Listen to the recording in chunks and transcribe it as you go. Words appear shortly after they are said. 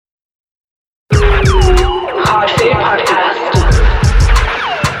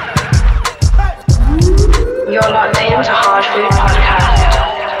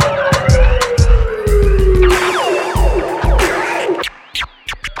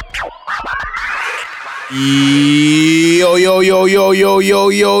Yo, yo, yo, yo, yo, yo, yo,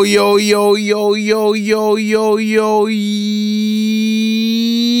 yo, yo, yo, yo, yo, yo, yo,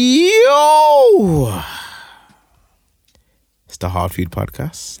 yo. It's the Hard Food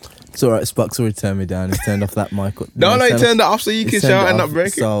Podcast. It's alright, Spock's already turned me down. He's turned off that mic. No, he turned it off so you can shout and not break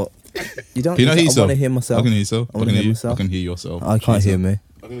it. So, you don't Can you not hear I yourself? want to hear myself. I can hear yourself. I want to hear myself. I can hear yourself. I can't hear me.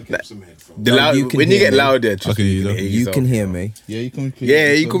 I'm going to get some headphones. The loud, you can when you hear get me. louder, I can hear you though. You can hear me. Yeah, you can.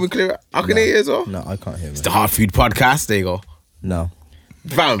 Yeah, you can be clear. I can hear you as well. No, I can't hear me. It's the Hard Food Podcast. There you go. No.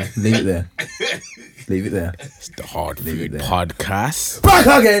 Fam. Leave it there. Leave it there. It's the Hard Leave it Food there. Podcast. Back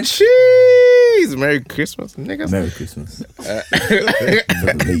again. Jeez. Merry Christmas, niggas. Merry Christmas. For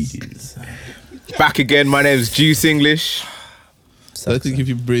the ladies. Back again. My name is Juice English. So I think if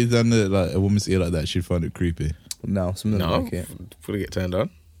you breathe down like a woman's ear like that, she'd find it creepy. No, some of them No, like it. before they get turned on.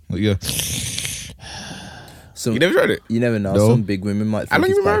 Like, yeah. Some, You never tried it? You never know. No. Some big women might How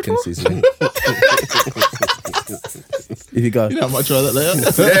think long it's you been bacon married sizzling. If you go, You know how much I try that later.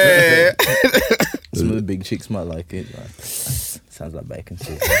 Yeah. some of the big chicks might like it. Like, sounds like bacon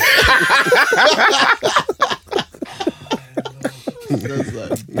sizzling.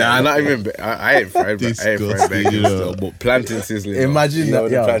 Nah, not even. I ain't fried bacon. I ain't fried Disgusting, bacon you know. still, but plantain sizzling. though. Imagine You know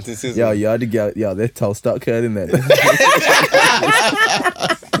that, the plantain sizzling. yo, the girl, yo, their toes start curling then.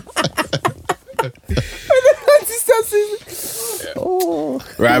 Oh,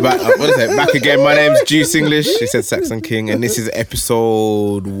 Right, back again. My name's Juice English. He said Saxon King, and this is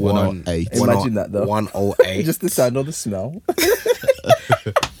episode 108. Imagine that, though. 108. just the sound of the smell.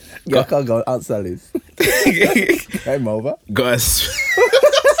 I can't go outside this. Came over. Got us.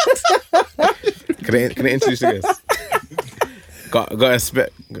 Can I introduce the guest? Got a guest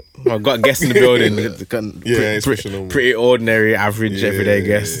in the building. Pretty ordinary, average, everyday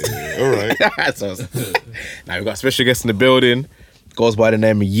guest. All right. So, now we've got a special guest in the building. Goes by the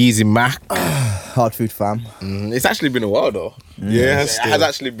name of YZY MAC. Hard food fam. It's actually been a while though. Yeah, It has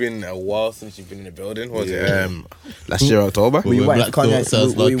actually been a while since you've been in the building. What was it? Last year October. Were you Well, waiting for Black Thought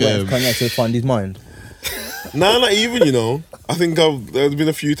sounds Kanye to find his mind? Nah, not even, you know. I think there's been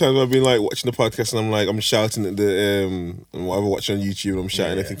a few times I've been like watching the podcast and I'm shouting at the whatever watching on YouTube and I'm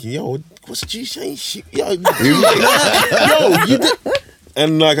shouting and thinking, yo, what's the G saying? Shit, yo, you did.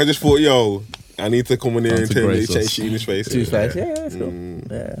 And like I just thought, yo, I need to come in here and tell him to shit in his face. To his face, yeah, that's cool.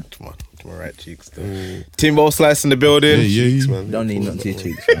 Yeah. Come on, right cheeks though. Timbo Slice in the building. Yeah. Man. Don't need nothing to your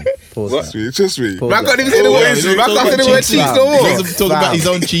cheeks, man. Pause that. Sweet, just sweet. Pause Man, I that. can't even say the word. yeah, Man, I can't say the word cheeks no more. He's talking about his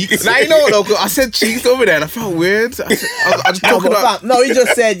own cheeks. Now you know what though? 'Cause I said cheeks over there and I felt weird. I just No, talking but about. fam, no, he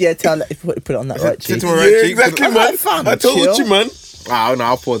just said, yeah, put it on that right Said cheek. to my right Yeah, cheek. exactly, I'm man. like, fam, I told chill. you, man. Wow, no,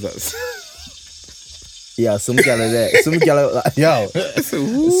 I'll pause that. Yeah, some gal are there. Some gal are like, yo.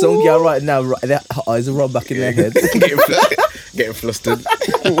 Some gal right now, their eyes are rolled back in their head. Getting flustered.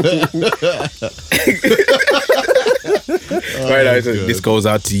 Right now, this goes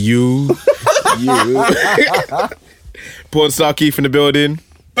out to you. Porn star Keith in the building.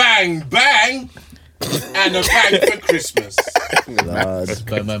 Bang, bang, and a bang for Christmas. Lord.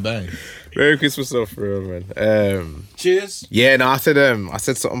 Bang, bang, bang. Merry Christmas stuff for real, man. Cheers. Yeah, no, I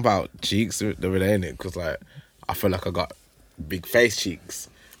said something about cheeks the other day, innit? Because like I feel like I got big face cheeks,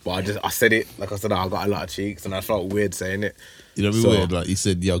 but I said it like I said I got a lot of cheeks, and I felt weird saying it. You know, it'd be weird. Like he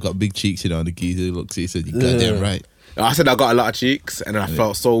said, "Yo, I got big cheeks." You know, and the geezer looks. He said, "You goddamn right." I said I got a lot of cheeks, and I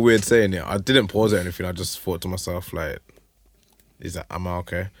felt so weird saying it. I didn't pause or anything. I just thought to myself like, am I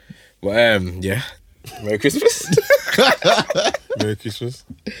okay? But yeah. Merry Christmas. Merry Christmas.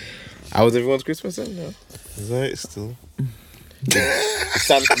 How was everyone's Christmas then? No. Is that still?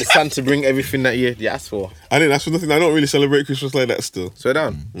 The Santa bring everything that you asked for. I didn't ask for nothing. I don't really celebrate Christmas like that still. Swear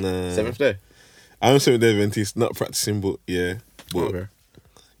down. Nah. 7th day. I'm 7th-day Adventist, not practicing, but yeah. But Okay.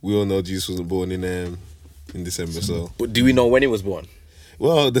 we all know Jesus wasn't born in December, so. But do we know when he was born?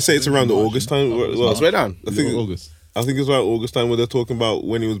 Well, they say it's around the August time. Well, Swear down. I think August. I think it's around August time where they're talking about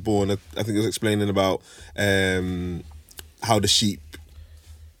when he was born. I think it's explaining about how the sheep,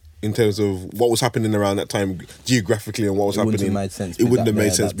 in terms of what was happening around that time geographically and what was Wouldn't happening. have made sense It with wouldn't that have made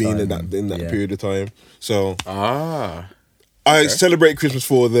there, sense that being time. in that Yeah. period of time. So I I celebrate Christmas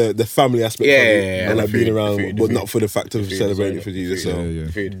for the family aspect of it Yeah, and the like being food, around, the food, but the not for the fact of food celebrating as for well, Jesus. the So Yeah.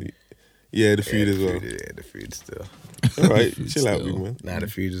 The food. yeah, the food as well. The food still. All right, Food chill out, still. big man. Nah, the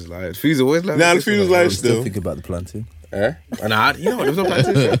food is live. The food's always live. Nah, the food is live Still still. think about the planting. Nah, you know what? There was no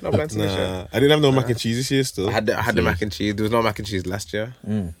plantain this year. No plantain this year. Nah, I didn't have no mac and cheese this year still. I had the mac and cheese. There was no mac and cheese last year,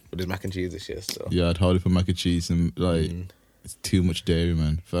 but there's mac and cheese this year still. Yeah, I'd hardly for mac and cheese and like It's too much dairy,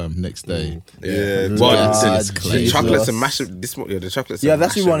 man. Next day. Yeah. Well, clay. the chocolates are massive. The chocolates. Yeah, are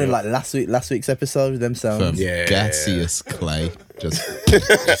that's massive, been running yeah. like last week's episode. Them sounds. Fam, Yeah. gaseous clay. Just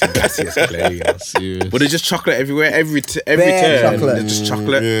Gaseous clay, you know. serious. But there's just chocolate everywhere. Every Bare turn, chocolate. there's just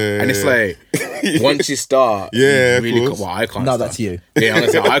chocolate, Yeah, and it's like once you start, Yeah, you really. of course. Well, I can't. No, start. that's you. Yeah,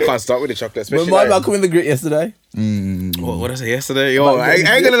 honestly, I can't start with the chocolate. When Especially my like, man come in the grit yesterday. what did I say yesterday? Yo, I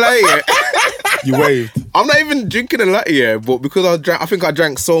ain't gonna lie. You waved. I'm not even drinking a lot here, but because I think I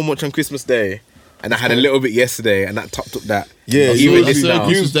drank so much on Christmas Day, and I had a little bit yesterday, and that topped up that. Yeah, even I just saw now.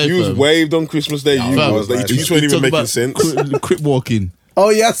 Christmas Day, you was fam. waved on Christmas Day. You Fam, was like, you you just weren't even making sense. Crip walking. Oh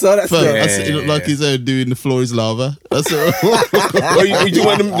yeah, so that's Fam, the. I said, it looked like he's doing the floor is lava. That's it. Oh, you do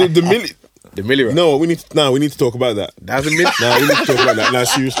want the milli? The Millie Rock. No, we need to talk about that. That's a Millie. No, we need to talk about that. Now,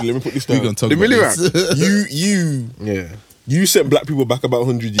 seriously, let me put this We're down. gonna talk The about Millie this. Yeah. You sent black people back about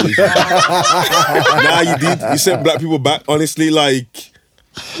 100 years. Nah, you did. You sent black people back. Honestly, like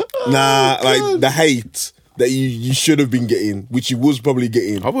the hate that you should have been getting, which you was probably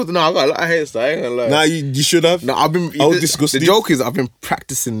getting. I got a lot of hate, so I ain't gonna lie. Nah, you should have. No, I've been. I was the disgusted. joke is, I've been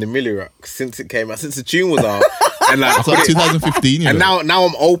practicing the Millie Rock since it came out, since the tune was out, and like, It's like 2015, you and know. now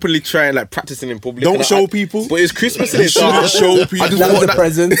I'm openly trying, like, practicing in public. Don't And show I- people. But it's Christmas, and You it's so shouldn't show people. I just That was thought the that,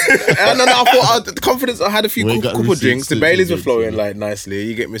 present. and then I thought the confidence. I had a few We got couple receipts drinks. The to Baileys were drink, flowing yeah. like nicely.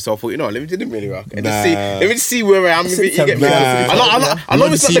 You get me, so I thought, you know, let me do the Millie Rock and Nah. let me just see where I am with it. You get me? Nah. I know want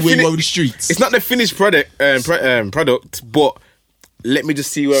to it's not see the where you finished. are with the streets. It's not the finished product, but let me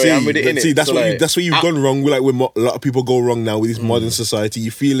just see where I am with it. Innit? See, that's So, what like, that's where you've gone wrong. With, like, where a lot of people go wrong now with this modern society.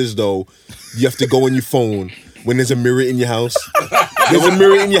 You feel as though you have to go on your phone when there's a mirror in your house. There's a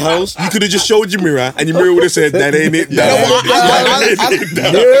mirror in your house. You could have just showed your mirror, and your mirror would have said, "That ain't it."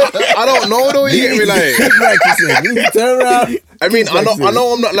 I don't know though. You get me? Like, You need to turn around. I mean, I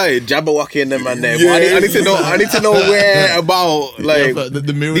know I'm not like Jabberwocky and them man there, but Yeah. I need to know where about like. Yeah, but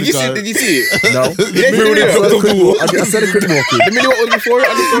the mirror Did you guy- Did you see it? No. Yeah, mirror yeah, with yeah. the I said a quick walking. The Millie, what was before it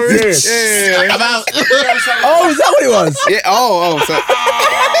on the story? Yes. Yeah. I'm out. Oh, is that what it was? Yeah. Oh. So,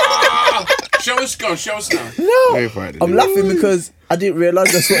 Show us, go. Show us now. No. Very funny. I'm laughing because I didn't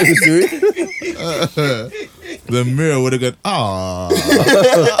realise that's what he was doing. The mirror would have gone,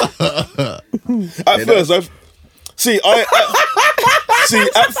 At first,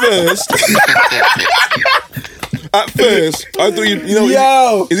 At first, I thought you know.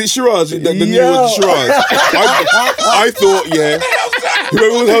 Yo. Is it Shiraz? The new Yo. one, Shiraz. I thought, yeah.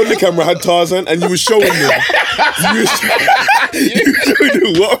 Whoever was holding the camera had Tarzan, and you were showing them. You were showing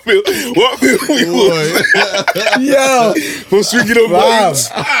them what film it was. Yo. From Swinging on Wow. Vibes.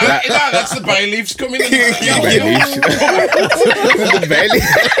 That's the bay leaves coming in. The Bailey.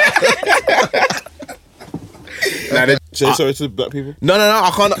 Nah, Say sorry to the black people. no,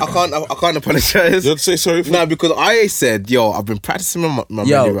 I can't apologize. You have to say sorry for No, because I said, yo, I've been practicing my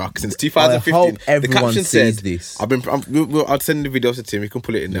Yo, Millie Rock since 2015. I hope The everyone caption sees said, this. I'll send the videos to Tim. You can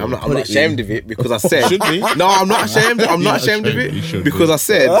put it in there. I'm not put it ashamed in. of it because I said, Should be. no, I'm not ashamed. I'm not You're ashamed of ashamed. You it should because be.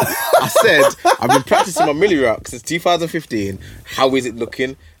 I said, I've been practicing my Millie Rock since 2015. How is it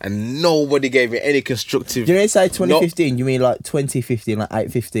looking? And nobody gave me any constructive. You know, say 2015. You mean like 2015, like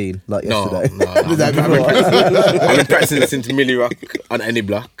 8:15, like No, yesterday. no. The day I've been before. I've been practicing since Millie Rock on any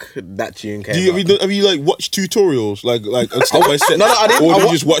block. That tune came. have you like watched tutorials like step by step? No, I didn't. Or I did you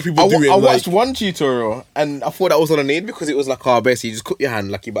wa- just watch people I do wa- it? I and, watched like, one tutorial and I thought that was all I need because it was like, oh, basically you just cut your hand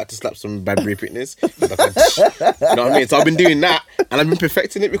like you're about to slap some bad fitness. Like, you know what I mean? So I've been doing that and I've been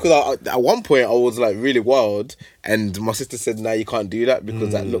perfecting it because at one point I was like really wild and my sister said, "No, you can't do that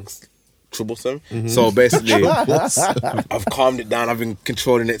because that looks troublesome." So basically, I've calmed it down. I've been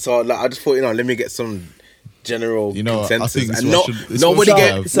controlling it. So like, I just thought, let me get some general You know, I consensus. think it's And what should- it's what nobody should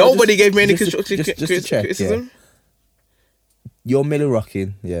gave have. So nobody just- gave me any just to- constructive just to check, criticism. You're Millie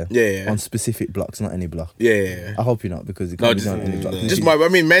rocking, yeah. Yeah. On specific blocks, not any block. Yeah. I hope you're not because it No, can't be just, done on any block. just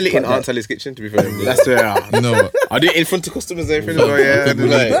mainly in Cut that. Aunt Sally's kitchen. To be fair, that's where You know what? I do it in front of customers. Everything. So, yeah, I do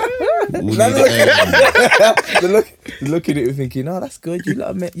like, We need a, They're looking at it thinking, "Oh, that's good. You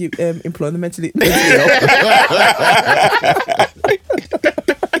like you employ the mentally ill."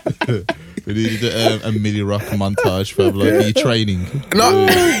 we need a Millie Rock montage for like your training. no,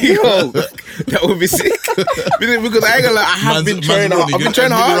 yo, that would be sick. because I ain't gonna lie, I have been training hard. I've been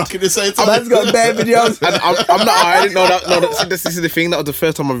training hard. At the same time. Man's got bare videos. And I'm not. I didn't know that. No, this is the thing. That was the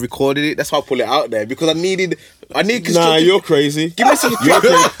first time I recorded it. That's why I pull it out there because I need. Nah, constructive- you're crazy. Give me some. You're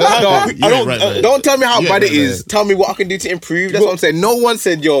crazy. No, I don't. right, mate. don't tell me how Yeah, bad it right, is. right. Tell me what I can do to improve. That's what I'm saying. No one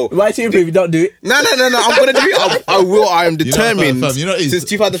said, yo. Why to improve? You don't do it. No. I'm gonna do it. I will. I am determined. fam, you know what it is? Since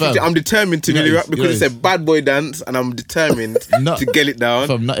 2015, Fam. I'm determined to You know really what rap it is? because it's a bad boy dance, and I'm determined No. to get it down.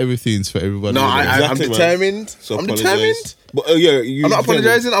 Fam, not everything's for everyone. everybody. No, I'm Exactly, man. determined. So I'm apologise. determined. But yeah, I'm not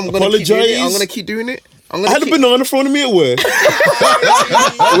apologising. I'm gonna keep doing it. I'm gonna keep doing it. I had a banana thrown at me at work.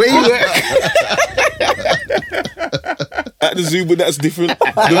 Where you work? At the zoo, but that's different.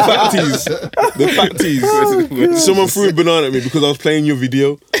 The fact is, someone threw a banana at me because I was playing your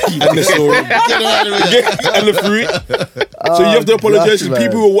video and the story. And the fruit. So you have to apologise to gosh,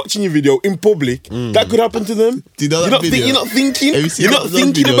 people who are watching your video in public. That could happen to them. Do you know You're that not, video? you're not thinking. Have you seen You're not those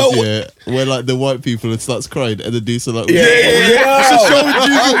thinking videos, about what. yeah, where like the white people starts crying and then do so like Yeah. So show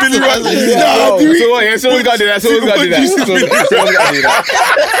Juice and Billy Rat. Nah, do it. So what? Yeah, someone's got to do that. Someone's got to do that. Someone's got to do that.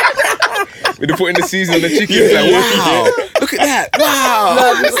 With the putting the season on the chicken, it's like, wow, look at that, wow.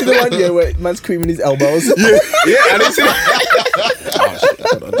 No, this is the one year where man's creaming his elbows. Yeah, and it's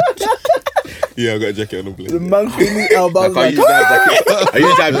Yeah, I got a jacket on the plate. The man creaming his elbows. I usually have jackets. I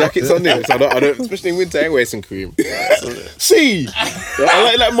usually have jackets on there, so I don't, especially in winter, I wear some cream. See, I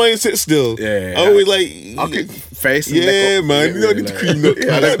like that mindset still. Yeah. I always like. I could face and Yeah, neck up. man. You don't need to cream that.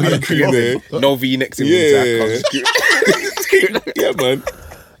 I don't need to cream there. No V-necks in Yeah. winter. I can't just Yeah, man.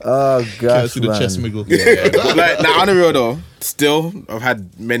 Oh gosh, to the chest man. miggle. But like, now on the real though, still, I've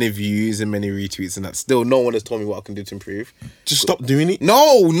had many views and many retweets and that. Still, no one has told me what I can do to improve. Just stop doing it.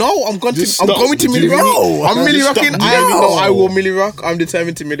 No, I'm going Just to. I'm stop going to Millie doing Rock. it. I'm Millie Just stop Rocking. doing it. I will Millie Rock. I'm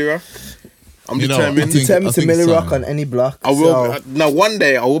determined to Millie Rock. I'm You know, determined. I think- Determined to I think Millie so. Rock on any block. I will. So, Now one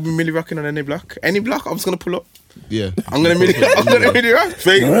day I will be Millie Rocking on any block. Any block, I'm just gonna pull up. Yeah. I'm gonna Millie. I'm gonna Millie Rock.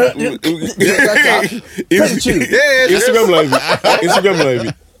 Fake. Instagram live. Instagram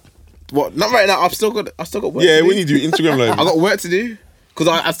live. What? Not right now. I've still got work. Yeah, to when do. you do Instagram live, I got work to do because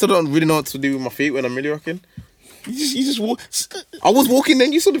I still don't really know what to do with my feet when I'm Millie Rocking. you just walk. I was walking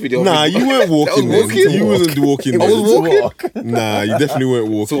then. You saw the video. Nah, you weren't walking. I was Then. walking. You wasn't walking. I was then. walking. Nah, you definitely weren't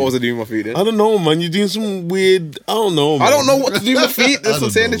walking. So what was I doing with my feet then? I don't know, man. You're doing some weird. I don't know. Man. I don't know what to do with my feet. That's what I'm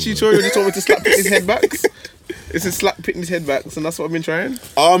don't saying. The know, tutorial just told me to slap his head backs. It's a slap hitting his head backs, and that's what I've been trying.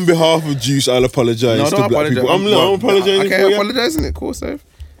 On behalf of Juice, I'll apologise No, to don't black apologize. people. I'm apologising Okay, for you. apologising. Of course, Dave.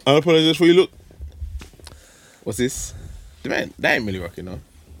 I'll apologise for you. Look, What's this? Man, that ain't Millie Rocking, no.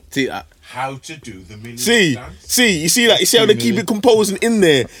 See, How to do the Millie see, dance. you see that? You see how they keep it composed and in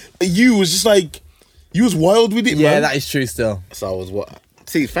there? You was just like, you was wild with it, yeah, man. that is true still. so I was what?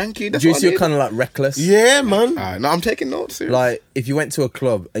 See, thank you. That's Juice, what I you're did. kind of like reckless. Yeah, man. No, I'm taking notes. Seriously. Like if you went to a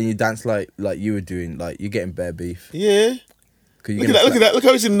club and you danced like you were doing, like you're getting bare beef. Yeah. 'Cause Look at that. Look at that. Look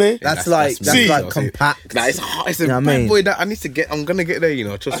how it's in there. That's That's like me. compact. Nah, it's hard. It's a You know what I bad mean? boy that I need to get. I'm gonna get there. You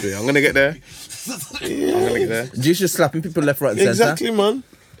know, trust me. I'm gonna get there. I'm gonna get there. Juice just slapping people left, right, and centre. Exactly, man.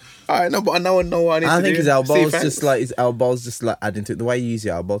 All right, no, but I know what I need to do. I think his See, elbows thanks. his elbows just like adding to it. The way you use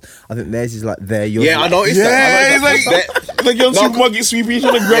your elbows, I think theirs is like there. Yours Yeah, I is noticed Yeah, that. I it's noticed that. It's like you're on supermarket sweeping, you're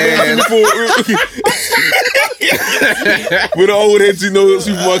trying to grab Yeah. everything before. With the old heads, you know,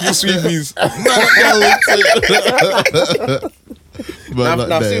 supermarket sweepies.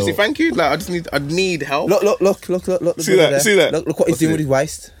 Nah, seriously, thank you. Like, I need help. Look. The See brother that, see that? Look what he's doing with his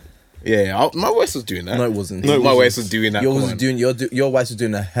waist. Yeah, my waist was doing that. No, it wasn't. No, it my wasn't. waist was doing that. Yours come was on. doing your waist was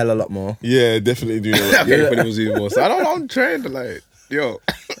doing a hell of a lot more. Yeah, definitely doing that. Okay, but it was even more. So I'm trained. Like, yo.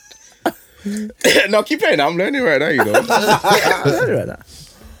 No, keep playing. I'm learning right now. You know. Right now.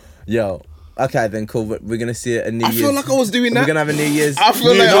 Yo. Okay, then cool. We're gonna see a New I Year's. feel like I was doing We're that. gonna have a New Year's. I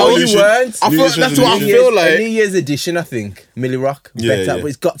feel like No, I you was. weren't. I New feel Year's that's what I resolution. feel a like. New Year's edition, I think. Millie Rock, Yeah, better, yeah. but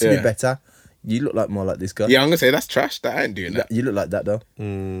it's got to Yeah. be better. You look like more like this guy. Yeah, I'm gonna say that's trash. That I ain't doing that. You look like that though.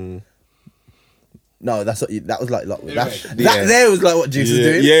 No, that's what you, that was like that. Yeah. That there was like what Juice was Yeah,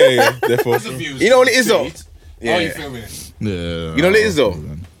 doing. yeah. Therefore, The views You know what it is, though? Yeah. How Yeah. you filming it? Yeah. You know what it is though?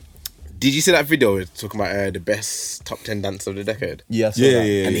 Did you see that video where it's talking about the best top 10 dance of the decade? Yeah, I saw yeah, that.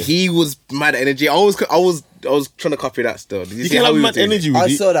 yeah. And he was mad energy. I was trying to copy that still. Did you, You see can how have he was mad doing it? energy with I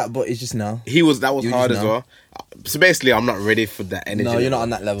it. saw that, but it's just now. That was You hard just as know. well. So basically, I'm not ready for that energy. No, you're not on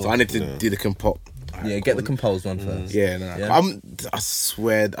that level. So I need to do the compop. Yeah, get the composed one first. Yeah, no. Yeah. I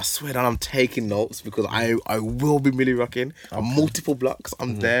swear that I'm taking notes because I will be Millie Rocking on multiple blocks.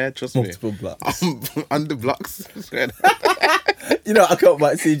 I'm there, trust Multiple me. blocks. I'm under blocks. You know, I can't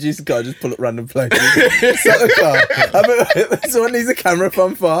wait to see Juice car just pull up random places. Sat the car. I mean, someone needs a camera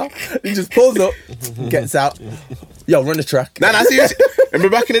from far. He just pulls up, gets out. Yo, run the track. Nah, seriously.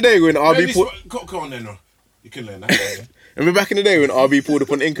 Remember back in the day when RB pulled. Go on then, no. You can learn that. Remember back in the day when RB pulled up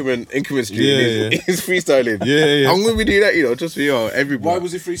on Increment Street? Yeah, and he's freestyling. Yeah. I'm gonna be doing that, you know, just for every Why block.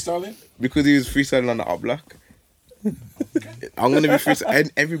 was he freestyling? Because he was freestyling on the up block. I'm gonna be freestyling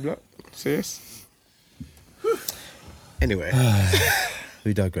every block. Serious. Anyway,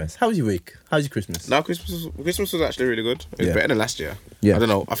 We digress. How was your week? How was your Christmas? now Christmas was actually really good. It was Yeah. better than last year. Yeah. I don't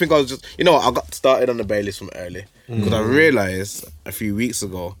know. I think I was just, I got started on the Bailey's from early because I realised a few weeks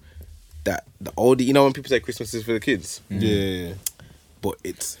ago that the older, you know, when people say Christmas is for the kids, Yeah. but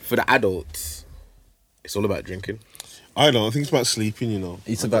it's for the adults. It's all about drinking. I don't. I think it's about sleeping. You know.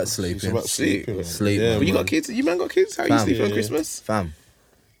 It's about It's sleeping. about sleeping. man. Sleep, Yeah, man. But you man. got kids. You man got kids. How you Fam. sleeping on Yeah. Christmas? Fam,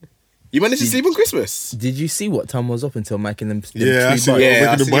 You managed to sleep on Christmas. did you see what time was up until making them Yeah, I tree see. bites? Yeah,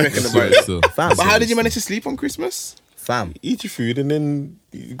 I making the see you bike. making the bike. So, Fam. But how did you manage to sleep on Christmas? Fam, Eat your food and then.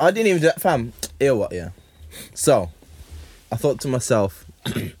 I didn't even do that, fam. Ear what, yeah. So, I thought to myself,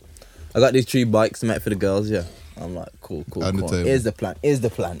 I got these 3 bikes to make for the girls, yeah. I'm like, cool. On the table. Here's the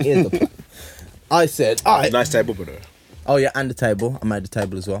plan. I said, all right. Nice table, brother. Oh yeah, and the table. I made the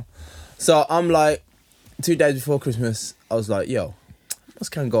table as well. So I'm like, 2 days before Christmas, I was like, yo, let's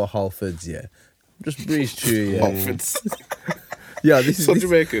kind of go Whole Foods, yeah. Just breeze through, yeah. Outfits. Yeah, this is So this,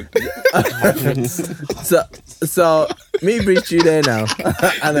 Jamaican. so me breeze through there now,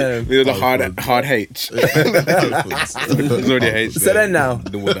 and With the hard H. There's already a H. so there. then now,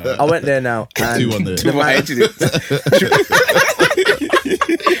 The one I went there now, and 2 on there. Two more H in it.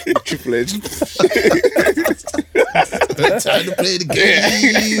 Triple H. Time to play the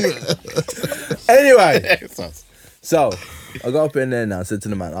game. anyway, so I got up in there now. I said to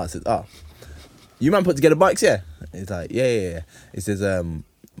the man, I said, you man put together bikes, yeah? He's like, yeah. He says,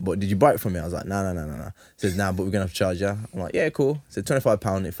 but did you buy it from me? I was like, no. He says, nah, but we're gonna have to charge you. I'm like, yeah, cool. He said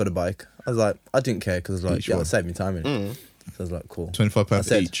 £25 for the bike. I was like, I didn't care because I was like, Each yeah, one. it'll save me time. innit? So I was like, cool. £25 I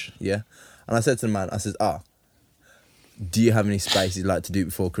said, each. Yeah. And I said to the man, I said, do you have any space you'd like to do it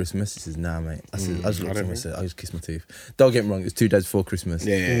before Christmas? He says, nah, mate. I said, I just looked at him and said, I just kissed my tooth. Don't get me wrong, it was 2 days before Christmas.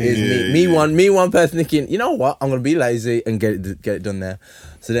 Yeah. It's me one person thinking, you know what? I'm gonna be lazy and get it done there.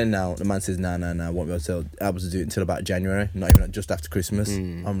 So then now the man says, nah, I won't be able to do it until about January, not even just after Christmas.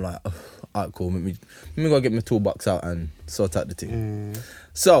 I'm like, oh, alright, cool. Let me go get my toolbox out and sort out the thing.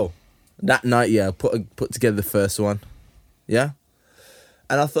 So that night, yeah, I put together the first one. Yeah.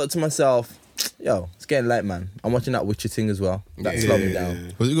 And I thought to myself, yo, it's getting late, man. I'm watching that Witcher thing as well. That slowed me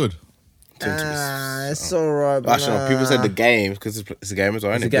down. Was it good? It's alright. Actually, no, people said the game, because it's a game as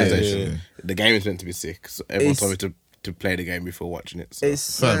well, isn't it? It's a game. PlayStation. The game is meant to be sick. So everyone It's- told me to play the game before watching it. So.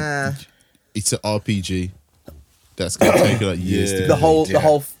 It's Fam, it's an RPG. That's gonna take like years to the whole.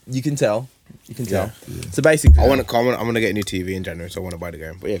 You can tell. So basically, I'm gonna get a new TV in January, so I want to buy the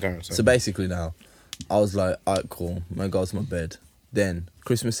game. But yeah, go on. So basically now, I was like, alright, cool. I'm gonna go to my bed. Then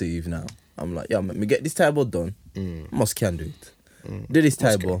Christmas Eve now, I'm like, yo, let me get this table done. Must can do it. Do this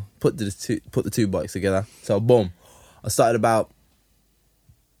table, put the 2 bikes together. So boom, I started about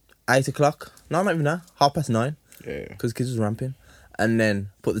 8 o'clock. No, not even that. 9:30. Yeah. Because kids was ramping, and then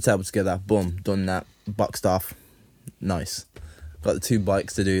put the table together. Boom, done that. Boxed off. Nice. Got the 2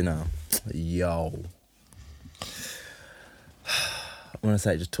 bikes to do now. Yo. I want to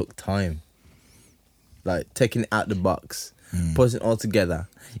say it just took time. Like taking it out the box, putting it all together.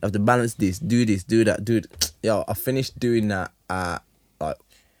 You have to balance this, do that, do it. Yo, I finished doing that at like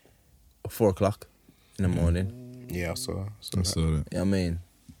 4 o'clock in the morning. Yeah, I saw I that. saw it. You know what I mean?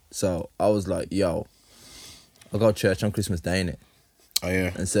 So I was like, yo, I go to church on Christmas Day, innit? Oh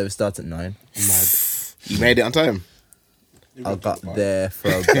yeah. And service starts at 9. Mad. You made it on time. I got there for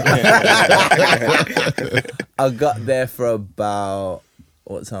about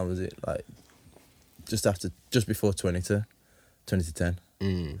what time was it? Like just before 20 to 10.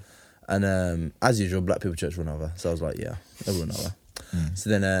 And as usual, Black People Church run over. So I was like, yeah, they'll run over. So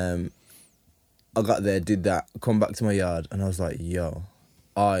then I got there, did that, come back to my yard, and I was like, yo,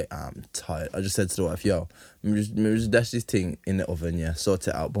 I am tired. I just said to the wife, yo, maybe just dash this thing in the oven, yeah, sort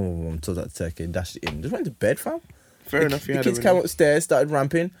it out, boom, sort out the turkey, dash it in. Just went to bed, fam. Fair enough. The kids came upstairs, started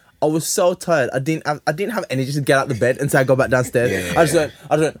ramping. I was so tired. I didn't have energy to get out the bed and say I go back downstairs. Yeah. I just went,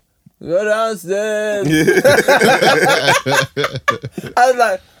 go downstairs. I was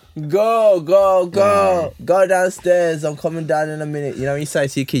like, go downstairs. I'm coming down in a minute. You know, when you say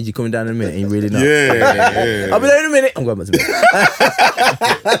to your kids, you're coming down in a minute, and you really know. Yeah. I'll be there in a minute. I'm going back to bed.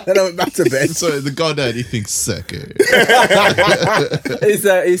 Then I went back to bed. So the goddad, he thinks second. He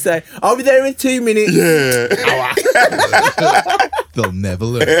say, I'll be there in 2 minutes. They'll never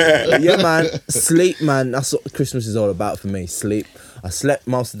learn. Yeah, man. Sleep, man. That's what Christmas is all about for me. Sleep. I slept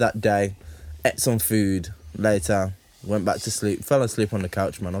most of that day, ate some food later, went back to sleep, fell asleep on the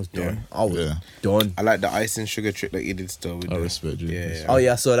couch, man. I was done. I was done. I like the ice and sugar trick that you did still. With I the- respect you. Yeah. Oh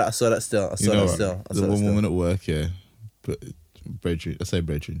yeah, I saw that still. I You saw know, that still. the one woman at work, yeah, but Brethren, I say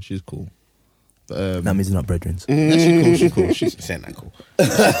Brethren, she's cool. But, That means it's not brethrens. she's cool. It's ain't that cool.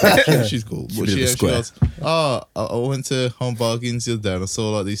 She's cool. But Should be the she square. goes, I went to Home Bargains the other day and I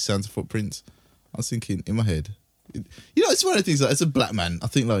saw like these Santa footprints. I was thinking in my head, you know, it's one of the things like as a black man, I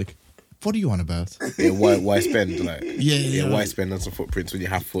think like, what are you on about? Yeah, why spend like? Yeah. Why spend on some footprints when you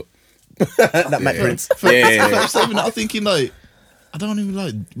have foot? that Mac Prince. Yeah. I'm not thinking like, I don't even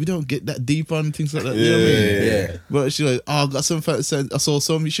like, we don't get that deep on things like that. You know what I mean? Yeah. But she's like, oh, I got some fancy scent. I saw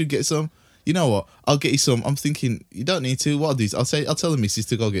some, you should get some. You know what? I'll get you some. I'm thinking, you don't need to. What I'll do is I'll tell the missus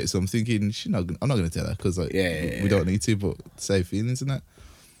to go get some. Thinking, I'm not going to tell her because like, we don't need to, but save feelings and that.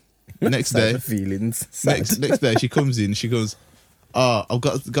 Next day, feelings. next day she comes in, she goes, oh, I've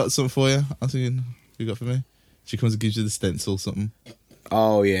got something for you. I'm thinking, what you got for me? She comes and gives you the stencil, something.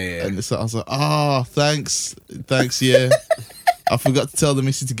 Oh yeah. And so I was like, thanks, yeah. I forgot to tell the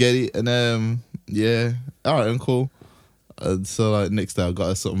missus to get it, and yeah, all right, I'm cool. So like next day I got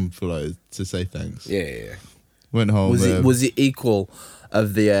her something for like to say thanks. Yeah. Went home. Was it equal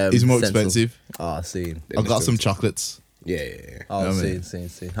of the? It's more stencil? expensive. I see. I got some chocolates. Yeah. Oh, know what I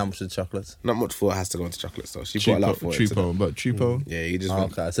see. How much are the chocolates? Not much for it has to go into chocolates though. She bought a lot for it. Cheapo. Yeah, you just Oh,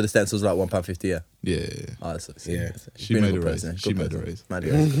 want. okay, so the stencil's like £1.50, yeah. Yeah. Oh, that's Yeah. She made a raise. She made a raise. Made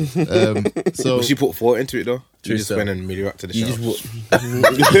a raise. So But she put thought into it though. True You just so. went and meal her up to the You shop. just he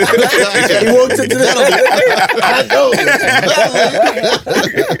walked into the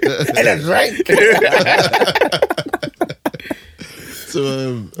and a drink.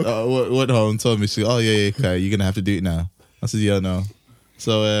 So I went home, told me, she, oh yeah, okay, you're gonna have to do it now. I said, yeah, no.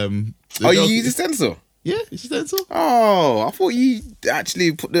 So Oh, you use a stencil? Yeah, it's a stencil. Oh, I thought you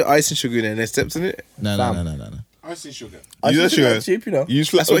actually put the ice and sugar in it and then stepped in it. No. Icing sugar. You use sugar. Cheap, you know. You use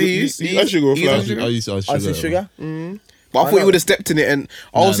flour. That's what he used. You use sugar or He flour? used I use ice sugar. Ice and sugar. But I thought you would have stepped in it and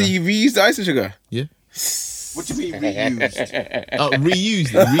also no. you reused the ice and sugar. Yeah. What do you mean reused? Oh,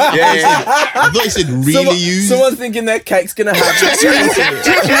 reused. Yeah. I thought you said really used. Someone's thinking their cake's gonna have.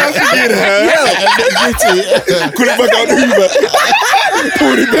 Could it back out the Hoover?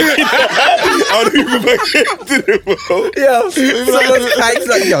 Put it back in. Out the Hoover back into the bowl. Yeah, someone's cake's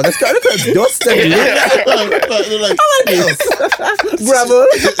like, yo, let's go look at dust and lint. They're like, Gravel.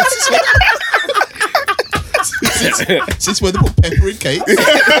 since when they put pepper in cake?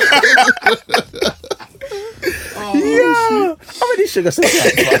 Yeah. How many sugar sticks?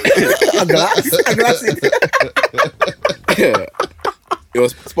 A glass. Yo,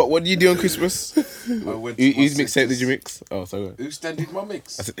 Spot, what do you do on Christmas? I went to my Whose mixtape sister's- did you mix? Oh, sorry. Who extended my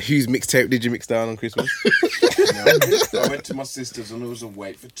mix? I said, whose mixtape did you mix down on Christmas? I went to my sister's and I was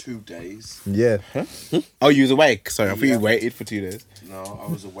awake for 2 days. Yeah. Oh, you was awake. Sorry, I thought Yeah. you waited for 2 days. No,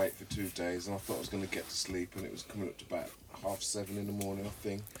 I was awake for 2 days and I thought I was going to get to sleep and it was coming up to about 7:30 in the morning, I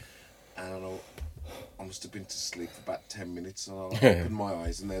think. And I must have been to sleep for about 10 minutes and I opened my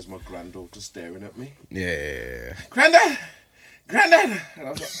eyes and there's my granddaughter staring at me. Yeah. Granddad! And I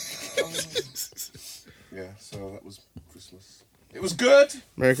was like, oh. Yeah, so that was Christmas. It was good.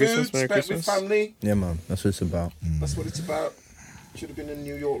 Merry Food, Christmas, Merry spent Christmas. with family. Yeah, man. That's what it's about. That's what it's about. Should have been in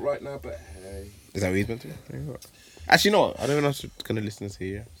New York right now, but hey. Is that what he's meant to be? Actually, no. I don't even know if can the listeners hear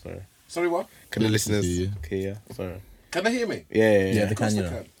you. Sorry. Sorry, what? Can the listeners hear you. hear you? Sorry. Can they hear me? Yeah. Yeah, they Of course can, you they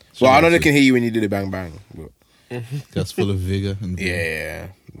know. can. Well, I know they can hear you when you do the bang bang. But That's full of vigor and yeah.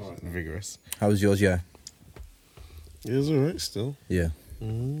 Vigorous. How was yours? Yeah. It was alright still. Yeah.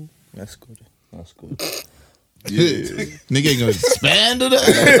 That's good. That's good. Nigga ain't gonna expand on it.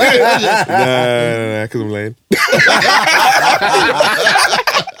 Nah, because I'm lame.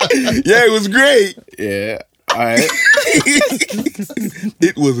 Yeah, it was great. Yeah. Alright.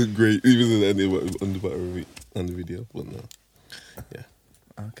 It wasn't great. It wasn't on the video, but no. Yeah.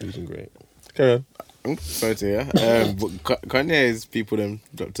 It wasn't great. Carry on. I'm sorry to hear. But Kanye's people them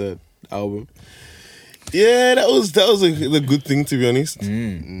dropped an album. Yeah, that was a good thing, to be honest.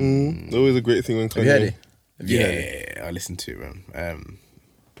 Always a great thing when Have you heard Kanye. it? Yeah, I listened to it, man.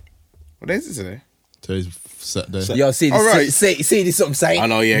 What day is it today? Today's Saturday. Yo, see, All right. see, this is what I'm saying. I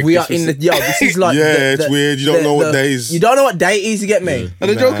know, yeah, We are Christmas in the, yo, this is like, Yeah, it's weird. You don't know what day is. You don't know what day it is, you get me? And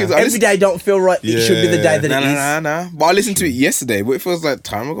the joke is, I Every listened. day don't feel right. It should be the day that Nah, it is. nah. But I listened to it yesterday, but it feels like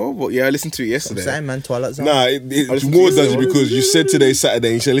time ago. But yeah, I listened to it I'm yesterday. saying, man, Twilight Zone. Nah, it's listened more to it dodgy yesterday. because you said today's Saturday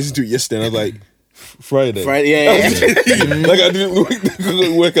and you said listen to it yesterday and I was like, Friday. Right? Yeah. Like I didn't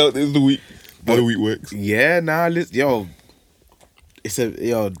work out the week. How the week works. Yeah. Nah. Yo,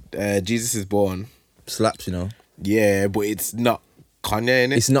 Jesus is born. Slaps, you know. Yeah, but it's not Kanye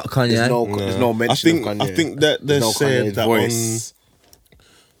in it. It's not Kanye. There's no mention of Kanye. I think that they There's no said Kanye's that voice.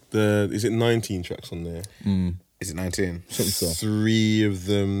 is it 19 tracks on there? Is it 19? Something so. 3 of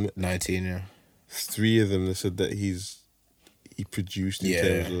them 19. Yeah. 3 of them they said that he produced in Yeah.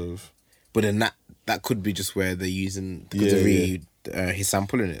 terms of But then that could be just where they're using because he's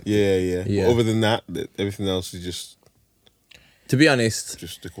sampling it. yeah. Yeah. But other than that, everything else is just To be honest,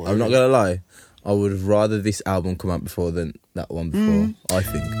 the I'm not gonna lie. I would have rather this album come out before than that one before. I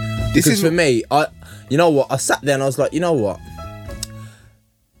think because is for me, you know what? I sat there and I was like, you know what?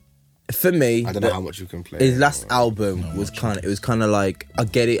 for me, I don't know how much you can play. his last album was kind of like, I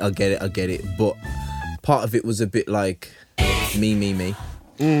get it, but part of it was a bit like me.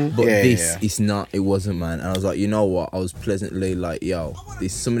 But it's not. It wasn't, man. And I was like, you know what? I was pleasantly like, yo,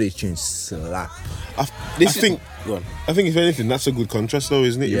 some of these tunes slap. I think if anything, that's a good contrast, though,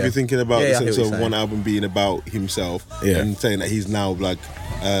 isn't it? Yeah. If you're thinking about Yeah, the I sense hear what of you're one saying. album being about himself and saying that he's now like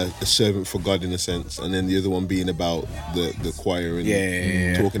a servant for God in a sense, and then the other one being about the choir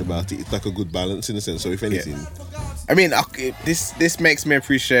and talking about it. It's like a good balance in a sense. So if anything, I mean, this makes me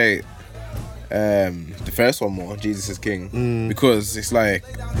appreciate the first one more, Jesus is King, because it's like,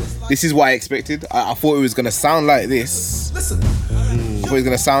 this is what I expected. I thought it was gonna sound like this. I thought it was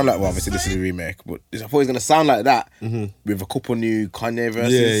gonna sound like, well, obviously this is a remake, but I thought it was gonna sound like that with a couple new Kanye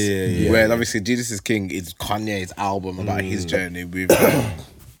verses. Where obviously Jesus is King is Kanye's album about his journey with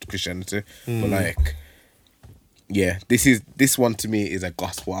Christianity, but like, this one to me is a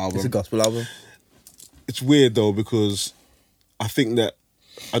gospel album. It's a gospel album. it's weird though, because I think that,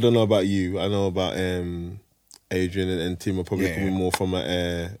 I don't know about you, I know about Adrian and Tim are probably coming more from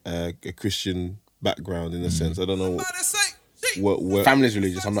a Christian background in a sense. I don't know what Family's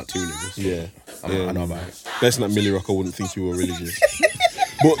religious. I'm not too religious. yeah. I know about it. That's not Millie Rock. I wouldn't think you were religious.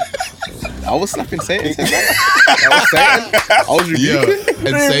 But I was slapping Satan. I was rebuking.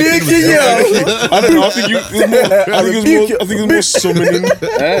 And Satan was I don't know. I think it was more summoning. I think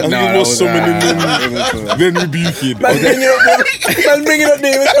it was more summoning than rebuking. Man, bring it up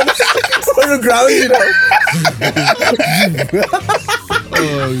there on the ground, you know.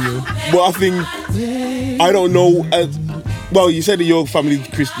 But I think, I don't know. Well, you said that your family's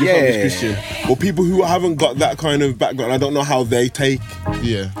Christian. Christian. But people who haven't got that kind of background, I don't know how they take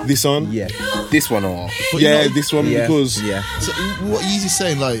this on. Yeah. This one or But you know, this one because Yeah. So what Yeezy's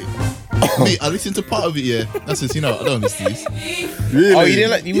saying, like, me, I listened to part of it, I said, you know, I don't listen to this. really. Oh, you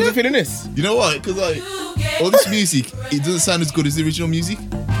didn't like? You wasn't feeling this? You know what? Because like all this music, it doesn't sound as good as the original music.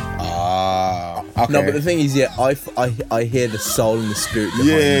 Okay. No, but the thing is, I hear the soul and the spirit behind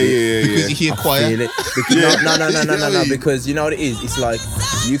it. Because you hear I choir. feel it. Because, no. Because you know what it is. It's like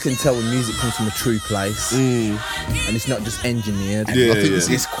you can tell when music comes from a true place, and it's not just engineered. I think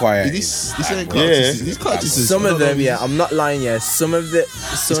This quiet. This ain't conscious. This conscious. Some of them, I'm not lying. Some of the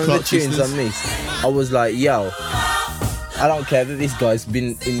tunes on this, I was like, yo, I don't care that this guy's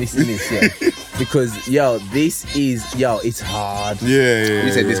been in this, because this is it's hard.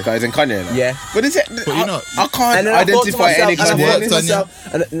 You said this guy's in Kanye now. Yeah. But is it? you know, I can't And then I thought to identify any myself,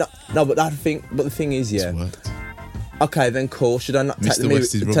 Kanye. and I thought to myself, no, but the thing is, worked. okay, then cool. Should I not take Mr.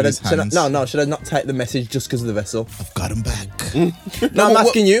 West is rubbing his hands. should I not take the message just because of the vessel? I've got him back. No, I'm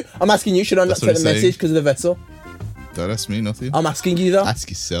asking you. Should I not That's what take the he's saying. message because of the vessel? Don't ask me nothing. I'm asking you though. Ask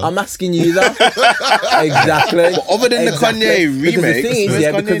yourself. I'm asking you though. Exactly. But other than the Kanye Because remix, the thing is, where's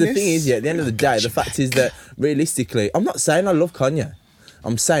Kanye because in the this? thing is, at the end of the day, the fact is that realistically, I'm not saying I love Kanye.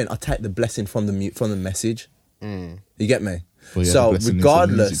 I'm saying I take the blessing from the message. You get me? Well, yeah, the So blessing is in the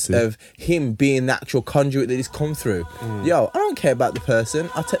regardless music too. of him being the actual conduit that he's come through, I don't care about the person.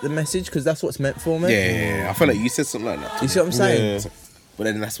 I take the message because that's what's meant for me. Yeah. I feel like you said something like that. You see what I'm saying? Yeah. But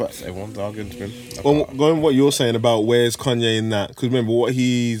then that's what everyone's arguing to him. Well, going what you're saying about where's Kanye in that? Because remember what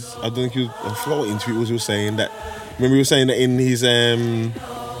I forgot what interview he was saying that. Remember he was saying that in his that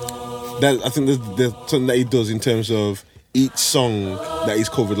I think there's something that he does in terms of each song that he's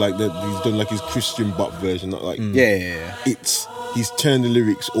covered, like that he's done like his Christian bop version, not like it's he's turned the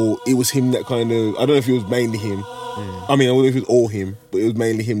lyrics, or it was him that kind of, I don't know if it was mainly him. I mean, I don't know if it was all him, but it was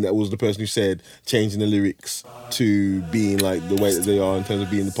mainly him that was the person who said changing the lyrics to being like the way that they are in terms of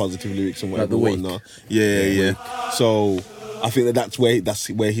being the positive lyrics and whatever. Like the whatnot. Yeah. So I think that's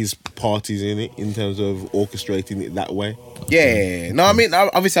where his part is in it, in terms of orchestrating it that way. Yeah. No, I mean,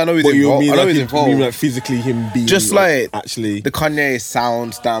 obviously I know he's But you involved. mean I know like he's you mean involved. like physically him being Just like actually. the Kanye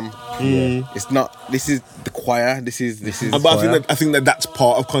sound stamp. It's not. This is the choir. This is. But I think that that's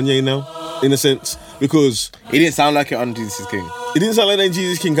part of Kanye now, in a sense, because It didn't sound like it on Jesus is King. it didn't sound like that in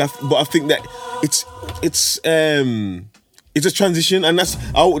Jesus King, but I think that it's a transition, and that's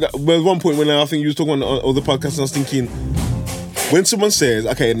at one point when I think you was talking on other podcasts, and I was thinking, when someone says,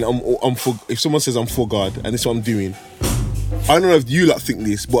 okay, if someone says I'm for God and this is what I'm doing, I don't know if you lot think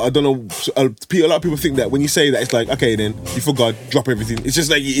this, but I don't know. A lot of people think that when you say that, it's like, okay, then you for God, drop everything. It's just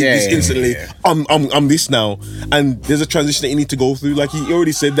like it's instantly. I'm this now, and there's a transition that you need to go through. Like he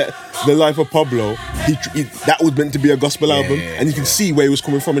already said that the life of Pablo, that was meant to be a gospel album, and you can see where he was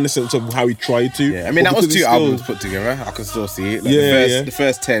coming from in the sense of how he tried to. Yeah, I mean But that was because two it's albums put together. I can still see it. Like the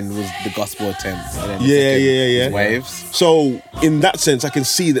first 10 was the gospel attempts. And then the second was waves. So in that sense, I can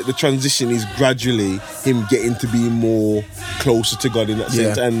see that the transition is gradually him getting to be more closer to God in that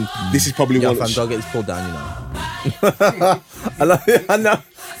sense. And this is probably one. Fam, don't get this pulled down, you know.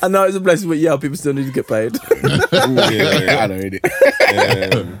 I know it's a blessing, but people still need to get paid. I know it.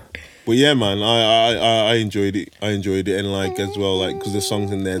 But yeah, man, I enjoyed it. And like as well, like because there's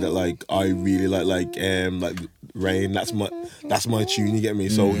songs in there that like I really like Rain. That's my tune. You get me?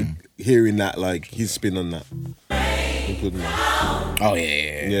 So hearing that, like his spin on that, good, man. Oh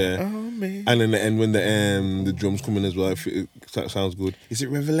yeah. Oh, man. And in the end when the drums come in as well, that sounds good. Is it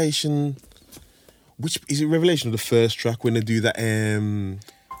Revelation? Which is it? Revelation of the first track when they do that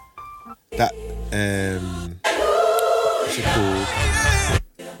what's it called?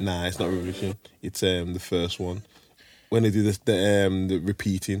 Nah, it's not Revelation. It's the first one when they do the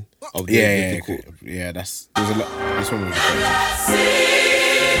repeating of the That's there's a lot. This one was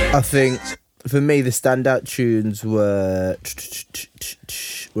I think for me the standout tunes were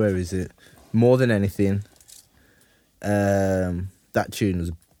where is it? More Than Anything. That tune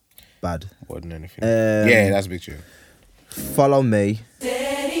was bad. More Than Anything. That's a big tune. Follow Me.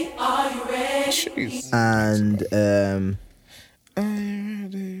 Jeez. And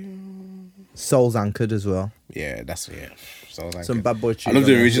Soul's Anchored as well. Yeah, that's Soul's Anchored. Some bad boy tunes. I love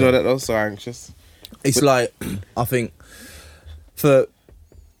the original of that though. So Anxious. It's like I think for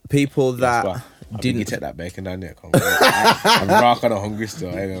people that didn't you take that bacon down there. I'm rock on a hungry still.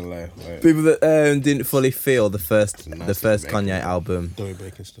 I ain't gonna lie. Like, people that didn't fully feel the first Kanye album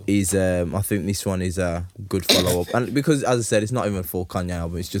is I think this one is a good follow up, and because as I said, it's not even a full Kanye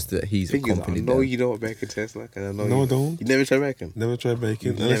album. It's just that he's accompanied. I know you know what bacon tastes like, and I know no, I don't. You never tried bacon. Never tried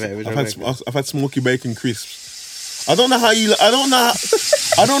bacon. I've had smoky bacon crisps. I don't know how you. I don't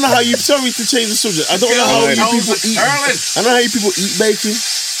know how you. Sorry to change the subject. I don't know how you people eat. I don't know how you people eat bacon.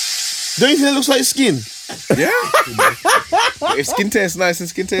 Don't you think it looks like skin? Yeah. If skin tastes nice and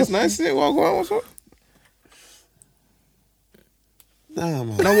skin tastes nice, then what's up? Nah,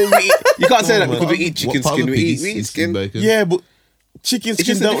 man. No, we eat, you can't say that because we eat chicken skin. We eat skin. Bacon? Yeah, but chicken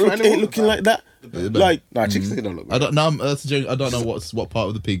skin ain't looking like that. Like, chicken skin don't look. I don't know. I don't know what part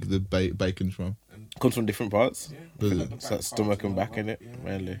of the pig the bacon's from. Comes from different parts. Does it? It's like stomach and back in it,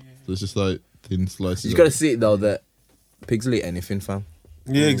 mainly. So it's just like thin slices. You got to see it though that pigs will eat anything, fam.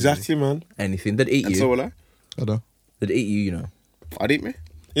 yeah, exactly, man. Anything. They'd eat And you. so will I. I don't. They'd eat you know. I'd eat me.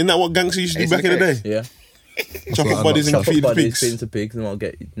 Isn't that what gangsters used to do It's back in the okay. day? Yeah. Chop up bodies and Chop up feed the bodies, pigs. feed to pigs, and I'll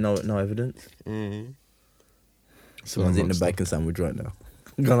get no evidence. Someone's eating a bacon sandwich right now.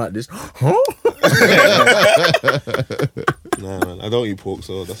 Going like this. Huh? Nah, man, I don't eat pork,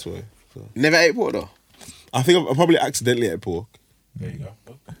 so that's why. So. Never ate pork though. I think I probably accidentally ate pork. There you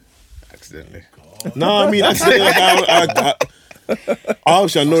go. Accidentally. No, I mean accidentally.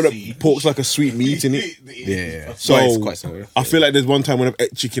 Obviously, I know that pork's like a sweet meat in it. Yeah. So it's quite similar. I feel like there's one time when I've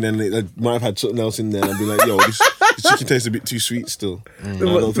ate chicken and I might have had something else in there and I'd be like, yo, this chicken tastes a bit too sweet still.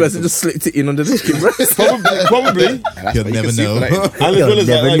 The person just slipped it in under the chicken breast. Probably. You'll never know. And as well as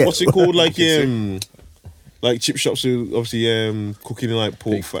that, never like, know. what's it called? Like chip shops who obviously cooking in like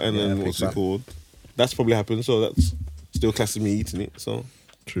pork fat and then what's it called? That's probably happened, so that's still classed as me eating it. So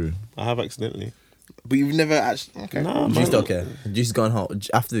True. I have accidentally. But you've never actually. Okay. Nah, Juice man. don't care. Juice is going home.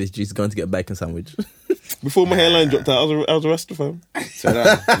 After this, Juice is going to get a bacon sandwich. Before my hairline dropped out, I was a Rasta fam. So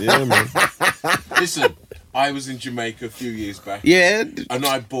that, Yeah, man. Listen, I was in Jamaica a few years back. yeah. And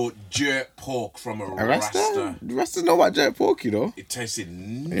I bought jerk pork from a A Rasta. Rasta? Rastas know about jerk pork, you know. It tasted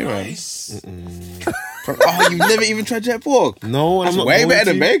man. nice. Oh, you've never even tried jerk pork? No, That's I'm not way going better to.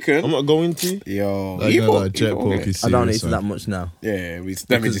 than bacon. I'm not going to. Yo, Like, you no, pork, like, jet pork is serious. I don't eat man. that much now. Yeah, we just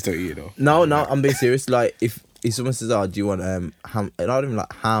don't eat it though. No, I'm being serious. Like, if someone says, "Oh, do you want ham?" I don't even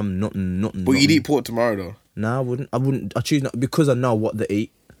like ham, nothing. But you'd eat pork tomorrow though. No, I wouldn't. I choose not because I know what they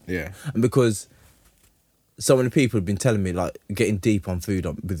eat, Yeah. and because so many people have been telling me like getting deep on food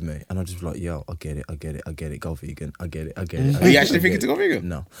with me, and I just be like, "Yo, I get it. Go vegan. I get it. Are you actually thinking to go vegan?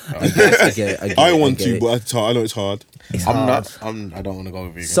 No, I get it. I want to, but I know it's hard. It's I'm hard. not. I don't want to go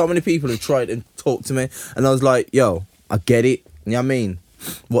vegan. So many people have tried and talked to me, and I was like, "Yo, I get it." You know what I mean?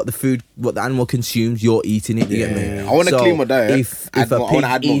 What the animal consumes, you're eating it. You get me? I wanna clean my diet. If Add a more- I wanna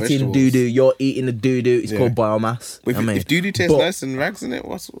pig add more eating vegetables. doo doo, you're eating the doo doo. It's Yeah. called biomass. But I mean, if doo-doo tastes but- nice and rags in it,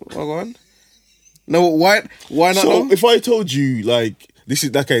 what go on? No, why not? So though? if I told you like this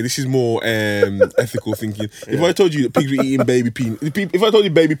is more ethical thinking. If I told you that pigs were eating baby penis, if I told you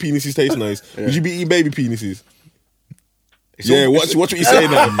baby penises taste nice, would you be eating baby penises? Yeah, watch what you say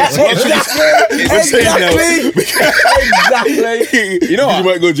now. Watch what you say now. Exactly. You know what? You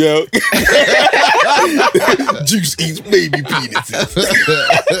might go jail. Juice eats baby penises.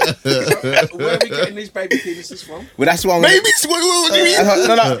 Where are we getting these baby penises from? Well, that's why I'm Babies? What do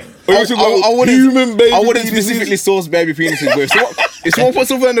you mean? No. I wouldn't specifically source baby penises, but if someone puts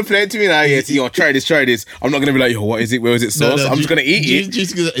something on the plate to me now, yeah, yo, try this. I'm not gonna be like, yo, what is it? Where is it sourced? I'm just gonna eat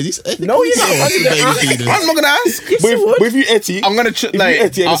it. No, you're not. I'm not gonna ask. Yes, you would. But if you etty, I'm gonna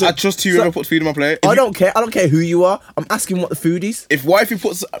I trust whoever puts food on my plate. I don't care. I don't care who you are. I'm asking what the food is. If wifey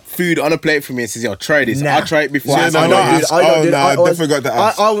puts food on a plate for me and says, yo, try this, Nah. I'll try it before Yeah, I no, ask. no, I don't do it. I definitely got to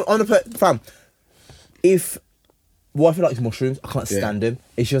ask. On the plate, fam. If wifey likes mushrooms, I can't stand them.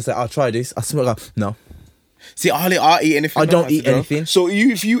 If she'll say, "I'll try this," I smell like, no, See, I'll eat anything. I don't eat anything. So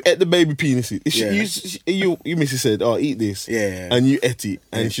if you ate the baby penises, Yeah. you missus said, "Oh, eat this," Yeah. and you ate it,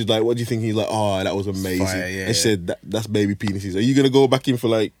 and she's like, "What do you think?" He's like, "Oh, that was amazing," fire, yeah, and she said, "That's baby penises." Are you gonna go back in for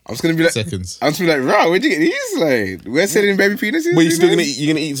like? I'm just gonna be like, Seconds. I'm just gonna be like, right, where'd you get these? Like, we're selling baby penises. But you're still gonna eat?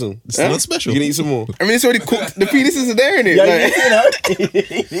 You're gonna eat some? It's not special. You're gonna eat some more? I mean, it's already cooked. The penises are there in it. Yeah, like,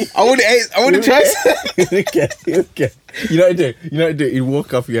 I would have tried. okay. You know what I do? You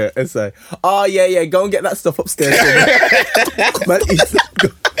walk off, and say, "Oh yeah, go and get that stuff upstairs." Man,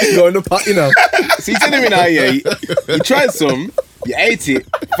 go in the pot, So you're telling me now, yeah, you tried some, you ate it,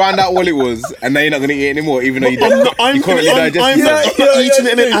 found out what it was, and now you're not gonna eat it anymore, even though you I'm not currently digesting I'm it. not eating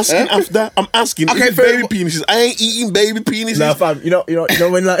it and then asking after. I'm asking. Okay, Okay, baby penises. I ain't eating baby penises. Nah, fam. You know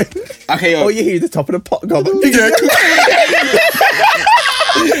when like, Okay, yo. oh, you hear the top of the pot go.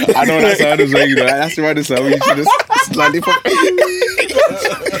 I know that sound is right, that's the right sound. You should just slightly pop.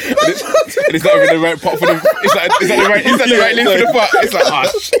 It's not even the right pot for the. It's like the right length for the pot. It's like,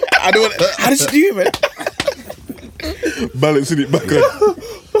 oh shit. I don't want. How does she do it, man? Balancing it back on.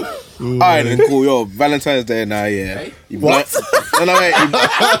 Alright then, cool. Yo, Valentine's Day now, yeah. What? No, wait.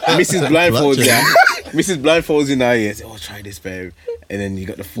 Mrs. Blindfolds, yeah. Mrs. Blindfolds you now, yeah. Say, oh, try this, babe. And then you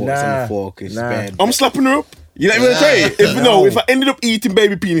got the forks and the fork. It's bad. I'm slapping her up. You not even gonna try it? If I ended up eating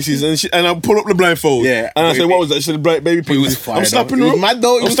baby penises and I pull up the blindfold, and I say, what was that? She said, baby penises. was fire, I'm slapping though. her It was up. mad,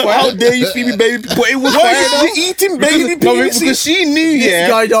 though. It was fire. How dare you feed me baby? But it was Why fire, are though. you eating baby penises? Because she knew, yeah.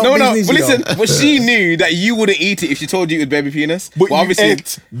 guy don't No, business, but you listen, know. but she knew that you wouldn't eat it if she told you it was baby penis. But Well, you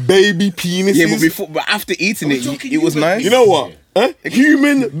ate baby penises. Yeah, but after eating it, it was nice. You know what? Huh?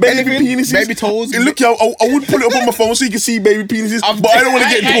 Human baby Anything? penises. Baby toes. Look, I would put it up on my phone so you can see baby penises, but I don't want to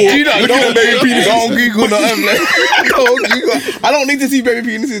get bored looking at baby penises. Don't Google nothing. Don't Google. I don't need to see baby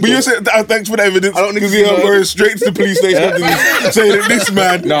penises. But you said, thanks for the evidence. I don't need to because see that. going straight to the police station after this, saying that this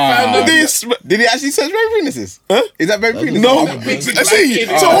man, Nah. this. Did he actually search baby penises? Huh? Is that baby penis? No, see.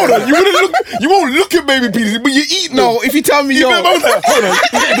 So hold on, you won't look at baby penises, but you eat them. No, if you tell me, You yo, remember that? Hold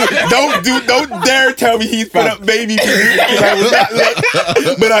on. Don't dare tell me he's put up baby penises. Because I was not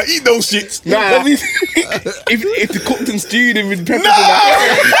look, but I eat those shits. nah. if the cooked and stewed and with peppers No! and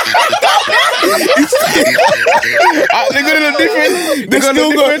that, they're gonna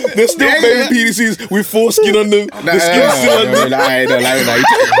look different. They're still baby penises with foreskin on them. The skin's still on them. No.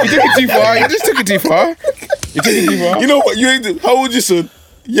 You took it too far. You just took it too far. You took it too far. You know what? You ain't. How old your son?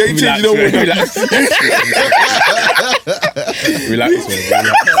 You ain't changing no one. Relax, man.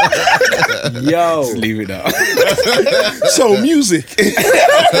 Yo, Just leave it now. So music.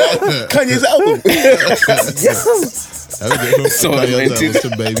 Kanye's album. So romantic.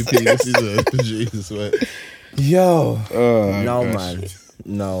 Some baby penises. Jesus, man. yo, Oh, no gosh. man,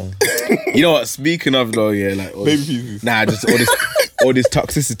 no. You know what? Speaking of though, yeah, like all Baby this, pieces. nah, just all this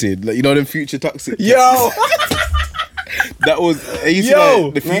toxicity. Like, you know them future toxic. Yo, That was I used to yo,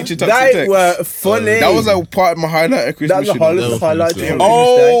 like the future toxic that text. were funny. That was a part of my highlight at Christmas. That's the you know. highlight. That was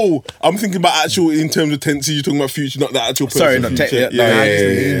Oh, I'm thinking about actual in terms of tenses. You're talking about future, not the actual person. Sorry, not future. tech- no,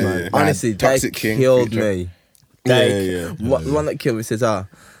 yeah. Man, honestly, Toxic they king, killed future. me. Yeah. What the one that killed me says,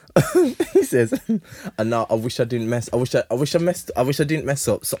 he says, and now I wish I didn't mess. I wish I didn't mess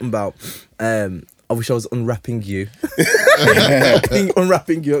up. Something about, I wish I was unwrapping you.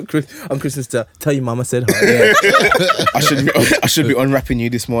 Unwrapping you on Christmas to tell your mama said hi. Yeah. I should be unwrapping you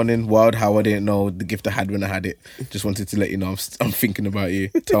this morning. Wild how I didn't know the gift I had when I had it. Just wanted to let you know I'm thinking about you.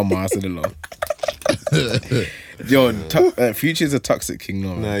 Tell Ma I said hello. Yo, Future's a toxic king,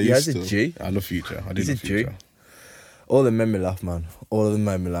 no. Nah, Man. you Yeah, he's a still. G. I love Future. I do He's a love G. Future. All of them made me laugh, man. All of them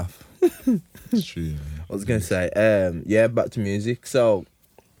made me laugh. It's true. I was gonna say, yeah, back to music. So,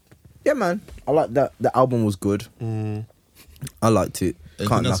 yeah, man, I like that. The album was good. I liked it.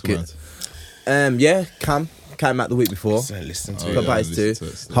 Can't knock it. Yeah, came out the week before. So listen to Oh, it. yeah. Papa's too. listen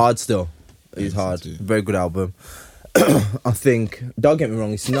to it still. Hard still. It's Listen hard. to it. Very good album. I think. Don't get me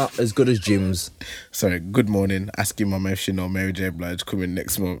wrong. It's not as good as Jim's. Sorry, good morning. Asking Mama if she know Mary J. Blige coming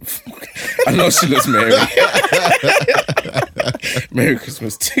next month. I know she loves Mary. Merry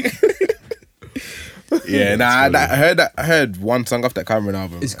Christmas too. Yeah, I heard one song off that Cameron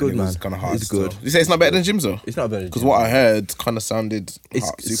album. It's good, and it was man. kind of hard. It's good. You say it's not better than Jim's though? It's not better Because what I heard kind of sounded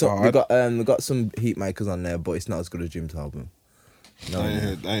super hard. We got some heat makers on there, but it's not as good as Jim's album. No, I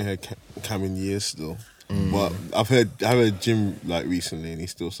ain't heard Cam in years still. But I've heard Jim like recently, and he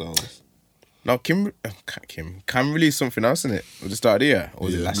still sounds. No, Cam released something else in it. Was it start of the year? Or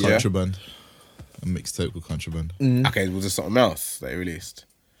was it last year? Contraband. A mixtape with Contraband. Okay, was it something else that he released?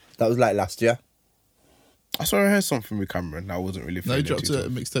 that was like last year. I swear I heard something with Cameron. I wasn't really. No, he feeling dropped too a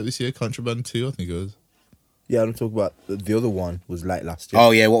tough. mixtape this year, Contraband 2, I think it was. Yeah, I'm talking about the other one was like last year.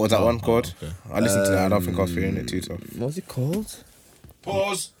 Oh yeah, what was that one called? okay. I listened to that. I don't think I was feeling it too tough. What was it called?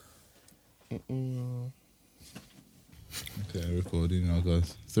 Pause. Okay, recording now,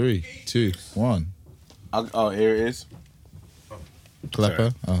 guys. 3, 2, 1. Oh, here it is.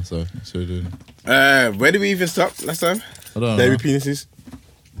 Clapper. Oh, sorry. Sorry, doing. Where did we even stop last time? I don't know. Baby penises.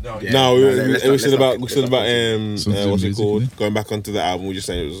 No, Yeah. No, let's we not- said about let's not- what's it music, called? innit? Going back onto the album, we just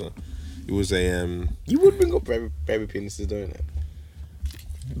saying it was a You would bring up baby penises, don't you?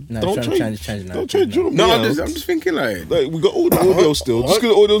 No, Don't trying try- to change now. don't try to drum No, me I'm out. just thinking like. Like, we got all the audio still. Just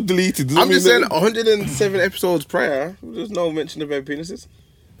because the audio's deleted. doesn't I'm just mean saying, that- 107 episodes prior, there's no mention of baby penises.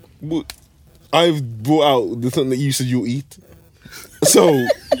 But I've brought out the something that you said you'll eat. So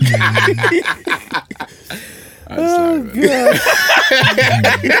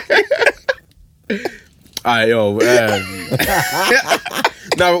Alright, yo.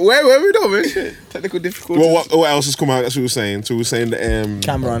 Now, where we going, man? Technical difficulties. well, what else has come out? That's what we were saying. So we were saying that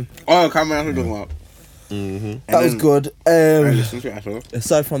Cameron. Oh, Cameron, what are you talking about? That was good. I listened to it, I thought.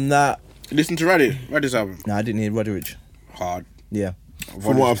 Aside from that, Listen to Raddy's album. no, I didn't hear Roddy Rich. Hard. Yeah.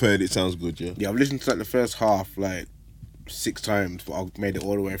 from what I've heard, it sounds good. Yeah. Yeah, I've listened to like the first half like 6 times, but I made it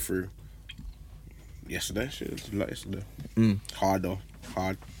all the way through yesterday. Shit, it was like yesterday. Hard though,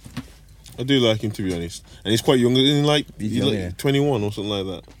 hard. I do like him, to be honest, and he's quite young. Isn't he like He's he's young, like yeah. 21 or something like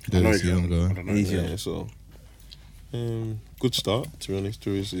that. I know he's he's young. young I guy. don't know. He's Yeah. young. So good start, to be honest, to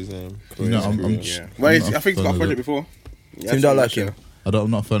his career. No, I'm- Yeah. Well, I'm I think he's got a not project a before. Yeah, Tim don't like him.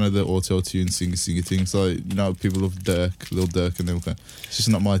 I'm not a fan of the auto-tune singer things. Like, you know, people love Lil Durk and everything. It's just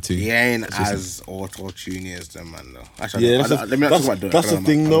not my thing. He ain't It's just- as auto-tuney as them, man, though. Actually, Yeah, let me not talk about Dirk. that's the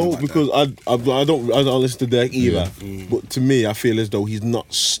thing though, because I don't listen to Dirk either. Mm. But to me, I feel as though he's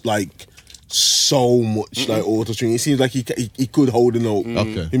not like so much like auto tune. It seems like he could hold a note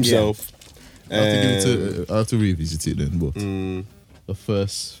Okay. himself. I have to revisit it then, but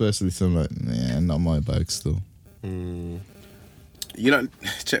first listen, I'm like, nah, not my bag still. You know,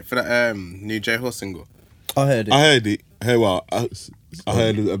 check for that new J Horse single. I heard it. I heard it. I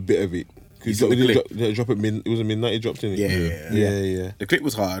heard a bit of it. You saw the clip? It drop at it was a midnight. It dropped in it. Yeah. The clip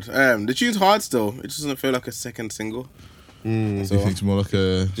was hard. The tune's hard still. It just doesn't feel like a second single. So you think it's more like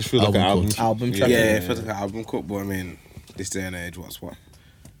a Just feel like an album. cut? Album Yeah, track. it feels like an album cut, but I mean, this day and age, what's what?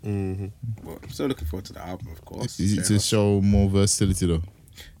 But I'm still looking forward to the album, of course. Is it J to Horse. show more versatility though?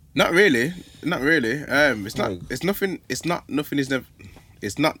 Not really. It's not. It's nothing. It's not nothing.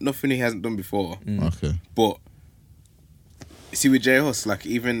 It's not nothing he hasn't done before. Okay. But see, with J Hus, like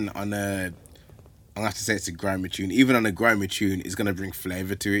even on a, I'm gonna have to say it's a grimy tune. Even on a grimy tune, it's gonna bring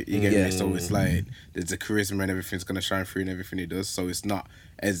flavor to it. You get Yeah. me? So it's like there's a charisma and everything's gonna shine through in everything he does. So it's not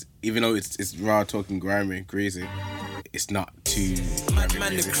as, even though it's raw talking grimy, greasy, it's not too.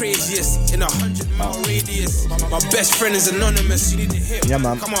 Man, the craziest in 100-mile radius. My best friend is anonymous. You need to hit. Yeah,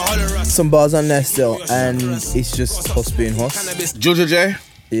 man. Come on, holler us. Some bars on there still, and it's just Huss being Huss. Cannabis. Jojo J.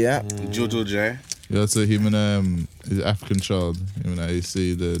 Yeah. Jojo J. Yeah, so him and his African child. Him and I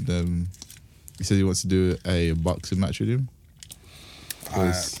see he said he wants to do a boxing match with him.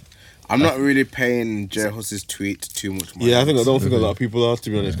 'Cause I'm not really paying J Hus's tweet too much mind. Yeah, I don't think a lot of people are, to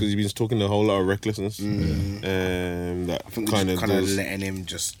be honest, because he's been talking a whole lot of recklessness. That I think kind of does. letting him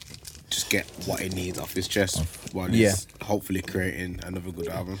just get what he needs off his chest while Yeah. he's hopefully creating another good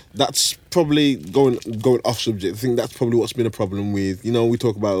album. That's probably going off subject. I think that's probably what's been a problem with, you know, we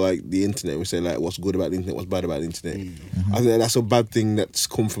talk about like the internet. We say like what's good about the internet, what's bad about the internet. I think that's a bad thing that's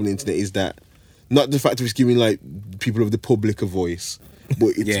come from the internet, is that not the fact that it's giving like people of the public a voice,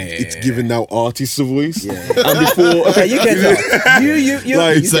 but it's giving now artists a voice. Yeah. And before, Okay, you can talk. You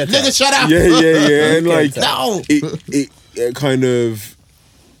Like, you it's get nigga, that. shut up! yeah, and Okay, like so- it kind of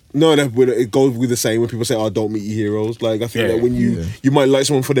No, it goes with the same when people say, "Oh, don't meet your heroes." Like I think that when you might like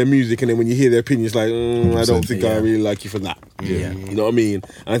someone for their music, and then when you hear their opinion, it's like, I don't think I really like you for that. Yeah, you know what I mean.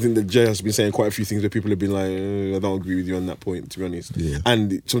 And I think that Jay has been saying quite a few things where people have been like, I don't agree with you on that point, to be honest. Yeah.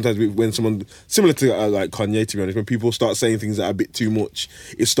 And sometimes when someone similar to like Kanye, to be honest, when people start saying things that are a bit too much,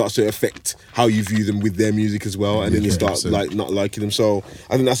 it starts to affect how you view them with their music as well, and then you start like not liking them. So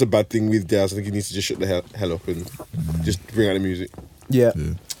I think that's a bad thing with Jazz. I think he needs to just shut the hell up and just bring out the music. Yeah.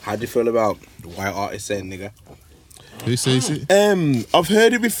 How do you feel about white artists saying nigga? Who says it? I've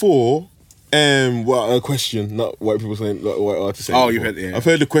heard it before. Well, a question, not white people saying, not white artists saying. Oh, you heard it. Yeah. I've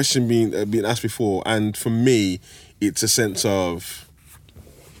heard the question being asked before, and for me, it's a sense of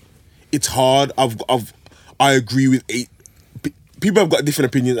it's hard. I agree with people have got different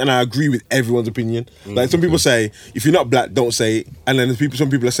opinions, and I agree with everyone's opinion. Like some people say, if you're not black, don't say it, and then some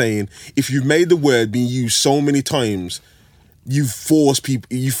people are saying, if you've made the word being used so many times, you force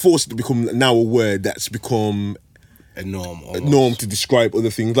it to become now a word that's become a norm. Norm to describe other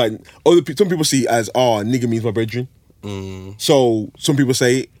things. Like some people see it as, nigga means my brethren. So some people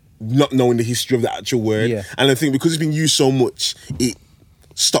say it, not knowing the history of the actual word. Yeah. And I think because it's been used so much, it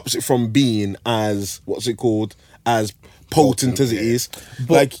stops it from being as as potent as it is.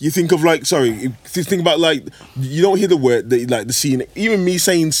 But like you think of if you think about you don't hear the word the see even me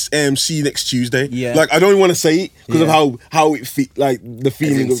saying see you next Tuesday. Yeah. Like I don't even want to say it because of how it fit the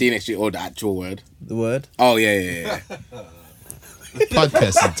feeling of see next year or the actual word. The word. Oh yeah. Podcast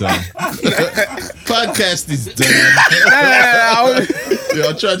is done. Podcast is done. Yeah,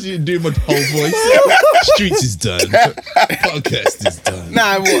 I tried to do my whole voice. Streets is done. Podcast is done.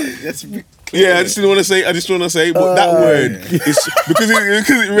 Nah, what? That's yeah, I just want to say, but that word is because it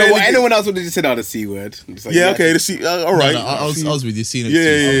really. Anyone else would have just said the C word. Like, okay, the C. All right. No, I was with you. Seeing it.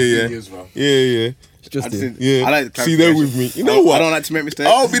 Yeah. As well. Yeah. I like See, they're with me. You know what? I don't like to make mistakes.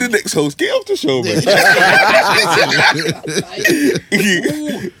 I'll be the next host. Get off the show, man.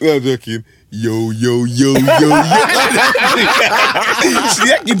 No, I'm joking. Yo.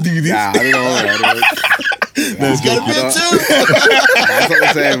 See, I can do this. Nah, I don't know. He's got a bit too.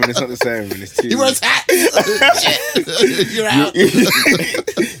 It's not the same. It's too. He wears hats. You're out.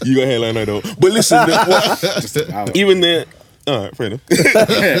 You got hairline, I don't. But listen, even there. All right, fair enough.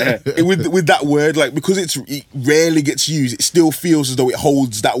 with that word, because it rarely gets used, it still feels as though it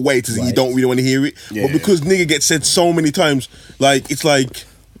holds that weight as you don't really want to hear it. Yeah, but because nigga gets said so many times, it's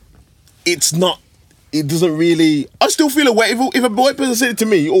not. It doesn't really. I still feel a way. If a white person said it to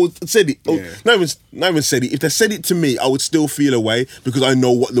me, or said it, or not even said it. If they said it to me, I would still feel a way because I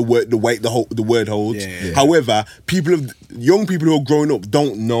know what the word holds. Yeah. However, young people who are growing up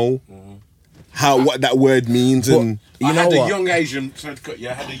don't know what that word means, and I had a young Asian. Sorry to cut you.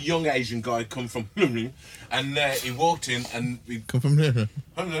 I had a young Asian guy come from, and he walked in and we Come from here.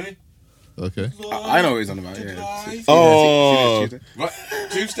 Okay. I know what he's on about. Yeah. Oh. Right,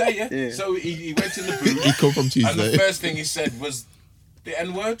 Tuesday, yeah. So he went in the booth. He come from And Tuesday. the first thing he said was the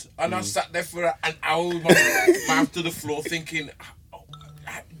N word, and I sat there for an hour with my mouth to the floor, thinking.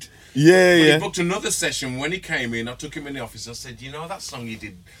 Yeah. He booked another session. When he came in, I took him in the office. I said, that song you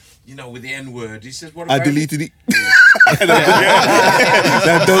did, with the N word. He said, what about I deleted it.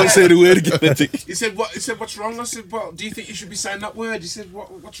 Now don't say the word again. He said, what? He said, what's wrong? I said, well, do you think you should be saying that word? He said,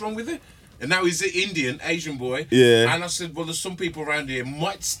 what's wrong with it? And now he's an Asian boy. Yeah. And I said, well, there's some people around here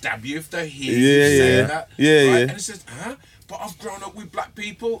might stab you if they hear you saying that. Yeah. And he says, but I've grown up with black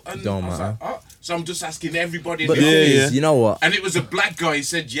people. And Don't I was matter. like, so I'm just asking everybody. But the thing is, you know what? And it was a black guy. He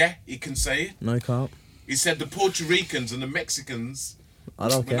said, yeah, he can say it. No, he can't. He said the Puerto Ricans and the Mexicans. I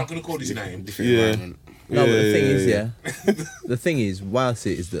don't We're care. not going to call his name. Yeah. No, but the thing is, the thing is, why I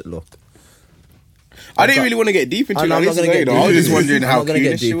see it is that I didn't really want to get deep into it. I'm not going to get. I was just wondering I'm how not going to get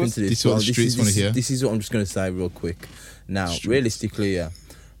clean she deep was. into this. This is what Well, the streets want to hear. This is what I'm just going to say real quick. Now, realistically,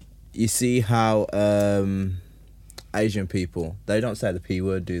 you see how Asian people, they don't say the P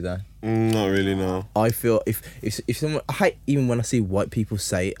word, do they? Not really, no. I feel if someone, I hate, even when I see white people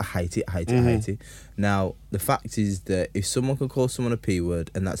say it, I hate it. Now, the fact is that if someone can call someone a P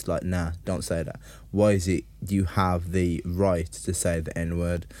word and that's like, nah, don't say that. Why is it you have the right to say the N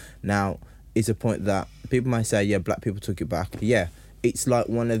word? Now, it's a point that people might say, yeah, black people took it back. Yeah, it's like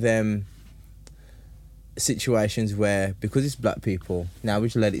one of them situations where, because it's black people, now we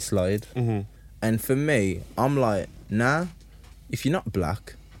just let it slide. And for me, I'm like, nah, if you're not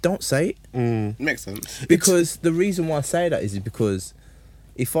black, don't say it. Makes sense. Because the reason why I say that is because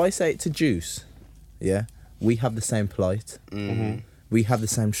if I say it to Juice, we have the same plight. We have the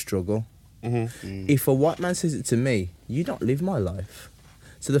same struggle. If a white man says it to me, you don't live my life.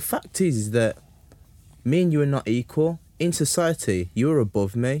 So the fact is that me and you are not equal in society, you're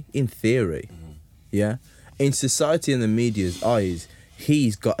above me, in theory. Yeah? In society and the media's eyes,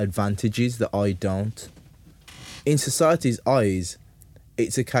 he's got advantages that I don't. In society's eyes,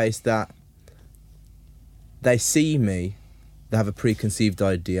 it's a case that they see me, they have a preconceived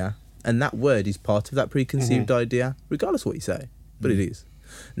idea, and that word is part of that preconceived idea, regardless of what you say. But it is.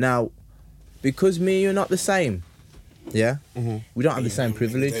 Now, because me and you are not the same, yeah? We don't have the same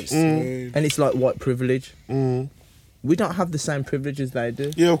privilege. And it's like white privilege. We don't have the same privilege as they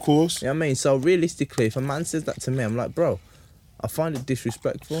do. Yeah, of course. You know what I mean? So realistically, if a man says that to me, I'm like, bro, I find it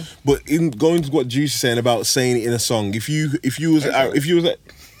disrespectful. But in going to what Juice is saying about saying it in a song, if you was I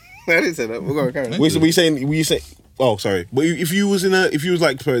didn't say that. We're going to carry on. were you saying? Oh, sorry. But if you was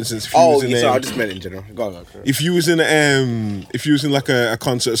like, for instance, if you Oh, was in yeah, a, sorry, I just meant in general. Go on. if you was in like a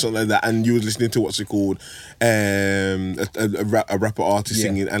concert or something like that, and you was listening to what's it called, a rapper artist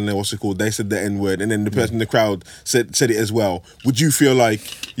singing, and then what's it called, they said the N word, and then the person in the crowd said it as well. Would you feel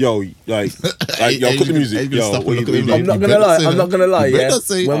like, yo, cut the music, yo? I'm not gonna lie. Yeah,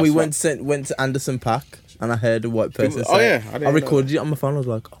 when we went to Anderson Paak and I heard a white person say, I recorded it on my phone. I was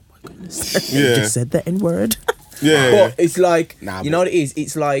like, oh my goodness, you just said the N word. Yeah, but it's like, you know what it is?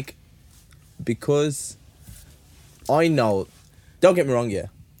 It's like, because I know, don't get me wrong, yeah,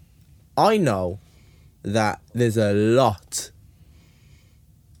 I know that there's a lot,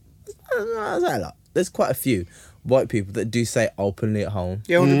 there's quite a few white people that do say openly at home.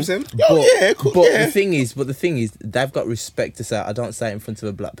 Yeah, 100%. But the thing is, they've got respect to say, I don't say it in front of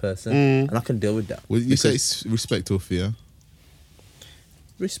a black person, and I can deal with that. Well, you say it's respect or fear?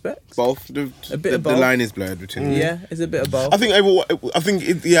 Respect. Both. A bit of both. The line is blurred between. Yeah, it's a bit of both. I think it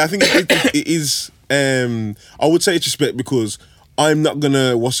is. I would say it's respect, because I'm not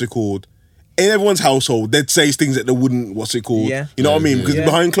gonna, in everyone's household, they'd say things that they wouldn't, Yeah. You know what I mean? Because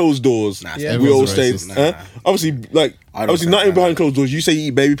behind closed doors, we all say, obviously, nothing behind closed doors. You say you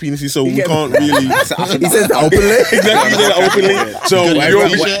eat baby penises, so we can't really. He says that openly. Exactly, he said that openly. So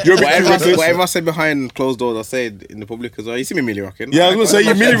you're a bit racist. Whatever I say behind closed doors, I say it in the public as well. You see me milli rocking. Yeah, I was gonna say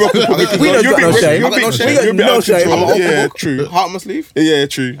you milli rocking. We don't got no shame. I got no shame. We got no shame. I'm an open Yeah, book. true. Heart on my sleeve. Yeah,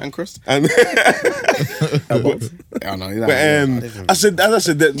 true. And crust. And I know. as I said,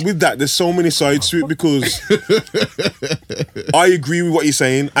 that with that, there's so many sides to it, because I agree with what you're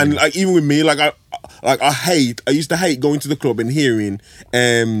saying, and like even with me, I used to hate going to the club and hearing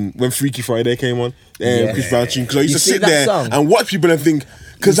when Freaky Friday came on, Chris Brown tune, because I used to sit there and watch people and think,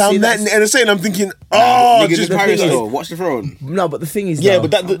 because I'm that, and I'm thinking, niggas in Paris though. Watch the throne. No, but the thing is, but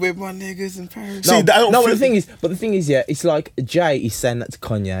that with my niggas in Paris. But the thing is, yeah, it's like Jay is saying that to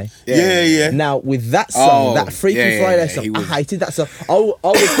Kanye. Yeah. Now with that song, that Freaky Friday song, I hated that song. I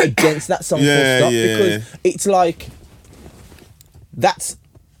was against that song full stop, because it's like, that's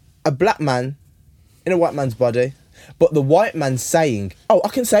a black man in a white man's body, but the white man's saying, "Oh, I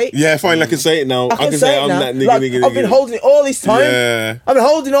can say it." Yeah, fine, I can say it now. I can say I'm that nigga, like, nigga. I've been holding it all this time. Yeah. I've been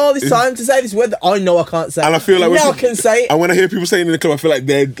holding all this time to say this word that I know I can't say. And I feel like now I can say it. And when I hear people saying it in the club, I feel like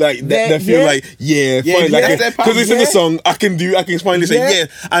they feel like, fine, like, because it's in the song, I can finally say yeah.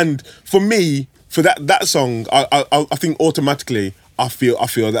 And for me, for that song, I think automatically I feel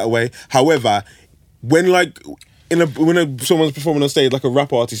that way. However, when someone's performing on stage, like a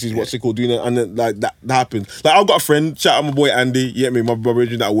rap artist is what's it called, doing it, and then, like that happens. Like, I've got a friend, shout out my boy Andy, you get me, my brother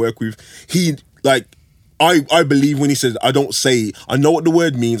that I work with. He, like, I believe when he says, I don't say it, I know what the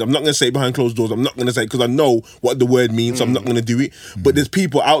word means, I'm not going to say it behind closed doors, I'm not going to say it because I know what the word means, so I'm not going to do it. But there's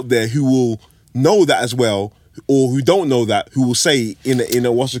people out there who will know that as well, or who don't know that, who will say it in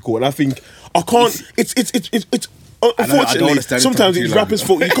a what's it called. And I think, I can't, it's unfortunately, sometimes it's rappers'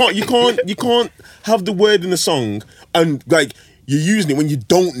 fault. You can't have the word in a song and like you're using it when you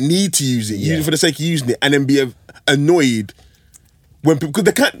don't need to use it. Use it for the sake of using it, and then be annoyed when people, because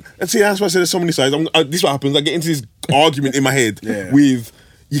they can't. And see, that's why I say there's so many sides. This is what happens. I get into this argument in my head with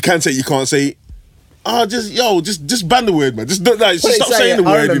you can say it, you can't say it. Just ban the word, man. Just stop saying the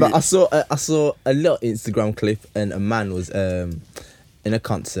word. I remember I saw a little Instagram clip, and a man was in a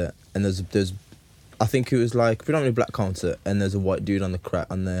concert, and there's I think it was like predominantly black concert, and there's a white dude on the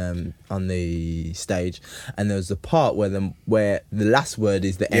stage, and there was the part where the last word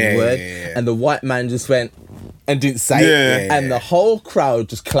is the N word, and the white man just went and didn't say it, and the whole crowd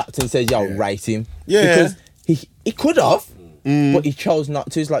just clapped and said, "Yo, rate him," because he could have, but he chose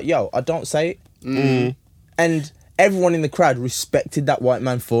not to. He's like, "Yo, I don't say it," and everyone in the crowd respected that white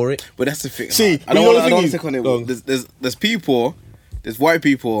man for it. But that's the thing. See, I don't want to take on it. There's people there's white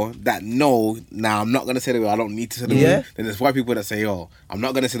people that know, now I'm not going to say the word, I don't need to say the word. Then there's white people that say, yo, I'm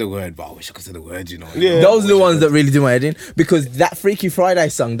not going to say the word, but I wish I could say the word, you know. Yeah. Those are the ones that really do my head in, because that Freaky Friday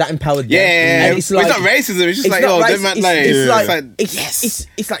song, that empowered them. Yeah, And it's not racism, it's just like, yo, them man, like, it's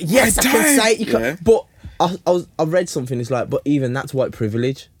like, yes, I can say it. You can't, but I read something, it's like, but even that's white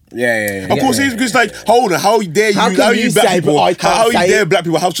privilege. Yeah. Of course, it's because like, hold on, how dare you? How you black people? How you dare black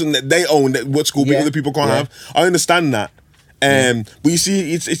people have something that they own that what school other people can't have? I understand that, but you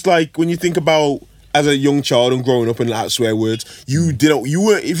see, it's like when you think about as a young child and growing up and like swear words,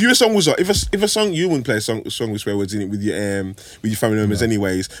 if your song was if a song you wouldn't play a song with swear words in it with your family members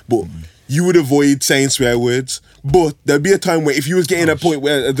anyways, but you would avoid saying swear words. But there'd be a time where if you was getting a point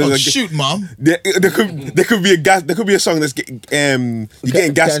where shoot, mom. There could be a song that's getting you're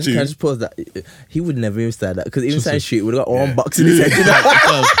getting gassed to. Can I just pause that? He would never even say that, because even saying shoot would have got one box in his head.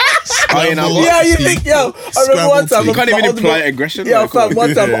 You know? Yeah, you think, yo. I remember one time. You can't even imply aggression. Yeah, like,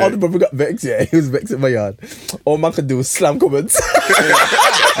 one time my older brother got vexed. Yeah, he was vexed in my yard. All man could do was slam comments. No,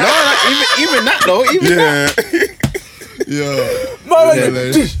 even that though. Even that. Yeah.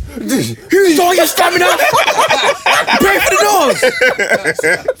 Who's all your stamina? Pray for the doors.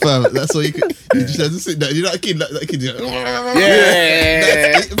 Fam, that's all you could. You just have to sit down. You're not a kid. That kid. You're like, Yeah.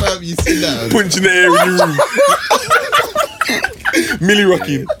 That's it, fam. You sit down. Punching the air in the room. Millie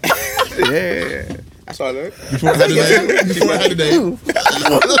rocking. Yeah. That's all I know. Before I had a name.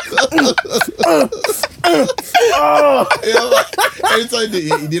 Every time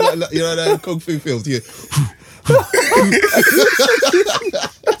you know that kung fu films, you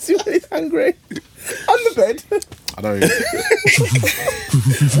See when he's hungry. On the bed. I don't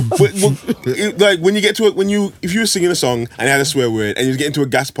but like when you get to it, if you were singing a song and it had a swear word and you get into a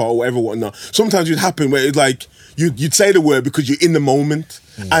gas part or whatever, whatnot, sometimes it'd happen where it's like you'd say the word because you're in the moment.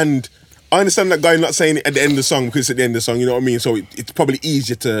 And I understand that guy not saying it at the end of the song because it's at the end of the song, you know what I mean? So it's probably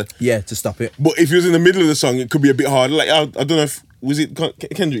easier to stop it. But if you was in the middle of the song, it could be a bit harder. Like I don't know if was it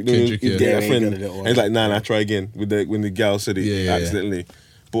Kendrick? Yeah. A friend, and he's like, nah, try again when the gal said it accidentally.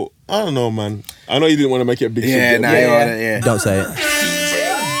 But I don't know, man. I know you didn't want to make it a big subject. Don't say it.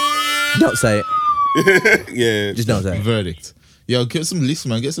 Don't say it. Yeah. Just don't say it. Verdict. Yo, get some lists,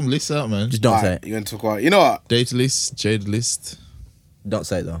 man. Get some lists out, man. Just don't say it. You're going to talk about, you know what? Date list, Jade list, Don't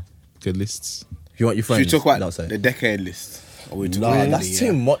say it though. good lists. If you want your friends, Should we talk about don't say the it. decade list? Or we talk No, about that's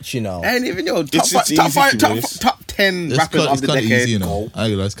too much, you know. And even top It's easy to miss. top 10 rappers of the kind decade. easy, you know. Go. I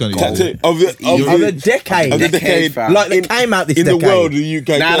realize it's kind of That's easy. it. Of the decade. Of the decade. fam. Like they came out this in decade. the world, the UK.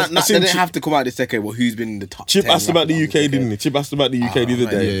 Nah, I seen they didn't have to come out this decade, but who's been in the top Chip 10 asked about the rappers UK, of decade? didn't he? Chip asked about the UK the other man,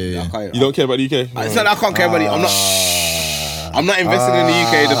 day. Yeah. You don't care about the UK? I said I can't care about it. I'm not invested in the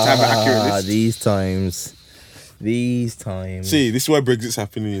UK to have an accurate list. These times. See, this is why Brexit's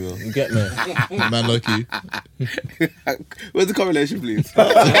happening, you know. You get me? Man like you. Where's the correlation, please?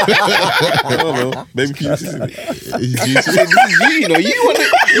 I don't know. Baby penises in it. It's juicy. This is you know. You want to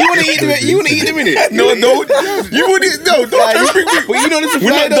eat them. You want to eat them in it. No, you wouldn't. No, don't. But you know the supply.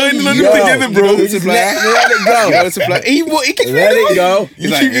 We're not dining on them Yo, together, bro. You know the supply. Let it go. You know the supply. He can Let it go. He's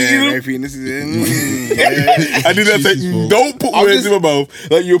like, baby, this is it. I did that. Say, Jesus, don't put I'm words just- in my mouth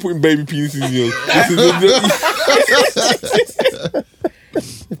like you're putting baby penises in yours.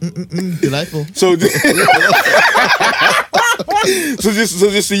 Delightful. So just in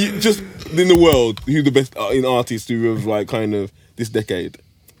the world, who's the best in artists who have like kind of this decade?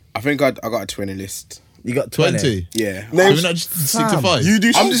 I think I got a 20 list. You got 20. 20. Yeah. Can we not just stick to 5? You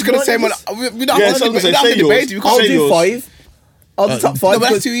do. I'm just gonna say, man. We don't Yeah, have so I'm to gonna say debate. yours. We I'll can't Say do yours. 5. I'll do top 5. No, but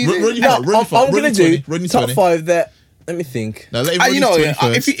that's because- too easy. Run your No, five, run your five, I'm run gonna your 20, do run your top 20. 5 that. Let me think. Now let him run You his know, 20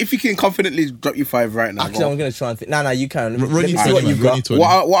 first. if you can confidently drop your 5 right now. Actually, I'm gonna try and think. No, you can. Run Let me your see 20, what man, you've run got. your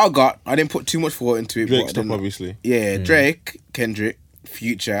 20. What I got, I didn't put too much thought into it. Drake but stuff, then- obviously. Yeah, Drake, Kendrick,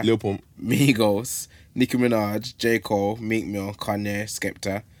 Future, Lil Pump. Migos, Nicki Minaj, J. Cole, Meek Mill, Kanye,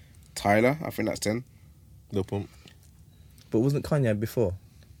 Skepta, Tyler. I think that's 10. Lil Pump. But wasn't Kanye before?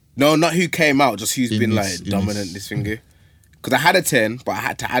 No, not who came out, just who's In been this- like in dominant this finger. Because I had a 10, but I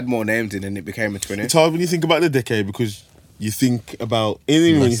had to add more names in, and it became a 20. It's hard when you think about the decade because you think about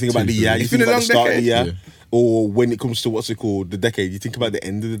even when you think about the year, you It's think been a about the long start of the decade. year, or when it comes to what's it called, the decade. You think about the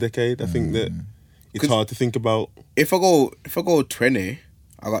end of the decade. I think that it's hard to think about. If I go 20,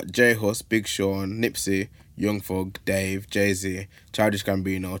 I got J Hus, Big Sean, Nipsey, Young Thug, Dave, Jay-Z, Childish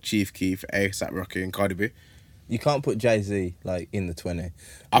Gambino, Chief Keef, A$AP Rocky, and Cardi B. You can't put Jay-Z like in the 20.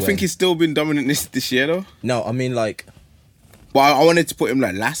 I think he's still been dominant this year though. No, I mean like But I wanted to put him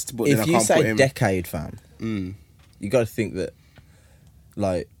like last, but then I if you can't put say him. decade, fam, you got to think that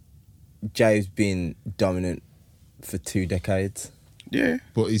like Jay's been dominant for 2 decades. Yeah.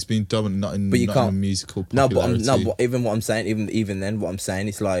 But he's been dominant, not in, But you not in a can't- musical No, popularity. but even what I'm saying, even then, what I'm saying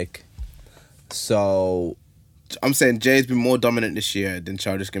is like, so I'm saying Jay's been more dominant this year than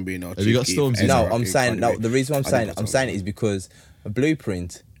Childish Gambino. Have you got Chief Stormzy? Keef, no, A$AP, I'm saying Cardi no. B. The reason why I'm I saying didn't I'm put saying Stormzy. it is because a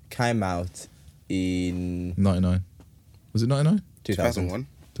Blueprint came out in 99. Was it 99? 2000. 2001.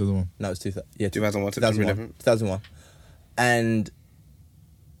 2001. No, it's 2000. Yeah, 2001, September 11th. 2001. And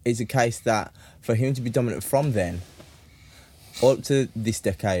it's a case that for him to be dominant from then up to this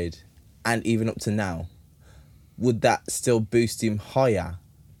decade and even up to now, would that still boost him higher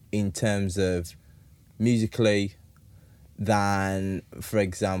in terms of musically than, for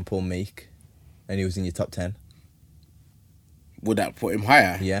example, Meek, and he was in your top 10? Would that put him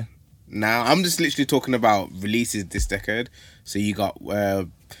higher? Yeah. Now, I'm just literally talking about releases this decade. So you got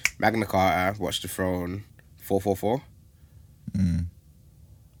Magna Carta, Watch the Throne, 444.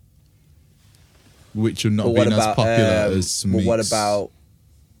 Which have not But what been as about, popular as but what Meek's. about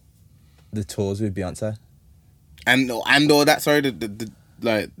the tours with Beyonce? And all that, sorry, the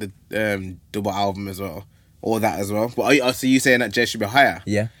double album as well. All that as well. But so you saying that Jay should be higher?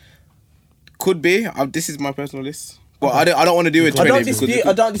 Yeah. Could be. This is my personal list. But I don't want to do it 20 I don't because dispute. we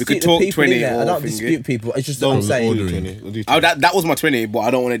I don't could dispute the talk people 20 in there. I or don't thingy. dispute people. It's just that Don't I'm saying. order 20. Oh, that was my 20, but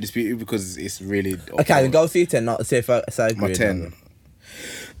I don't want to dispute it because it's really... Okay, then go for your 10. Not see if I agree. My or 10. not.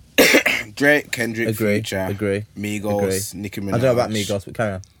 Drake, Kendrick, Agree, Future, agree, Migos, agree. Nicki Minaj. I don't know about Migos, but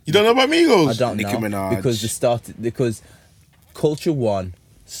carry on. You don't know about Migos? I don't Nicki know Minaj. because Culture One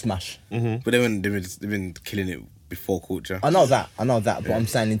smash. But they've been killing it before Culture. I know that, but I'm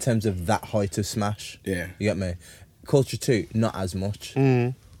saying in terms of that height of smash. Yeah. You get me? Culture 2, not as much. You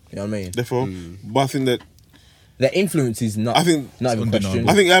know what I mean? Therefore, but I think that Their influence is not. I think- not even undeniable.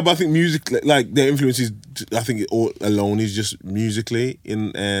 questioned. I think music, like their influence is, I think it all alone is just musically. I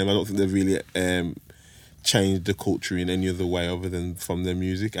don't think they've really changed the culture in any other way other than from their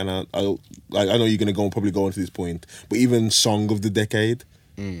music. And I know you're gonna probably go on to this point, but even song of the decade,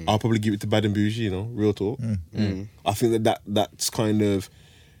 I'll probably give it to Bad and Bougie. You know, real talk. I think that's kind of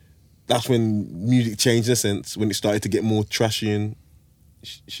that's when music changed in a sense, when it started to get more trashy and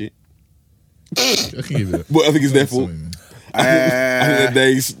shit. I can give it. But I think it's their fault. Something, man. I think that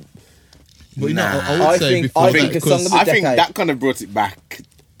they. But you know, Nah. I would I say think- before I that, think a song of because the I think decade. that kind of brought it back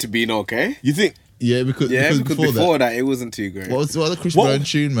to being okay. You think? yeah, because Before that, it wasn't too great. what was the Chris What- Brown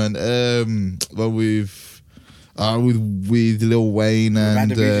tune, man? Well, with Lil Wayne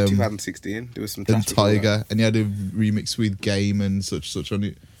Bad and 2016, there was some trash before that. Tiger, and he had a remix with Game and such on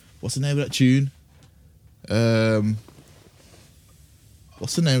it. What's the name of that tune?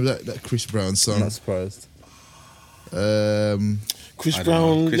 What's the name of that Chris Brown I'm song? not surprised. Chris I don't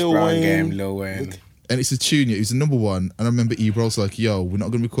know. Brown, Chris Lil Brown Wayne. game, Lil Wayne. And it's a tune. Yeah, it was the number one. And I remember Ebro's like, "Yo, we're not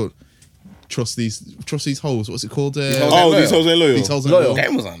gonna be called trust these hoes. What's it called? hoes Oh, these hoes ain't loyal. These hoes ain't Loyal. loyal.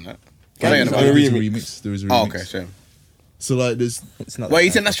 Game was on that. Game What are you was on on about? a There was a remix. remix. There was a remix. Oh, okay, sure. So like, there's It's not. Well, that you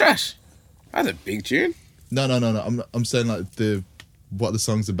bad. think that's trash? That's a big tune. no. I'm saying like what the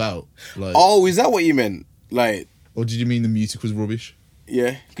song's about. Like, Oh, is that what you meant? Like, or did you mean the music was rubbish?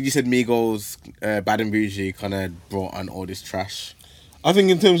 yeah, because you said Migos, Bad and Bougie kind of brought on all this trash. I think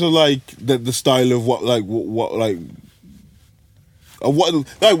in terms of like the style of what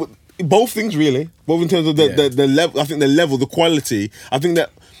both things really. Both in terms of the level. I think the level, the quality. I think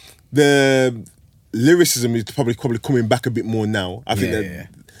that the lyricism is probably coming back a bit more now. I think that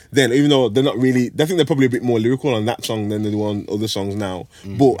then, even though they're not really, I think they're probably a bit more lyrical on that song than they do on other songs now.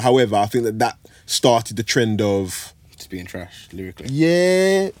 But however, I think that started the trend of Just being trash lyrically.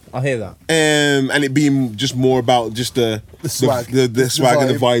 I hear that. and it being just more about just the swag. the swag and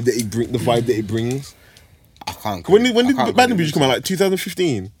the vibe. vibe that it brings. I can't. When did I can't Bad and agree Bougie come out? Like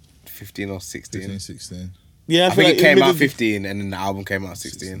 2015. 15 or 16. 15, 16. Yeah, I think it came out middle- 15 and then the album came out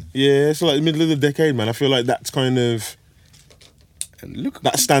 16. Yeah, so like the middle of the decade, man. I feel like that's kind of And look,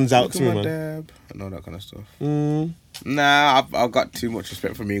 that stands out look to at me, my man. dab and all that kind of stuff. Nah, I've got too much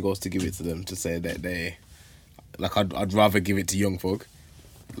respect for Migos to give it to them to say that they, like, I'd rather give it to Young Thug.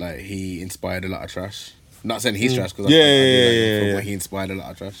 Like, he inspired a lot of trash. Not saying he's trash because Yeah. but he inspired a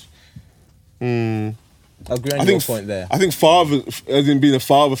lot of trash. I agree on I your think point there. I think father, as in being a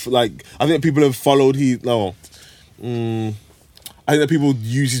father, like I think people have followed. I think that people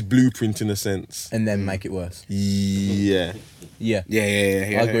use his blueprint in a sense. And then make it worse. Yeah. Yeah.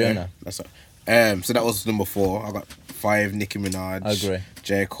 Yeah. I agree on that. That's right. So that was number 4. I got 5, Nicki Minaj. I agree.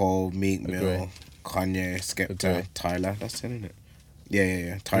 J. Cole, Meek Mill, Agree. Kanye, Skepta, Agree. Tyler. That's 10, isn't it?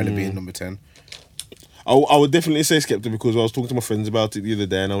 Yeah. Tyler being number 10. I would definitely say Skepta because I was talking to my friends about it the other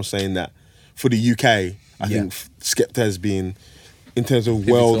day and I was saying that for the UK, I think Skepta has been, in terms of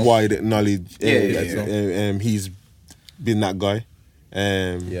worldwide knowledge, Yeah. he's been that guy.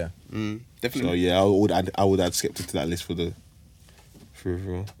 Yeah. Definitely. So yeah, I would add Skepta to that list for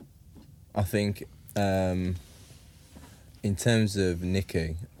everyone. I think in terms of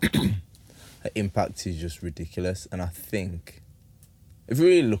Nicki, her impact is just ridiculous, and I think if you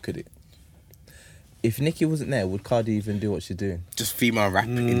really look at it, if Nicki wasn't there, would Cardi even do what she's doing? Just female rap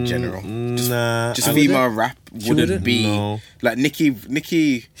in general. Just I female wouldn't. rap She wouldn't wouldn't? be No. like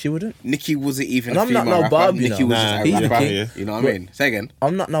Nicki. She wouldn't. Nicki wasn't even And a I'm not female no rapper. Barb, you Nicki know. was Nah, just he's a the rapper. king. You know what But- I mean? Say again.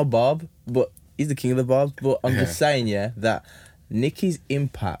 I'm not no Barb, but he's the king of the Barb. But I'm just saying, yeah, that Nicki's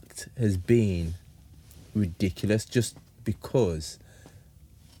impact has been ridiculous just because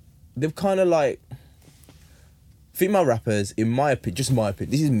they've kind of like female rappers, in my opinion,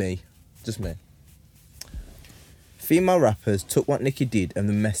 this is me, just me. Female rappers took what Nicki did and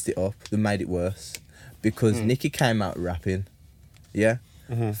then messed it up, they made it worse because Nicki came out rapping, yeah,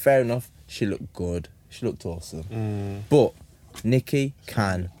 fair enough, she looked good, she looked awesome, but Nicki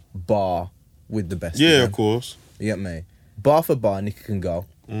can bar with the best. Yeah, them. of course. You get me? Bar for bar, Nicki can go.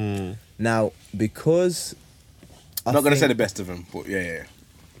 Now, because I'm not gonna say the best of them, but yeah.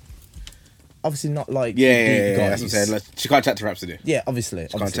 obviously not like Yeah. deep That's what I'm guys. saying. Like, she can't chat to Rhapsody. Yeah, obviously.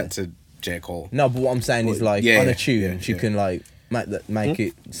 She can't chat to J. Cole. No, but what I'm saying is like Yeah, on a yeah, tune, yeah, she yeah. can like make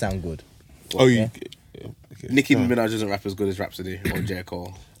it sound good. Oh, Yeah. okay. Nicki Minaj doesn't rap as good as Rhapsody or J.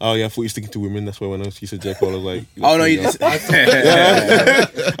 Cole. Oh yeah, I thought you were sticking to women. That's why when you said J. Cole, I was like, Oh no, you just. I thought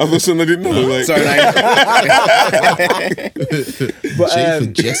something I didn't know. Like, Sorry, But J for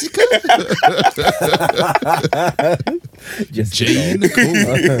Jessica? Jane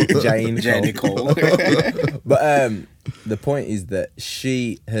Cole. Jane Cole. Nicole. But the point is that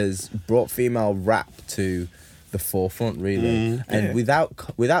she has brought female rap to the forefront, really. And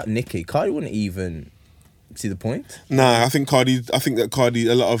without Nicki, Cardi wouldn't even see the point. nah, I think that Cardi,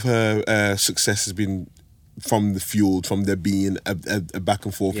 a lot of her success has been from there being a back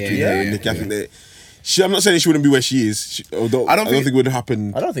and forth between her and Nicki. I think that I'm not saying she wouldn't be where she is. Although I don't think it would have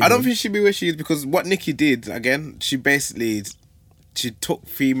happened. I don't think she'd be where she is because what Nicki did again, she took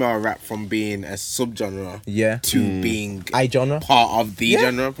female rap from being a subgenre to being a genre. part of the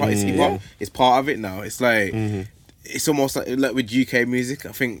genre. It's hip hop. It's part of it now. It's like it's almost like with UK music.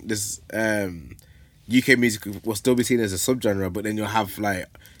 I think there's UK music will still be seen as a subgenre, but then you'll have like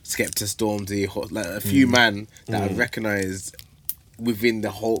Skepta, Stormzy, like a few man that are recognised within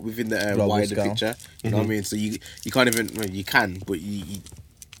the wider scale. picture. You know what I mean? So you can't even you can, but you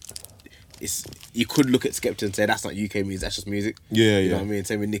could look at Skepta and say that's not UK music, that's just music. Yeah, You know yeah. what I mean?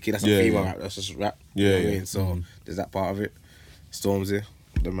 Same with Nicki, that's not Yeah, female yeah. rap, that's just rap. Yeah, You know what I yeah. mean? So there's that part of it. Stormzy,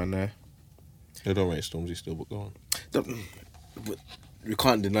 the man there. I don't rate Stormzy still, but go on. But we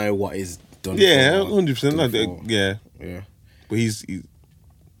can't deny what is done. Yeah, for- 100%. done Like, for- yeah, Yeah. but he's.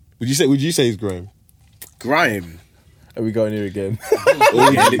 Would you say he's grime? Grime. Are we going here again?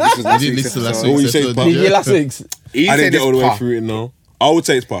 Yeah, this was last You didn't week's listen to last episode. Oh, you week's say episode, pop? did Did you? you last week's? He I said didn't get it's all the way pop. through it. No, I would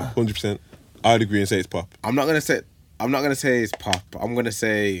say it's pop. 100%. I'd agree and say it's pop. I'm not gonna say it's pop. I'm gonna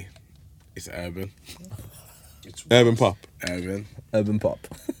say it's urban. Urban pop. Urban. Urban pop.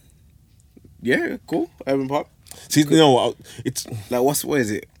 Yeah, cool. Urban pop. See, you know what? It's Like what is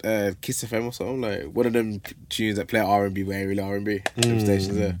it? Kiss FM or something? Like one of them tunes that play R&B, but ain't really R&B. Them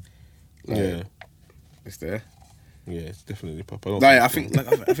stations there. Like, yeah, it's there. yeah, it's definitely pop. I don't Like I think think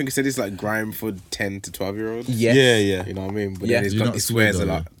I think it said it's like grime for 10 to 12 year olds. Yes. Yeah. You know what I mean? But Yeah. then it's You're got not it swears sweet, a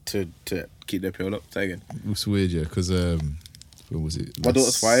though, lot to keep their pill up. Say again. It's weird, yeah, because what was it? My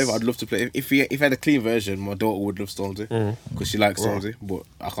daughter's 5. I'd love to play. If I had a clean version, my daughter would love Stormzy because she likes Stormzy. But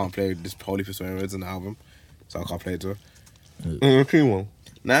I can't play this Holy for Swearing Words on the album, so I can't play it to her. clean one.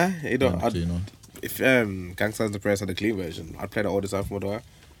 Nah, you know. Yeah, you know. If Gangsta's the Press had a clean version, I'd play that all the time for my daughter.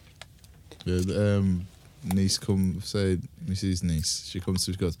 Yeah, niece said Mrs. Niece. She comes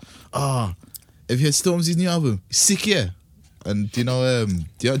to, she goes, have you heard Stormzy's new album? It's sick, yeah. And do you know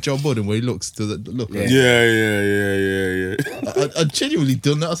Joe Budden where he looks? Does it look? Yeah. Like? Yeah. I genuinely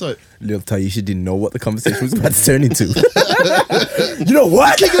done that. I was like, Little Taisha didn't know what the conversation was about to turn into. You know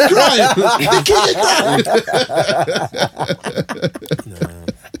what? King of Crime! The King of Crime!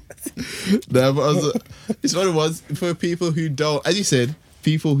 No, but I was, it's what it was for people who don't, as you said,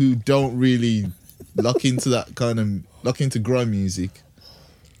 people who don't really lock into grime music.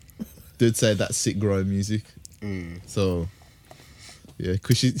 They'd say that's sick grime music. So, yeah,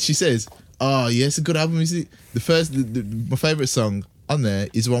 because she says, yeah, it's a good album. Music. My favorite song on there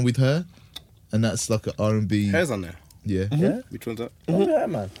is one with her, and that's like an R&B. Hers on there. Yeah. Yeah? Which one's that? Yeah,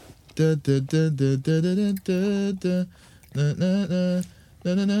 man. Da, da, da, da, da, da, da, da, da, na, na, na,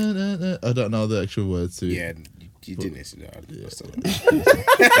 na, na, na, na. I don't know the actual words to it. Yeah, you didn't listen to that.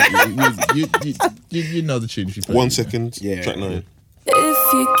 You know the tune if you play 1 it. second. Yeah. Track 9.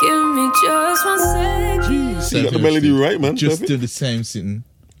 you give me just 1 second. So you got the melody right, man. Just Perfect. do the same sitting.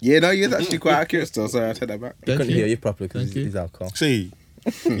 Yeah, no, you're actually quite accurate still, so I take that back. I Thank couldn't you. hear you properly because Thank you. he's alcohol. See,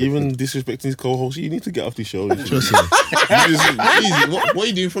 even disrespecting his co-host, you need to get off the show. Trust me. Easy. What are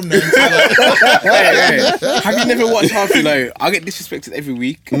you doing from now? Hey, have you never watched Harvey? Like, I get disrespected every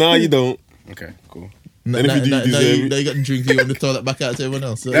week. Nah, you don't. Okay, cool. Now And if you do, you deserve it. you got the drink, you want the toilet back out to everyone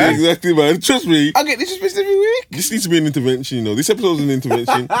else. So, Exactly, man. Trust me. I get disrespected every week. This needs to be an intervention, you know. This episode's an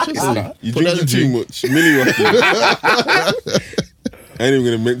intervention. You're Put that drinking in too drink. much. Millie Rocky. I ain't even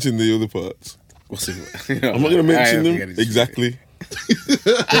going to mention the other parts. What's it? I'm not going to mention them. Exactly.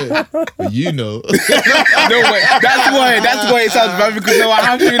 But you know. No way. That's why it sounds bad because now I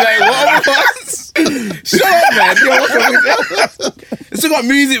have to be like, what was? Shut up, man. Yo, what's wrong with that? It's still got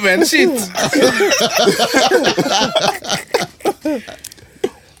music, man. Shit.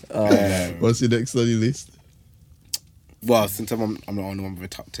 What's your next on your list? Well, since I'm the only one with the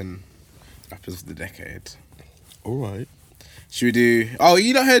top 10 rappers of the decade, All right. should we do? Oh,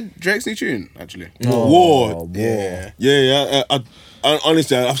 you not heard Drake's new tune actually? War. Yeah. Yeah. I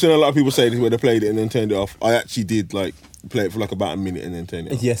honestly, I've seen a lot of people say this where they played it and then turned it off. I actually did like play it for like about a minute and then turn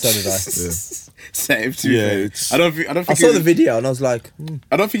it off. Yes, so did I. Same too. Yeah, Yeah, it's- I don't think. I saw the video and I was like,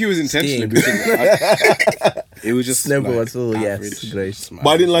 I don't think it was intentional. Steam. Because it was just Snowboards, like, oh, yes, average. great. But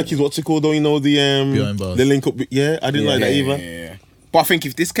I didn't like his what's it called though? You know Behind bars. the link up. Yeah, I didn't like that either. Yeah. But I think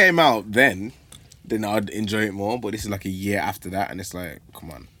if this came out then I'd enjoy it more. But this is like a year after that, and it's like,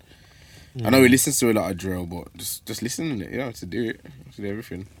 come on. I know we listen to a lot of drill, but just listen to it. You don't have to do it. You have to do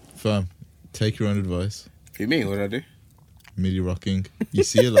everything. Fam, take your own advice. You mean what did I do? MIDI rocking. You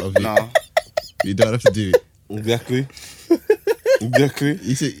see a lot of it. Nah. You don't have to do it. Exactly. Exactly.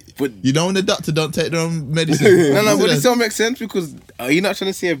 You see, But- you know when the doctor don't take their own medicine. No, You see but it that? still makes sense because are you not trying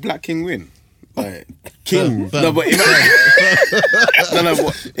to see a black king win? Like, King. Fam. no, but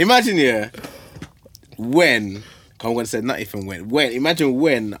but imagine, yeah, when I'm gonna say not even when. Imagine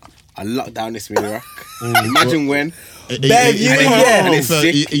when I lock down this MIDI rock. Imagine when. Babe, you and, were it- here. and it's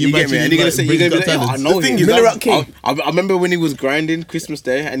sick. You get me? And you're gonna say, you're gonna be like, oh, I know The thing him. is, Millie Rock King. I remember when he was grinding Christmas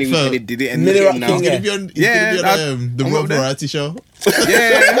Day and Fam. he did it and Millie look at him Rock now. King, He's gonna be on, he's Yeah, gonna be on the I'm Raw up there. Variety show.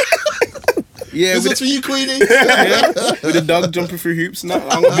 Yeah. Yeah, This with one's for you, Queenie. with the dog jumping through hoops and that.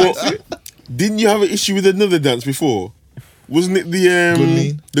 I'm gonna do it. Didn't you have an issue with another dance before? Wasn't it the Gun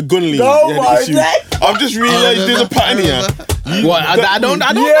lean? The gun lean. No, you had my an issue. neck. I've just realised there's a pattern here. What? I don't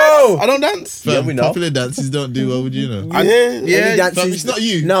Yo. dance. I don't dance. Fam, we know. popular dances don't do well, would you know? Yeah. Any dances? Fam, it's not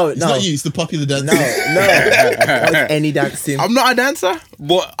you. No, it's no. not you. It's the popular dancing. No, That was any dancing. I'm not a dancer,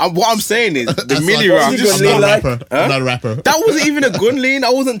 but what I'm saying is the That's MIDI like- rock. You I'm gun not a lean like- rapper. I'm not a rapper. That wasn't even a gun lean. I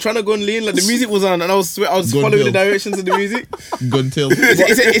wasn't trying to gun lean. Like the music was on, and I was Gun following the hill. directions of the music. Gun till.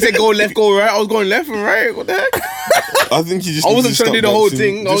 It said go left, go right. I was going left and right. What the heck? I think you just. I need wasn't trying to do the stop whole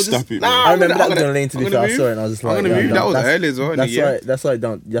dancing. thing. I was Just stop it. nah. man. I remember I'm that gonna- gun lean to be I'm fair. I gonna saw it move. and I was just I'm like, gonna yeah, move. That was that's- early as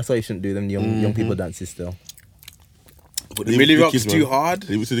well. That's why you shouldn't do them young people dances still. But the Leave it MIDI to the rock's kids, too man. hard.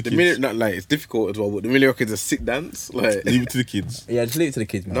 Leave it to the kids. MIDI, not like it's difficult as well. But the MIDI rock is a sick dance. Like Leave it to the kids. Yeah, just leave it to the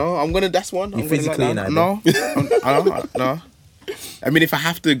kids, man. no, I'm gonna. That's one. I'm gonna physically like that. not, No. I mean, if I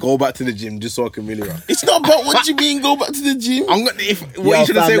have to go back to the gym just so I can MIDI rock, It's not about what you mean. Go back to the gym. I'm gonna. If what Yo, you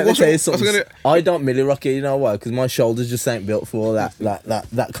should have fam, said, let me what's tell you what's something. gonna? I don't milli rock it, you know why? Because my shoulders just ain't built for all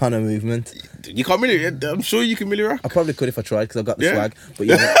that kind of movement. You can't MIDI. I'm sure you can MIDI rock. I probably could if I tried because I've got the Yeah. swag. But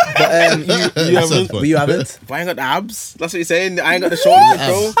you haven't. But you haven't. But I ain't got the abs. That's what you're saying. I ain't got the shoulder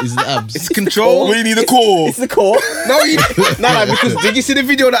control. Abs. Is the abs. It's control. We need a core. It's the core. No, because did you see the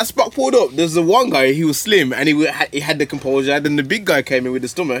video that Spock pulled up? There's the one guy, he was slim and he had the composure. Then the big guy came in with the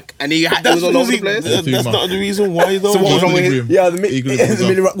stomach and he was all over the place. That's not the reason why though. So what was wrong with him? Equilibrium. Yeah, the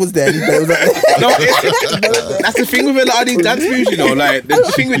milli rock was there. But it was like, No, that's the thing with a lot of these dance moves, you know. Like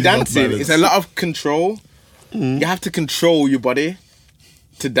the thing with dancing, it's a lot of control. You have to control your body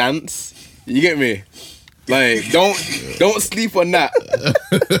to dance. You get me? Like don't sleep on that.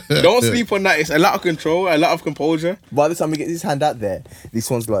 Don't sleep on that. It's a lot of control, a lot of composure. by the time we get this hand out there, this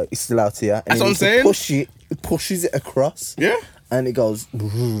one's like it's still out here. And That's he what I'm needs to saying. Push it, pushes it across, Yeah, and it goes.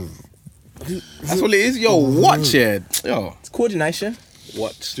 that's what it is. Yo, watch it. Yo, It's coordination.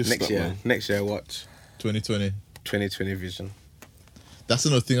 watch Just next stop, year. man. Next year, watch 2020. 2020 vision. That's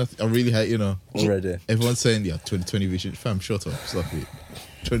another thing I really hate, you know. Already. Everyone's saying, yeah, 2020 vision. Fam, shut up. Stop it.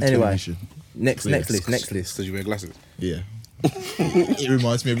 2020 Anyway. vision. Next list. So you wear glasses. Yeah. It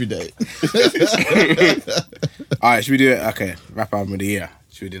reminds me every day. All right, should we do it? Okay, rap album of the year.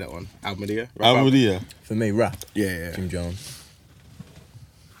 Should we do that one? Album of the year. Rap Album of the year. For me, rap. Yeah. Jim Jones.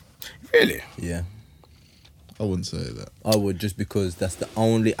 Really? Yeah. I wouldn't say that. I would, just because that's the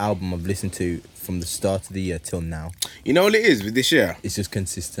only album I've listened to from the start of the year till now. You know what it is with this year? It's just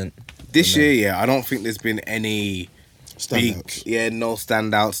consistent. This year, yeah, I don't think there's been any Standouts. no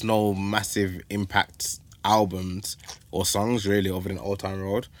standouts, no massive impact albums or songs really, other than Old Town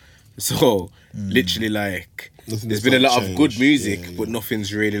Road. So literally, like, Nothing there's that's been a like lot of good changed. music, Yeah, but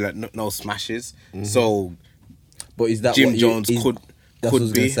nothing's really like no smashes. So But is that Jim what Jones that's could what I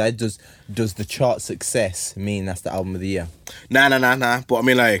was be. gonna say. Does the chart success mean that's the album of the year? Nah. But I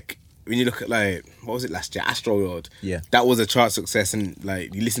mean, like, when you look at, like, what was it last year? Astro World. Yeah. That was a chart success, and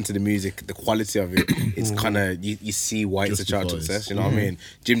like you listen to the music, the quality of it, it's kind of you see why it's a chart Justifies. success. You know what I mean?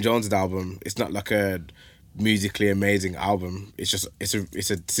 Jim Jones' album, it's not like a musically amazing album. It's just it's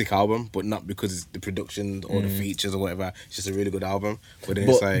a sick album, but not because it's the production or the features or whatever. It's just a really good album. But then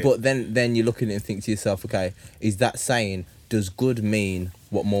it's like, But then you look at it and think to yourself, okay, is that saying, does good mean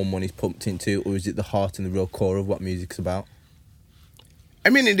what more money's pumped into, or is it the heart and the real core of what music's about? I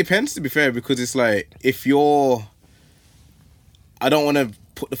mean, it depends, to be fair, because it's like, if you're... I don't want to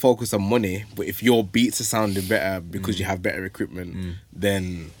put the focus on money, but if your beats are sounding better because you have better equipment,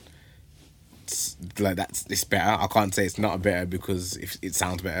 then it's like it's better. I can't say it's not better because if it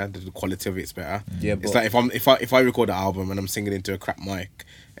sounds better, the quality of it's better. Yeah, it's but- like if I record an album and I'm singing into a crap mic,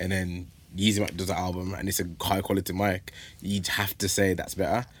 and then YZY MAC does an album and it's a high quality mic, you'd have to say that's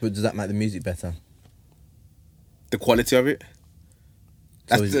better. But does that make the music better? The quality of it.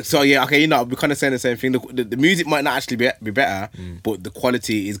 So is it- So yeah, okay, we're kind of saying the same thing. The music might not actually be better, but the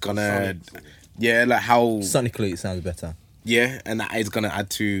quality is gonna, like how, Sonically, it sounds better. and that is gonna add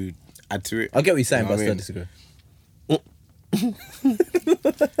to it. I get what you're saying, You but know I still what disagree.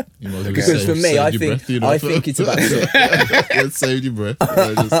 You know, Because for me, I think it's about. It saved your breath.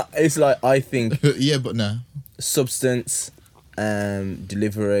 It's like, I think Yeah, but nah. substance,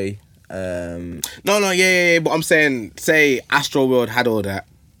 delivery. No, yeah. But I'm saying, say Astro World had all that,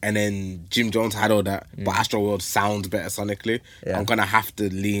 and then Jim Jones had all that, but Astro World sounds better sonically. Yeah. I'm gonna have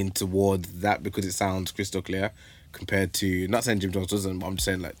to lean towards that because it sounds crystal clear compared to, not saying Jim Jones doesn't, but I'm just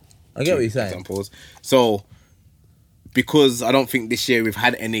saying, like, I get what two you're saying. examples. So because I don't think this year we've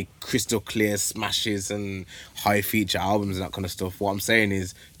had any crystal clear smashes and high feature albums and that kind of stuff, what I'm saying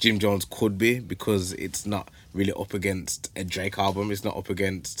is Jim Jones could be, because it's not really up against a Drake album. It's not up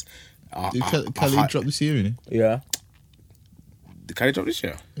against Did Khalid drop this year, innit? Yeah. Did Kylie drop this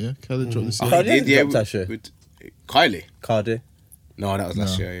year? Yeah, Khalid dropped this Oh, year. Kylie he did, yeah. dropped that year. Kylie? Cardi. No, that was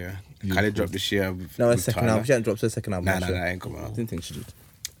last No. year, yeah. Yeah. Kylie dropped this year. With, No, her with second Tyler. album. She hadn't dropped her second album. Nah, last year. ain't come I out. didn't think she did.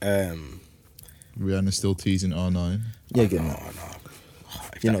 Rihanna's still teasing R9. Yeah, getting that.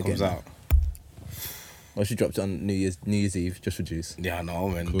 If You're that not comes getting out. Well, she dropped it on New Year's Eve just for Juice. Yeah, I know,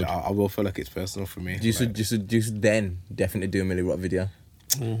 man. Good. I will feel like it's personal for me. Juice like, would then definitely do a Millie Rock video.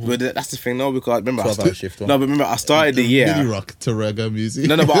 but that's the thing, though, because remember, 12-hour shift one. no, but remember, I started the Milli year. Rock to reggae music.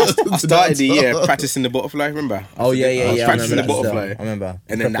 No, but I started the That's year all. practicing the butterfly. Remember? Oh yeah, I yeah, was yeah. I practicing remember the that butterfly. still. I remember.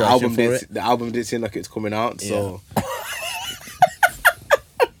 And then the Preparation album for didn't seem like it was coming out. So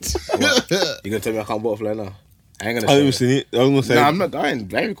you gonna tell me I can't butterfly now? I ain't gonna. I say haven't it. seen it. I was gonna say. No, I'm not. I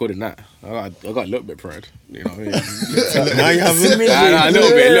ain't recording that. I got a little bit pride. You know what I mean? Now you haven't. Nah, a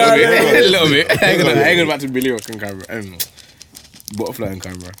little bit. I ain't gonna back to Billy Rock and camera. Butterfly and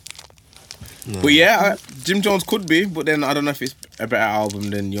camera. No. But yeah, Jim Jones could be, but then I don't know if it's a better album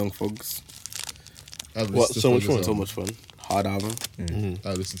than Young Thugs. What, So Much Fun? So much fun. Hard album.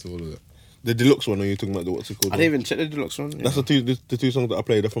 I listened to all of that. The deluxe one, or you talking about the what's it called? I didn't even check the deluxe one. That's the two songs that I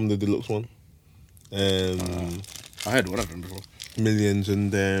played are from the deluxe one. I heard one of them before. Millions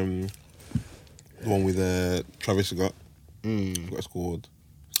and the one with Travis Scott. What's it called?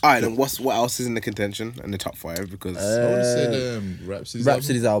 Alright, then what else is in the contention and the top 5? Because I would have said Rhapsody's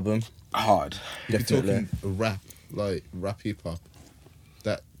Rhapsody's album. hard. If you're Definitely. talking rap, like rap hip hop,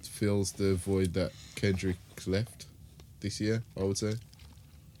 that fills the void that Kendrick left this year, I would say.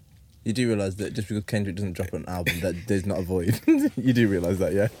 You do realise that just because Kendrick doesn't drop an album, that there's not a void. You do realise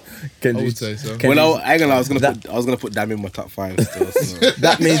that, yeah? I would say so. Well, I ain't gonna lie, I was gonna put Damn in my top 5 still. So.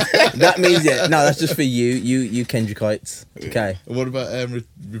 that means yeah. No, that's just for you Kendrickites. Okay. And what about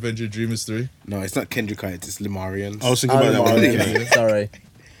Revenge of the Dreamers 3? No, it's not Kendrickite, it's Lamarians. I was thinking about that one. Lamarians. Sorry,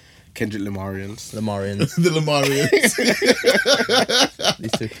 Kendrick Lamarians. Lamarians. The Lamarians.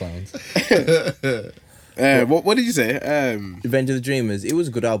 These two clowns. What did you say? Revenge of the Dreamers. It was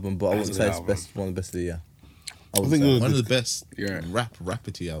a good album, but I was wouldn't a say good it's album. one of the best of the year. I think One of the best Yeah.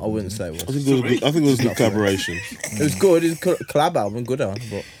 rappity albums. I wouldn't say it I was. think it was a good. I think it was a good collaboration. It was good. It was a collab album, good album,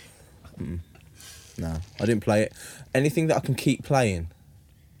 but no, I didn't play it. Anything that I can keep playing,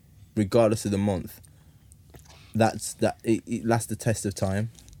 regardless of the month, it lasts the test of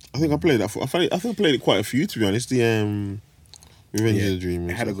time. I think I played that. I think I played it quite a few, to be honest. The Revenge of the Dream.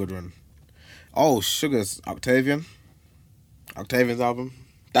 It had a good run. Oh, Sugar's Octavian's album.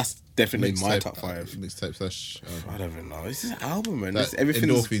 That's definitely my top 5. Mixtape slash. I don't even know. It's an album, man. That It's everything.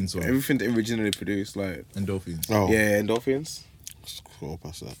 Endorphins one. Everything they originally produced, like Endorphins. Oh, yeah, Endorphins. Scroll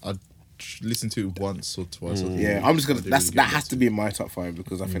past that. I listened to it once or twice. I think. Yeah, I'm just gonna. I didn't That really get has into to it. be in my top 5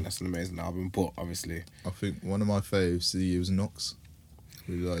 because I think that's an amazing album. But obviously, I think one of my faves of the year was Nox.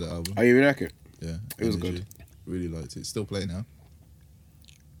 Really like that album. oh, you really like it? Yeah, It was Energy. good. Really liked it. Still playing now.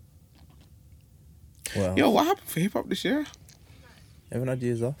 Well, Yo, what happened for hip hop this year? everyone had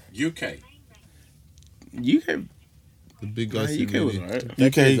years off. UK. UK, The big nah, guys. UK was alright.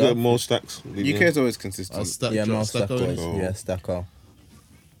 UK got more stacks. UK is always consistent. I'll stack Yeah, drop, most stack Stack on. Boys. Yeah, Stacko.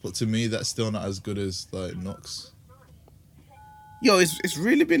 But to me, that's still not as good as like Nox. Yo, it's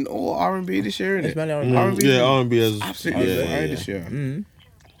really been all R&B this year, It's isn't mainly it? R&B. R&B Yeah, R&B has absolutely yeah, fire yeah. this year. Mm.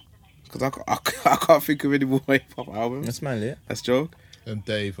 Because I can't think of any more hip hop albums. That's mainly it. That's joke. And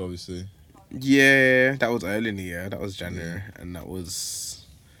Dave, obviously. Yeah, that was early in the year. That was January, and that was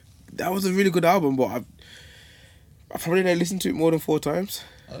a really good album. But I probably didn't listen to it more than 4 times.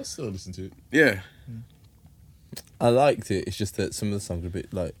 I still listen to it. Yeah, I liked it. It's just that some of the songs are a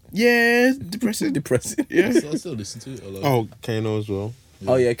bit like yeah, depressing. depressing. Yeah, I still listen to it a lot. Oh, Kano as well.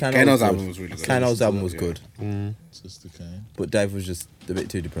 Oh yeah, Kano's album was really good. Kano's album was Yeah. good, Just the Kane. but Dave was just a bit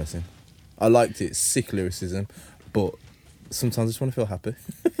too depressing. I liked it, sick lyricism, but sometimes I just want to feel happy.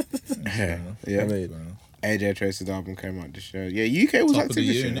 Yeah, yeah. I mean, AJ Tracy's album came out this year. Yeah, UK was Top of active the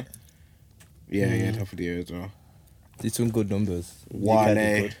this year, year. innit? Yeah, top of the year as well. did some good numbers. Wale. UK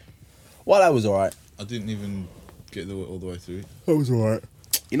did good. Wale was alright. I didn't even get all the way through it. That was alright.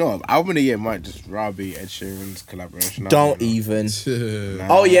 You know, album of the year might just be Ed Sheeran's collaboration. Don't album, you know. even. Nah.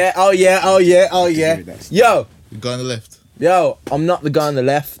 Oh yeah, oh yeah, oh yeah, oh yeah. Dude, that's- Yo, The guy on the left. yo, I'm not the guy on the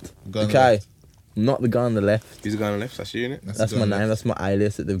left. Guy on the Okay, left. I'm not the guy on the left. He's the guy on the left. That's you, innit? That's the guy my on the name. left. That's my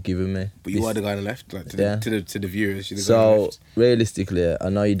alias that they've given me. But you This- are the guy on the left, like Yeah. to the viewers. You're the guy on the So left. realistically, I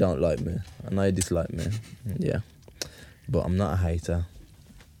know you don't like me. I know you dislike me. Yeah, but I'm not a hater.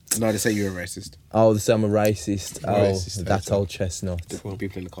 No, they say you're a racist. Oh, they say I'm a racist. Racist, That hater. old chestnut. People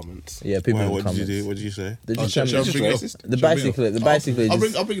in the comments. Yeah, people Why, in the what did comments. you do? What did you say? They Oh, just shall tell I me- bring it up? racist. They Shall I bring it basically, up? they basically I'll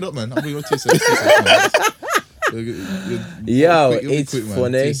just- bring it up, man. I'll bring it up 2 seconds. Yo, You'll be it's quick, man.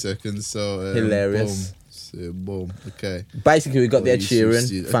 funny. 2 seconds. So Hilarious. Boom. Okay. Basically, we got the Well, Ed you should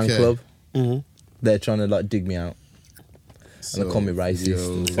see Sheeran it. fan Okay. club. Mm-hmm. They're trying to like dig me out. And they call me racist.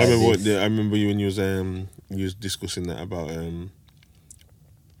 videos. and I remember. this. I remember you when you was discussing that about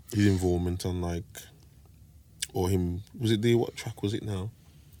his involvement on like, or him. Was it the what track was it now?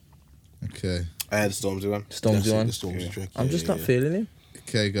 Okay. I had the Stormzy one. Stormzy That's it, on. the Stormzy track. I'm yeah, just yeah, not yeah. feeling him.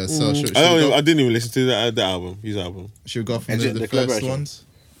 Okay, guys. So should I didn't even listen to the album. His album. we go from And the the first collaboration. ones?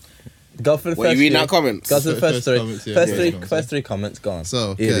 Go for the What, you first read three. that comments? Go to the First first three. comments, yeah. First Yeah, three. comments, First 3 comments. Go on.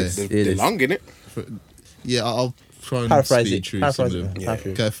 So, Here it okay. is, here it They're is. long, innit? Yeah, I'll try and Paraphrase speed it. through some Paraphrase of it. them.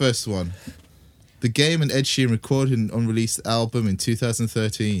 Paraphrase it. Okay, first one. The Game and Ed Sheeran recorded an unreleased album in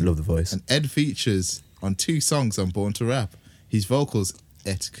 2013. Love the voice. And Ed features on 2 songs on Born to Rap. His vocals,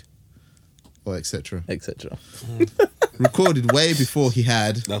 or etc. Etc. Recorded way before he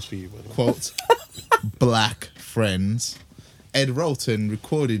had, That's for you, brother. quote, black friends. Ed wrote and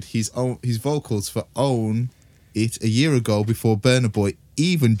recorded his vocals for Own It a year ago before Burna Boy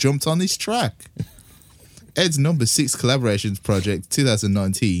even jumped on this track. Ed's number 6 collaborations project,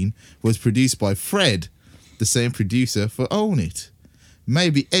 2019, was produced by Fred, the same producer for Own It.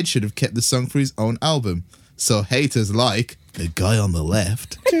 Maybe Ed should have kept the song for his own album, so haters like the guy on the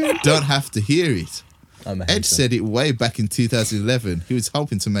left don't have to hear it. I'm a hater. Ed said it way back in 2011. He was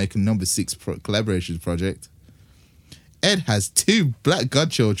hoping to make a number 6 collaborations project. Ed has 2 black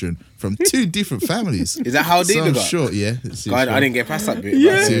godchildren from 2 different families. Is that how deep So they I'm got? sure, yeah. God, I didn't get past that bit.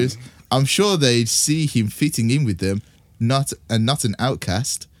 Yeah. Serious. I'm sure they'd see him fitting in with them, not an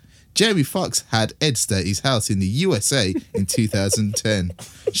outcast. Jamie Foxx had Ed stay at his house in the USA in 2010.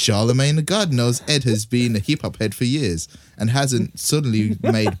 Charlemagne the God knows Ed has been a hip-hop head for years and hasn't suddenly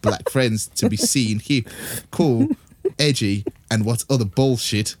made black friends to be seen hip, cool, edgy, and what other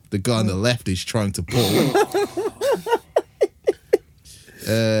bullshit the guy on the left is trying to pull.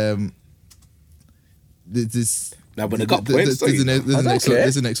 This No, but they got points. there's the next one.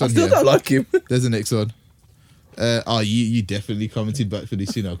 There's the next I one still here. don't like him. There's the next one. You definitely commented back for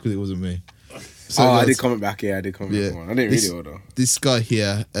this, because it wasn't me. So I guys, did comment back. Yeah, I did comment back. I didn't read it all though. This guy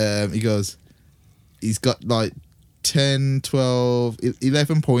here, he goes, he's got like 10, 12,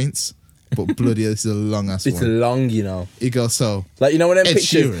 11 points, but bloody hell, this is a long ass It's one. long, you know. He goes, so, Like, you know when them Ed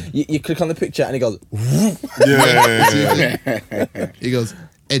pictures, Sheeran. you click on the picture and it goes, Yeah. he goes,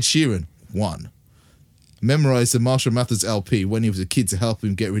 Ed Sheeran, 1. Memorized the Marshall Mathers LP when he was a kid to help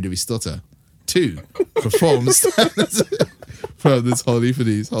him get rid of his stutter. 2. Performed from this holy for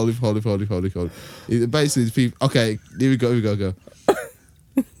these. Holy. Basically, the people. Okay, here we go.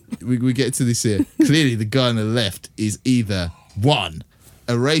 We get to this here. Clearly, the guy on the left is either 1,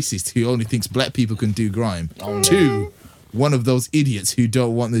 a racist who only thinks black people can do grime. 2, one of those idiots who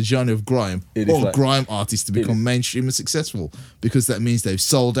don't want the genre of grime or grime artists to become mainstream and successful because that means they've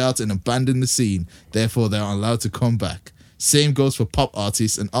sold out and abandoned the scene. Therefore, they aren't allowed to come back. Same goes for pop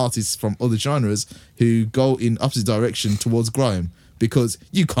artists and artists from other genres who go in opposite direction towards grime because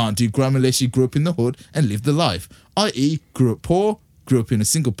you can't do grime unless you grew up in the hood and lived the life, i.e. grew up poor, grew up in a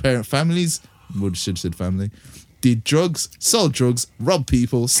single parent families, would should have said family, did drugs, sold drugs, robbed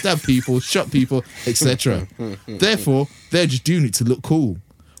people, stabbed people, shot people, etc. Therefore, they're just doing it to look cool.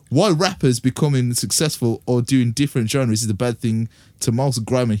 Why rappers becoming successful or doing different genres is a bad thing to most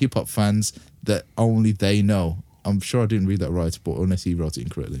grime and hip hop fans that only they know. I'm sure I didn't read that right, but unless he wrote it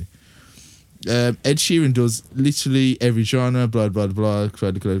incorrectly. Ed Sheeran does literally every genre, blah, blah, blah.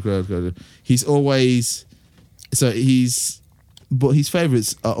 He's always... But his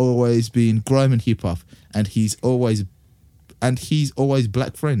favourites are always been grime and hip hop, and he's always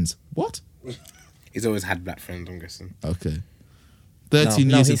black friends. What? He's always had black friends, I'm guessing. Okay. 13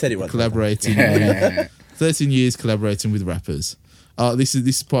 years he said it right. collaborating. 13 years collaborating with rappers.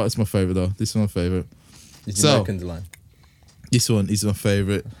 This part is my favourite though. This is my favourite. It's the Americans line. This one is my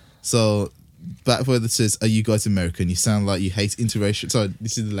favourite. So back where it says, "Are you guys American? You sound like you hate interracial." Sorry,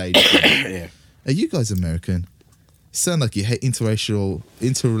 this is the lady. Yeah. Are you guys American? You sound like you hate interracial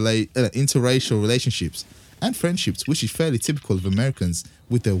relationships and friendships, which is fairly typical of Americans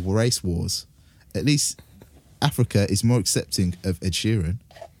with their race wars. At least Africa is more accepting of Ed Sheeran.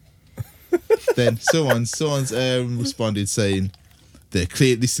 Then someone's responded saying, "They're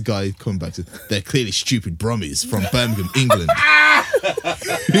clear." This is the guy coming back to. "They're clearly stupid brummies from Birmingham, England,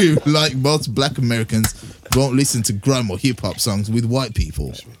 who, like most black Americans, won't listen to grime or hip hop songs with white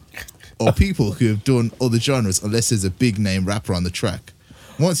people, or people who have done other genres unless there's a big name rapper on the track.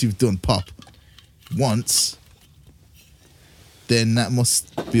 Once you've done pop once, then that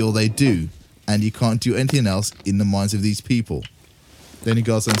must be all they do, and you can't do anything else in the minds of these people." Then he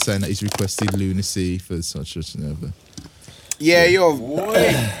goes on saying that he's requested lunacy for such and other. Yeah,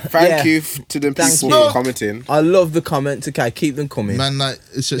 thank you to the people who are commenting. I love the comments. Okay, keep them coming. Man, like,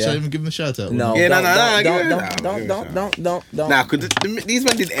 should I even give him a shout out? No, Yeah, don't. Nah, because these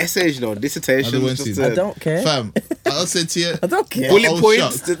men did essays, dissertations. I don't care. Fam, I said to you, I don't care. Bullet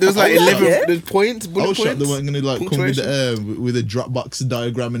points. There was like 11 points. I Bullet was shocked points. they weren't going to like come with a Dropbox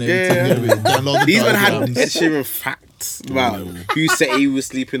diagram and Yeah. everything. Yeah. Download the These men had diagrams. Ed Sheeran facts about who said he was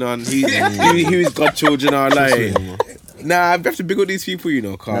sleeping on, who his godchildren are like. Nah, we have to big up these people,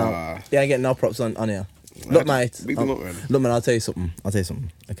 No. Yeah, I get no props on here. Look, mate. Big them up, man. Look, man, I'll tell you something.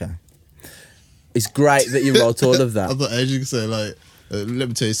 Okay. It's great that you wrote all of I that. thought Edge could say like, let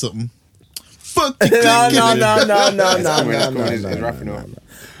me tell you something. Fuck No. He's rapping up.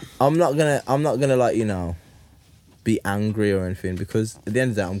 I'm not gonna like, be angry or anything, because at the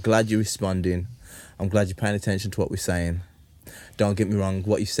end of the day, I'm glad you're responding. I'm glad you're paying attention to what we're saying. Don't get me wrong,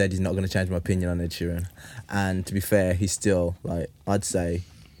 what you said is not going to change my opinion on Ed Sheeran. And to be fair, he's still,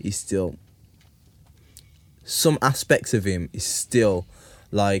 some aspects of him is still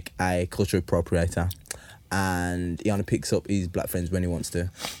like a cultural appropriator. And he only picks up his black friends when he wants to.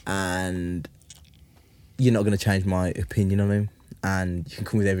 And you're not going to change my opinion on him. And you can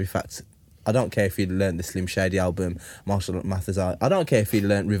come with every fact. I don't care if you learnt the Slim Shady album, Marshall Mathers. I don't care if you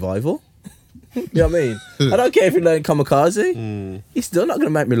learnt Revival. You know what I mean? I don't care if you learn Kamikaze. He's still not going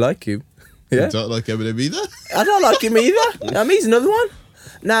to make me like him. Yeah? You don't like Eminem either? I don't like him either. I mean, he's another one.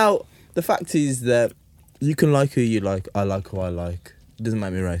 Now, the fact is that you can like who you like. I like who I like. It doesn't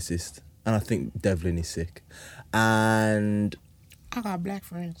make me racist. And I think Devlin is sick. And I got black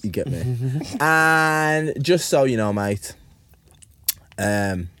friends. you get me? And just so you know, mate,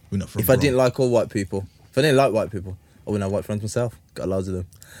 We're not from if I didn't like all white people, I wouldn't have white friends myself. Got loads of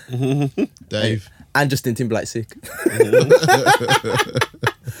them. Dave. And Justin Timberlake sick.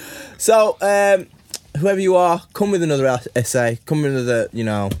 So, whoever you are, come with another essay. Come with another,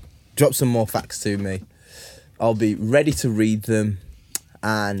 drop some more facts to me. I'll be ready to read them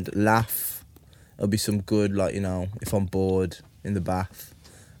and laugh. There'll be some good, if I'm bored in the bath,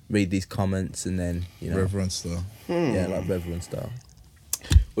 read these comments and then, Reverend style. Yeah, like Reverend style.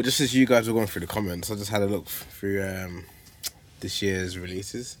 Well, just as you guys were going through the comments, I just had a look through this year's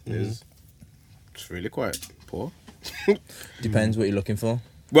releases. It's really quite poor. Depends what you're looking for.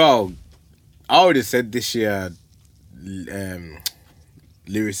 Well, I already said this year,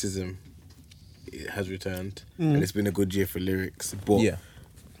 lyricism it has returned, and it's been a good year for lyrics. But Yeah.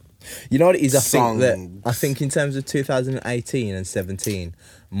 You know what it is? I Songs. think in terms of 2018 and 17,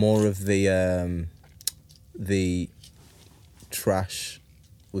 more of the trash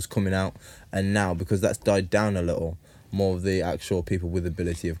was coming out, and now because that's died down a little, more of the actual people with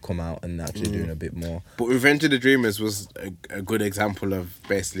ability have come out and actually doing a bit more. But Revenge of the Dreamers was a good example of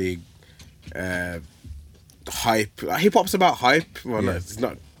basically hype. Like, hip hop's about hype. Well, no, it's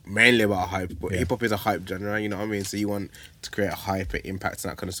not mainly about hype, but hip hop is a hype genre. You know what I mean? So you want to create a hype, and impact,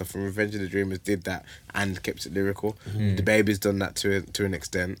 and that kind of stuff. And Revenge of the Dreamers did that and kept it lyrical. The Baby's done that to an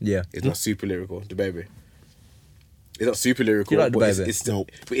extent. Yeah, it's not super lyrical. The Baby. It's not super lyrical, You like but DaBaby? it's still.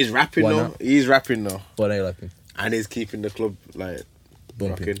 But he's rapping Why though. not? He's rapping though, What are you like him? and he's keeping the club like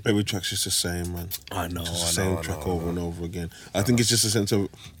Bumping. rocking. Every track's just the same, man. I know. Just the same track over and over again. I think it's just a sense of,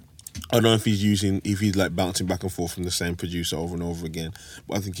 I don't know if he's like bouncing back and forth from the same producer over and over again,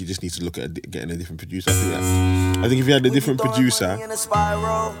 but I think he just needs to look at getting a different producer. I think if he had a different producer,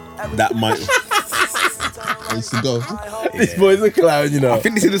 that might. I used to go. This boy's a clown, you know. I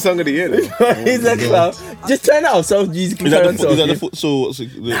think this is the song of the year. Though. He's a clown. Just turn it off so you can Is that carry on the, is that the talking. foot sole?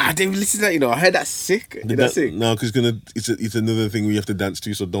 Nah, I didn't listen to that. You know, I heard that sick. Is that sick? No, because it's another thing we have to dance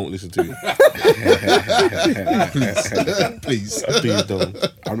to, so don't listen to it. Please. Please don't.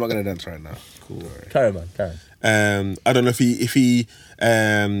 I'm not gonna dance right now. Cool. Carry on, man. Carry on. I don't know if he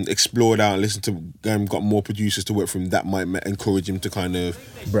explored out and listened to got more producers to work for him. That might encourage him to kind of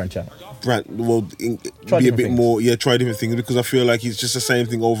Branch out. be a different bit things. more, try different things, because I feel like it's just the same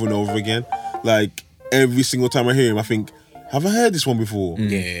thing over and over again. Like every single time I hear him, I think, have I heard this one before?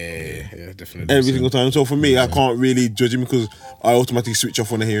 Yeah, definitely. Every single time. So for me, I can't really judge him because I automatically switch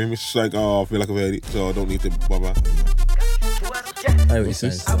off when I hear him. It's just like, oh, I feel like I've heard it, so I don't need to bother. I know what you're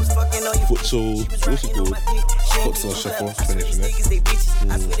saying. Foot Soul, what's it called? Foot Soul Shuffle, finishing it.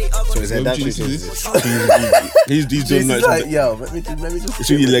 So is that Where would you dance listen to music? this? He's doing This is like, like, yo, let me just. it's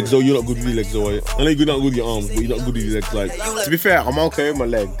with your legs though. You're not good with your legs though. Are you? I know you're not good with your arms, but you're not good with your legs. Like, To be fair, I'm okay with my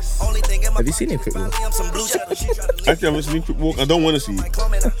legs. Have you seen him quickly? actually, I haven't seen Quick Walk. I don't want to see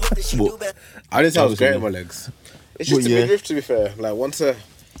it. But I didn't say I was That great was with my legs. It's just But a yeah. midriff, to be fair. Like, once I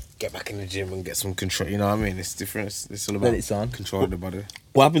get back in the gym and get some control, you know what I mean? It's different. It's all about Then it's on. controlling the body.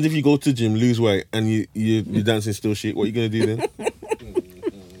 what happens if you go to the gym, lose weight, and you're dancing still shit? What are you gonna do then?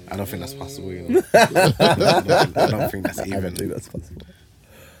 I don't think that's possible, you know. I don't think that's I even. don't think that's possible.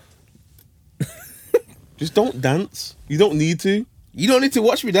 Just don't dance. You don't need to. You don't need to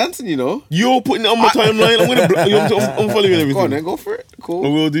watch me dancing, you know. You're putting it on my timeline. I'm gonna unfollow you and everything. Go on then, go for it. I Cool.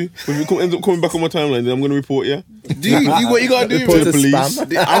 will do. If it ends up coming back on my timeline, then I'm gonna report you Do what you gotta do. Report to the to police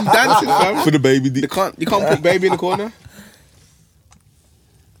spam. I'm dancing, fam. for the baby. You can't put baby in the corner.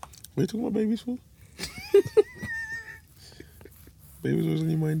 What are you talking about babies for? Babies always on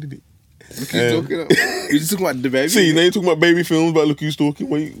your mind, did it? Look who's talking. You're just talking about the baby. See, now you're talking about baby films, but look who's talking.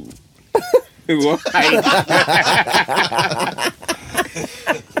 What you... What?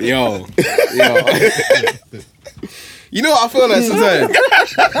 Yo. You know what I feel like sometimes?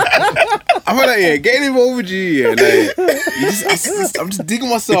 I feel like, getting involved with you, like, I'm just digging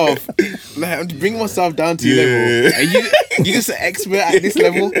myself. Like, I'm just bringing myself down to your level. And you're just an expert at this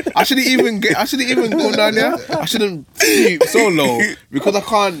level. I shouldn't even go down there. I shouldn't stoop so low because I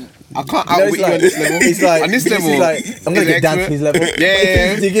can't outwit you on this level. He's like, on this level, he's like, I'm gonna get down to his level.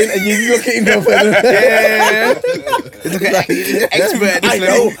 Yeah. Digging, and you look at him go further. Yeah. It's like an expert at this I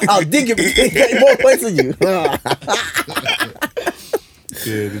level. know. I'll dig him. Get more points than you.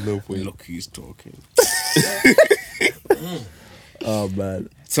 Yeah, there's no point. Look who's talking. Oh man.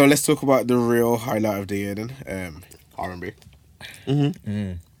 So let's talk about the real highlight of the year then. R&B.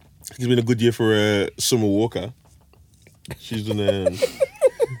 It's been a good year for Summer Walker. She's done.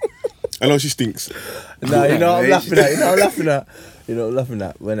 I know she stinks. No, you know what I'm laughing at. You know what I'm laughing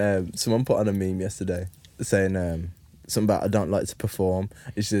at when someone put on a meme yesterday saying something about I don't like to perform.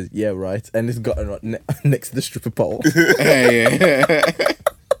 It says yeah right, and it's got her next to the stripper pole. Yeah.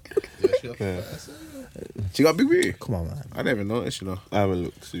 She got big booty. Come on, man. I didn't even notice, you know. I haven't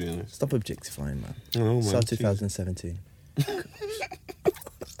looked, to be honest. Stop objectifying, man. I know, man. Start 2017.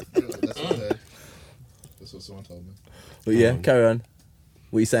 That's what someone told me. But yeah, carry on.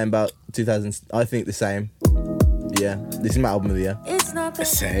 What are you saying about 2000? I think the same. Yeah, this is my album of the year. It's not the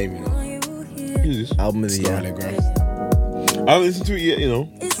Same, you know. Who's this? Album of the year. Telegraph. I haven't listened to it yet, you know.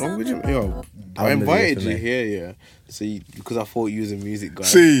 What's wrong with you? Yo, I Album of the year invited for you me. here, yeah. So because I thought you was a music guy.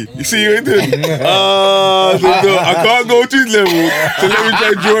 See, you see you into it? No, I can't go to his level, so let me try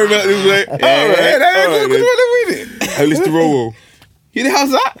to draw him out this way. I listen to Roro. You know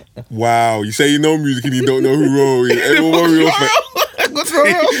how's that? Wow, you say you know music and you don't know who Roro is. Everyone Roro fan.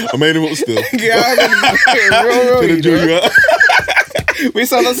 Roll. I made him up still. Yeah, I'm Roll. Gonna join you out. We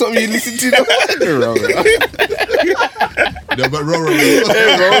sound like something you listen to. Roll. No, but roll.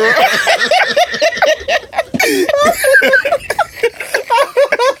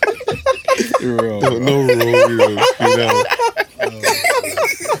 No roll, you know.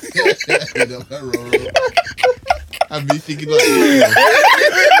 And me thinking like,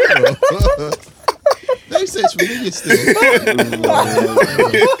 no, so it's familiar still.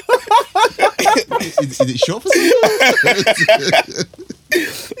 Is it short for something?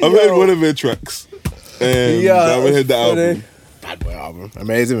 I've heard one of their tracks. I haven't heard the album. Bad Boy album.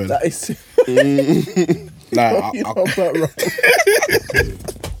 Amazing, man. That is. Like, You're not that wrong.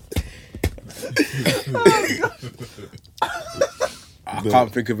 I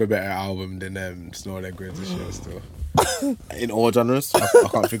can't think of a better album than Snow Allegra this year still. In all genres, I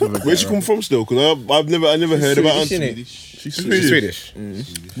can't think of a better. Where'd she come from still? Because I never heard about her. Swedish, She's She's Swedish.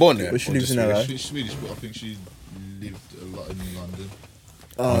 Swedish. Born there. But she lives in LA. She's Swedish, but I think she lived a lot in London.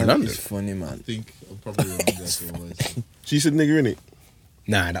 Oh, London. it's funny, I man. think I'm probably wrong there for always. She said nigger in it.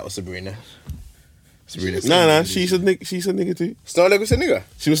 Nah, that was Sabrina. Sabrina. Nah. She said nigger too. Snow Allegra said nigga.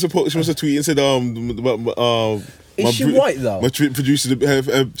 She must have tweeted and said Is she white though? My producer,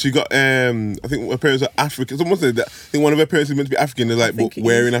 she got I think her parents are African. Someone said that. I think one of her parents is meant to be African. They're like, but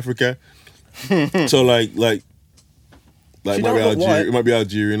where in Africa? So like She might don't be look Algerian. white. It might be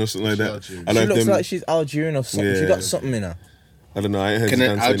Algerian or something like that. Algerian. I She like looks them. like she's Algerian or something. She Yeah. got something in her. I don't know. I ain't heard Can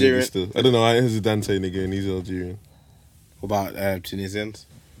an Zidane say nigger Algerian- still. I don't know. I ain't heard Zidane say nigger and he's Algerian. What about Tunisians?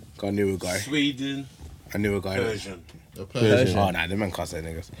 Got a newer guy. Sweden, A newer guy. Persian. A Persian. Oh nah, the man can't say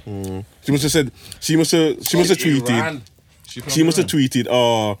niggas. She must have said. She must have tweeted. Iran. She must have tweeted.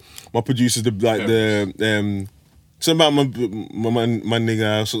 Oh, my producers the something about my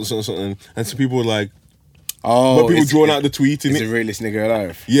nigga something, and some people were like. Oh, But people it's- drawing out the tweet in Is it. the realest nigga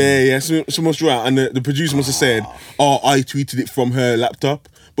alive? Yeah. Someone's drawn out, and the producer must have said, "Oh, I tweeted it from her laptop,"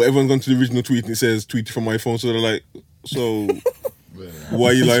 but everyone's gone to the original tweet and it says tweeted from my phone. So they're like, "So why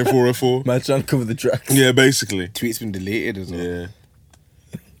are you lying for her for?" Man trying to cover the tracks. Yeah, basically. Tweet's been deleted as well. Yeah.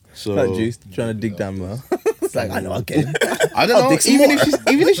 So That juice trying to dig down well. It's like I know I get it. I don't I'll know. dig some Even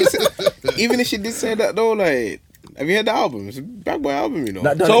more. even if she did say that though, like, have you heard the album? It's a Bad Boy album, you know.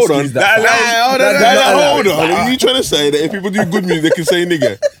 That don't So hold on. excuse that. Hold on. Are you trying to say that if people do good music, they can say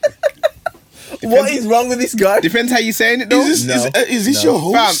nigga? What is wrong with this guy? Depends how you saying it though. Is this your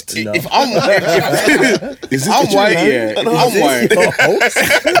Fam, host? No. if I'm Is this I'm what you white, like? yeah. And If I'm I'm white, Your host?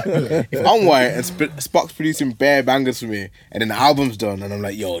 if I'm white and Spock's producing bare bangers for me, and then the album's done, and I'm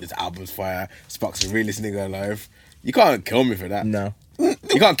like, yo, this album's fire. Spock's the realest nigga alive. You can't kill me for that. No.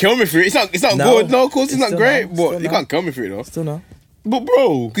 You can't kill me for it. It's not No. good. No, of course it's not Still great, no. but Still you no. can't kill me for it though. Still no. But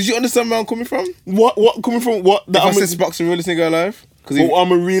bro, Because you understand where I'm coming from? what coming from what? That If I I'm, said Spock's the realest nigga alive, because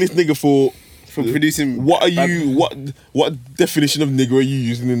I'm a realist nigga for producing. what are you? What definition of nigga are you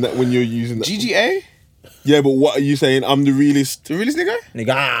using in that when you're using that? GGA? Yeah, but what are you saying? I'm the realist. The realest nigga?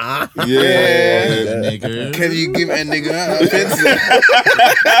 Nigga. ah. Yeah. Nigger. Can you give a nigga a pencil?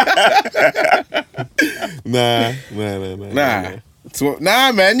 Nah. Nah. So,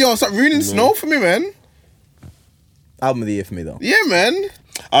 nah, man. Yo, stop ruining Snow for me, man. Album of the year for me though. Yeah, man.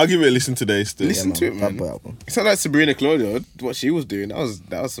 I'll give it a listen today. Still. Listen to it, Bad man. Boy album. It's not like Sabrina Claudio. What she was doing, that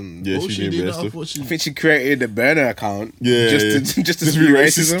was some. Yeah, What was she she did doing? best I stuff. thought she. I think she created a burner account. Yeah, just to Just spew be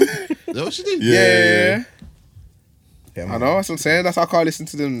racism. racist. That what she did? Yeah. Yeah, I man. know. That's what I'm saying. That's how I can't listen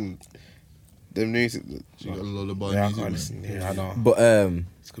to them music. She got a lullaby Yeah, I music. can't Man. listen. Yeah, I know. But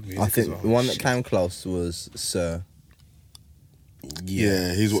It's good music I as think well. the one that Shit. came close was Sir.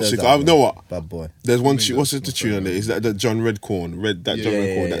 Yeah, he's what. Sir's Sick. I album. know what. Bad Boy. There's one. think What's that's the my tune on there? Is that John Redcorn? John Yeah.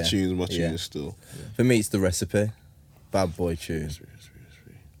 Redcorn. Yeah. That tune's my tune Yeah. still. For me, it's The Recipe. Bad Boy tune.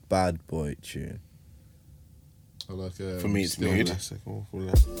 Bad Boy tune. I like, For me, it's Still Mood. Less.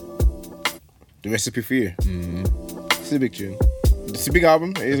 The Recipe for You. It's a big tune. It's a big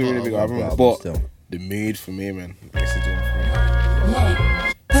album. It is a really big album. Bad Boy But still. the Mood for me, man. This is the one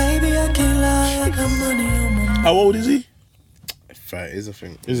for Baby, I can't lie, I got money on my How old is he? me. 30s, I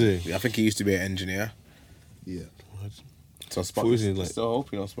think. Is he? Yeah, I think he used to be an engineer. Yeah. So Spock Who is he, is like- still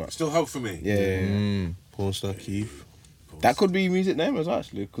hoping on Spock. Still hope for me. Yeah. Porn star Keith. That could be music name as well,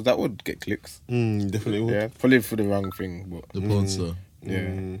 actually, because that would get clicks. Definitely would. Yeah, probably for the wrong thing, but The porn star.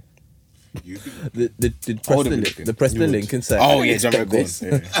 yeah. You could The Hold on a minute. press the link and say, Oh I yeah, didn't John expect Redcorn. this.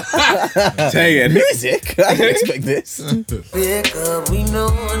 Yeah. Say it. Music? I didn't expect this. pick up. We know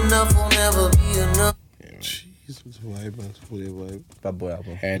enough will never be enough. Jeez, it's a vibe, man. It's fully a vibe. Bad Boy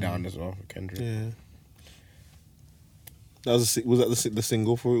album. Hair down as well for Kendrick. Yeah. That was that the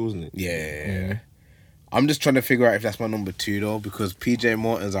single for it, wasn't it? Yeah. I'm just trying to figure out if that's my number 2 though, because PJ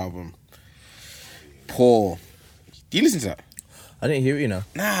Morton's album, Paul. Do you listen to that? I didn't hear it, you know.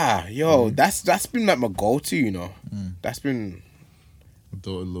 Nah, yo, that's been like my go-to, you know. That's been. My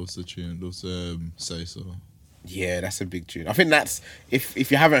daughter loves the tune. Loves Say So. Yeah, that's a big tune. I think that's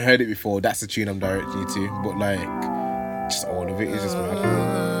if you haven't heard it before, that's the tune I'm directing you to. But like, just all of it is just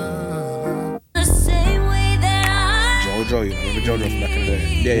mad. Jojo, you remember Jojo from back in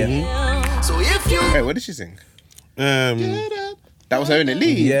the day? Yeah. So if you Hey, what did she sing? Um, That was her in the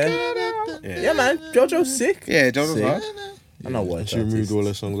lead. Yeah, man. JoJo's sick. Yeah, Jojo's Sick. hard. I know what. she removed all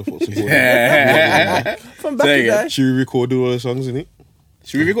her songs. I thought support. From back There in you the go. day. She re-recorded all her songs, innit?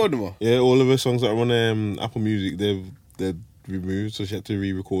 Should we record them all? Yeah, all of her songs that are on Apple Music, they're removed, so she had to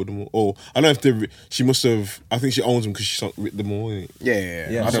re-record them all. Oh, I don't know if she must have. I think she owns them because she written them all. Innit?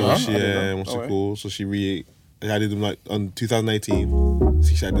 Yeah. I I don't So know. she I don't know. what's Oh, it called? So she added them like on 2018.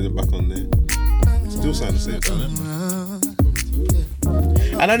 So she added them back on there. Still sound the same.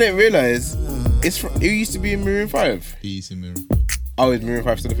 And I didn't realise it used to be in Maroon 5. Easy mirror. Oh, is Maroon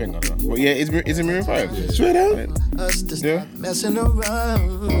 5 still a thing? I don't know. But yeah, is it Maroon 5? Yeah. Swear down. us to Yeah. stop messing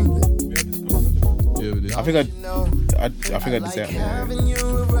around. Yeah, we did. I think I did say it. Having you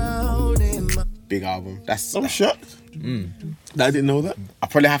around in my Big album. That's. I'm shocked. I didn't know that. I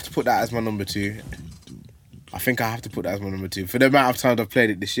probably have to put that as my number 2. I think I have to put that as my number 2 for the amount of times I've played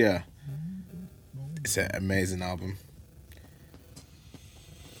it this year. It's an amazing album.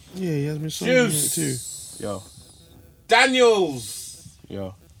 Yeah, he has been songs in it too. Yo, Daniels.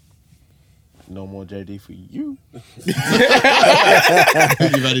 yo. No more JD for you. You've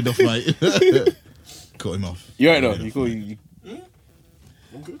had enough, mate. Cut him off. You right now? You call you.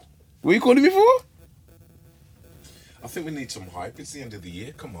 I'm good. What you calling me for? I think we need some hype. It's the end of the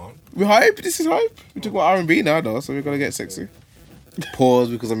year. Come on. We hype. This is hype. We talk about R&B now, though, so we're gonna get sexy.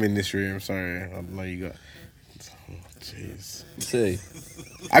 Pause because I'm in this room. Sorry, I know you got. Oh, jeez. See.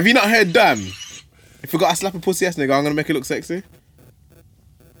 Have you not heard Dan? If you got to slap a pussy ass nigga, I'm gonna make it look sexy.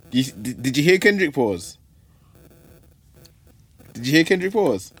 Did you hear Kendrick pause? Did you hear Kendrick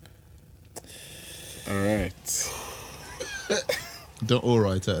pause? All right. Don't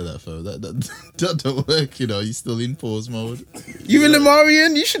alright out of that, fella. That don't work, you know. You're still in pause mode. You in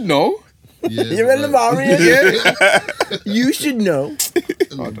Lamarian? You should know. Yeah, You're in Lamarian. You should know.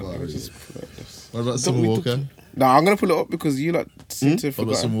 Hold on, let me just pull up this. What about Summer Walker? Nah, I'm gonna pull it up because you like seem to What about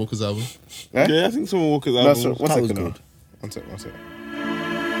forget. Summer Walker's album? Eh? Yeah, I think someone Walker's No, album. so, one That was second. good. One sec.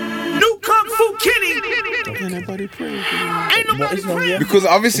 New Kung Fu Kenny. Anybody pray? Ain't What is wrong nobody here? Because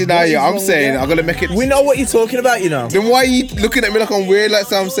obviously now, yeah, I'm wrong saying with I'm gonna make it. We know what you're talking about, you know. Then why are you looking at me like I'm weird? Like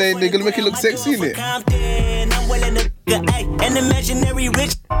so I'm saying they're gonna make it look sexy, innit? I'm willing to an imaginary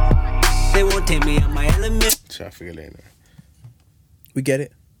rich. They won't take me on my element. Try to figure later. We get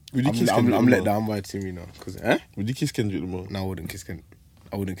it. Would you kiss I'm Kendrick let Lamar? down by Tim, you know. Cause Would you kiss Kendrick Lamar? no, I wouldn't kiss Kendrick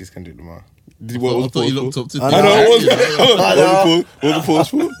Lamar. What was I the thought you pause looked for? up to. I know. What was the pause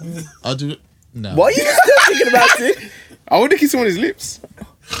for? I do. No. Why are you still thinking about it? I wouldn't kiss him on his lips.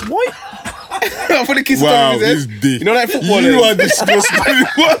 What? I wouldn't kiss him Wow, on his this head. dick. You know that football. You are disgusting.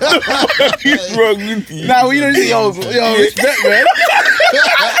 What the fuck is wrong with you? Nah, well, you know, yo, respect, man.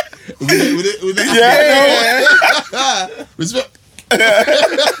 With it, Yeah. Respect.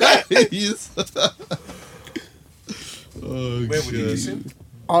 Yes. Oh, Where would you God. kiss him?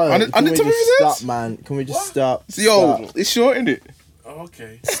 On the Can we top of just his head? stop, man? Can we just stop? So, yo, it's short, isn't it? Oh,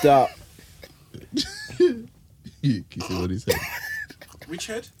 okay. Stop. You kiss him on his head. Which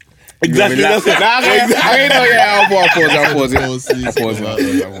head? Exactly. That's it. Nah, I know, yeah, I'll pause it. Pause, please, I'll pause come out.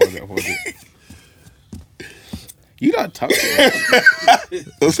 it. You not toxic.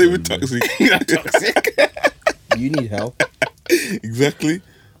 Don't say we're toxic. You not toxic. You need help. Exactly.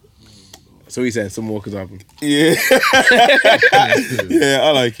 So he said some Walker's album. Yeah. Yeah,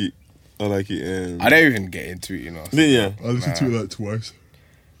 I like it. I don't even get into it, you know. Yeah. I listened to it like twice.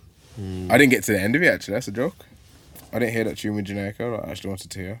 I didn't get to the end of it, actually. That's a joke. I didn't hear that tune with Jamaica that I actually wanted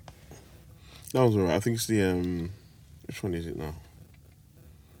to hear. That was alright. I think it's the which one is it now?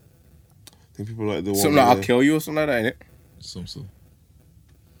 I think people like the one. Something like I'll Kill You or something like that, ain't it? Some.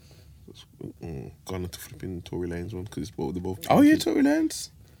 Gone into flipping Tory Lanez one because they're both. Oh yeah, Tory Lanez.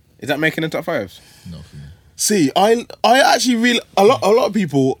 Is that making the top 5s? No, for me. See, I actually really a lot of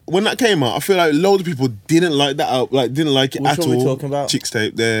people when that came out. I feel like loads of people didn't like that out, like didn't like it Which at one all. we talking about? Chicks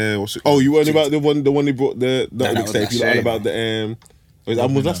tape. Oh, you weren't about the one they brought the that mixtape. was You last learned year. about the his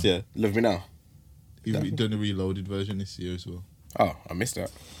album was last year. Love Me Now. You've done a reloaded version this year as well. Oh, I missed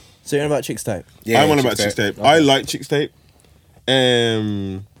that. So you're on about Chicks Tape? Yeah, I want about Chicks tape. I like Chicks tape.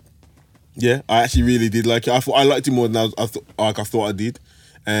 Yeah, I actually really did like it. I liked it more than I thought I did.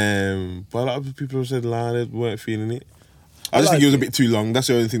 But a lot of people have said, "Nah, they weren't feeling it." I just like think it was a it. bit too long. That's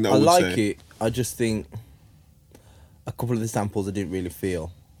the only thing that I I would like say. it. I just think a couple of the samples I didn't really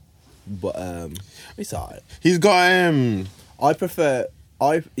feel, but it's alright. He's got I prefer.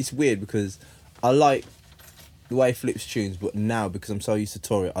 It's weird because I like the way he flips tunes, but now because I'm so used to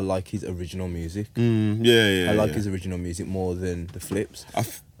Tory, I like his original music. yeah. I like yeah. his original music more than the flips. I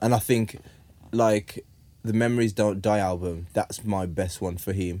th- And I think, like, the Memories Don't Die album, that's my best one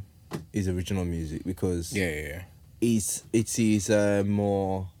for him, his original music, because Yeah. it's his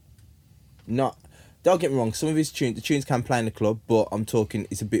more, not, don't get me wrong, some of his tunes, the tunes can play in the club, but I'm talking,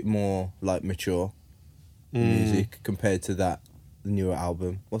 it's a bit more, like, mature music compared to the newer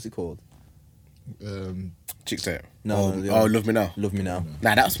album. What's it called? Chicks Tape. No, Love Me Now. Love Me Now.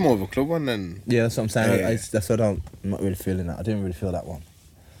 Nah, that's more of a club one than. Yeah, that's what I'm saying. Yeah. That's what I'm not really feeling that. I didn't really feel that one.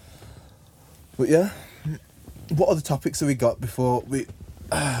 But yeah, what other topics have we got before we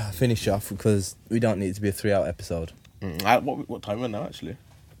finish off? Because we don't need it to be a 3-hour episode. What time are we now, actually?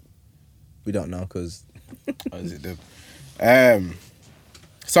 We don't know because How is it, dude?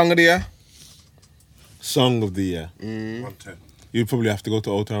 Song of the year? Song of the year. 110. You'd probably have to go to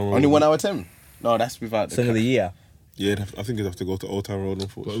Old Town Road. Only 1 hour 10? No, that's without Song of the Year. Yeah, I think you'd have to go to Old Town Road, What are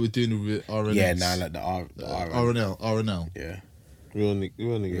unfortunately. we doing with RNL? Yeah, nah, like the RNL. RNL. Yeah. Real nigga.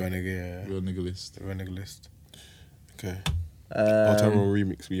 Real nigga, yeah. Real nigga list. Real nigga list. Okay. Old Town Road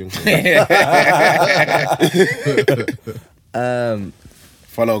remix with Young.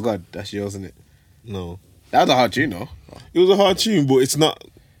 Follow God, that's yours, isn't it? No. That was a hard tune, though. It was a hard tune, but it's not.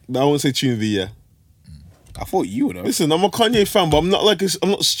 I won't say tune of the year. I thought you would have. Listen, I'm a Kanye fan, but I'm not I'm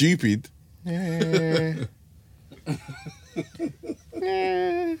not stupid. Yeah.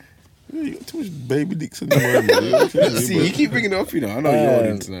 Yeah, you got too much baby dicks in the mind, man. See, you keep bringing it up, you know. I know you're on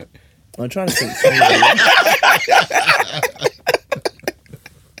internet. I'm trying to think. Song of the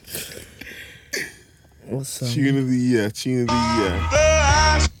Year. What song? Tune of the year. Tune of the year.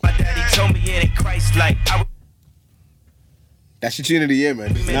 My daddy told me it ain't Christ like I That's your tune of the year,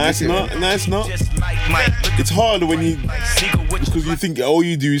 man. No, it's not. No, it's not. just like Mike. It's harder when you Seagull with because you think all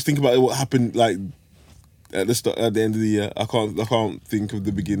you do is think about what happened like at the start, at the end of the year. I can't think of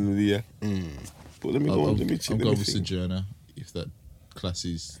the beginning of the year. But let me go on. Let me check. I'm Let going me with think. Sojourner. If that class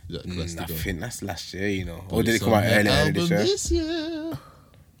is that class I to go. think that's last year, you know. But Or did it it's come out on their earlier this album year? this year?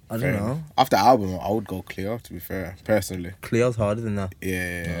 I don't Fair know. enough. After album, I would go Cleo, to be fair, personally. Cleo's harder than that.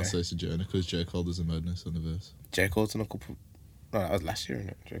 Yeah. I'll say Sojourner because J. Cole does a madness on the verse. J. Cole's in a couple. No, that was last year,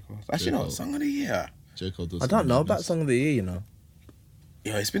 innit? J. Cole. Actually, J. no, Cole. Song of the Year. J. Cole does I don't some know about madness. Song of the Year, you know.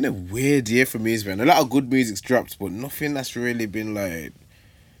 Yo, it's been a weird year for music, man. A lot of good music's dropped, but nothing that's really been like,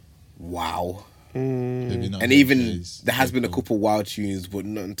 wow. Maybe not And J. even C's, there has J. been a Cole. couple wild tunes, but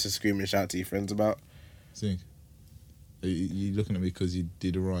nothing to scream and shout to your friends about. Think. Are you looking at me because you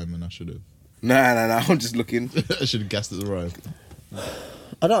did a rhyme and I should have. Nah, I'm just looking. I should have guessed at the rhyme.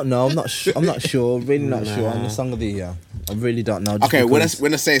 I don't know. I'm not sure. I'm not sure. Really not sure on the Song of the Year. I really don't know. just Okay, because-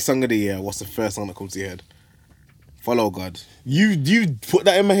 when I say Song of the Year, what's the first song that comes to your head? Follow God. You put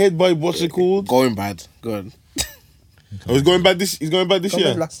that in my head by what's it called? Going bad. Good. I was going bad this. He's going bad this Gone year.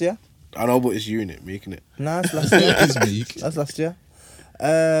 with last year. I know, but it's you in it, making it. No, it's last year. It's Meek. That's last year.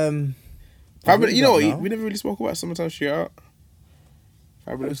 I Fabulous. really You know don't what? We never really spoke about Summertime Shootout. It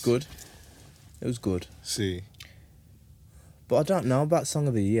Fabulous. was good. It was good. See, But I don't know about Song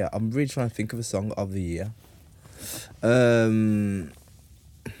of the Year. I'm really trying to think of a Song of the Year.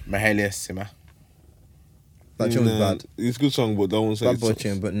 Mahalia Simmer. That tune was bad. It's a good song, but don't say Bad it's boy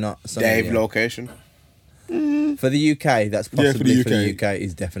tune, but not Song of the Dave Year. Location. For the UK, that's possibly the for the UK. UK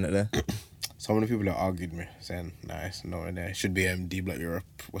is definitely. So many people have argued me, saying, nice, no one there. It should be D Block Europe.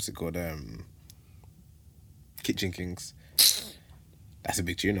 What's it called? Kitchen Kings. That's a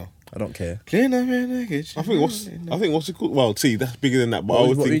big tune, though. I don't care. Clean up in the kitchen. I think what's it called? Well, see, that's bigger than that. But I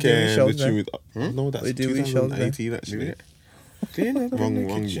would What we think do with the shows tune then? with no, that's we do with shows then? 2018 actually. Clean up in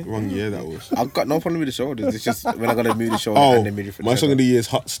the kitchen. Wrong year that was. I've got no problem with the shoulders. It's just when I got to move the shoulder Oh, and then move it for my song of the year is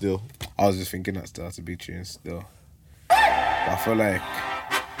Hot Still. I was just thinking that still. That's a big tune still. But I feel like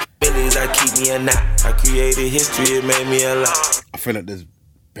Millions that keep me a knot. I created history, it made me a lot. there's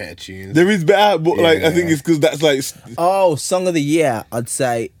better tunes. There is better, but like I think Yeah. it's because that's like Oh, Song of the Year. I'd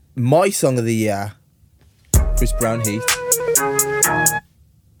say my Song of the Year, Chris Brown Heat.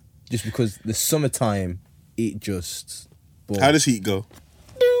 Just because the summertime, it just. Boom. how does Heat go?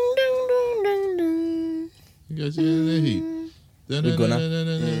 You guys in the heat. We're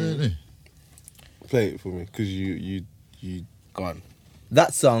gonna. Play it for me because you Go on.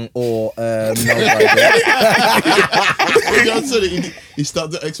 That song or No Guidance? John said it, he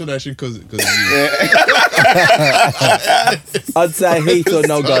stopped the explanation because I'd say Heat or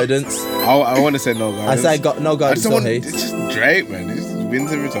No Guidance. I want to say No Guidance. I say No Guidance or Heat. It's just Drake, man. He just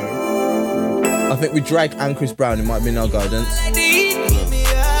wins every time. I think with Drake and Chris Brown, it might be No Guidance.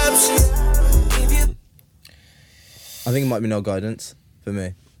 I think it might be No Guidance for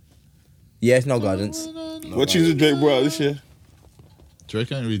me. Yeah, it's No Guidance. What tunes did Drake brought out this year?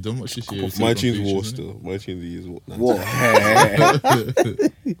 Drake ain't really done much this year. My tune's War still. My tune's is War. What?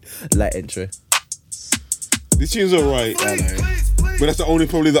 Late entry. This tune's alright. But that's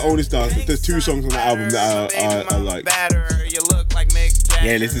probably the only style. There's 2 songs on the album that I like.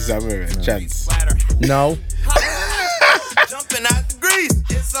 Yeah, listen to some of it. Chance. No.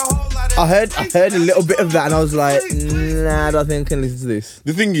 I heard a little bit of that and I was like, nah, I don't think I can listen to this.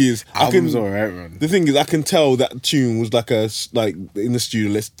 The thing is, Album's alright, man. The thing is, I can tell that tune was like in the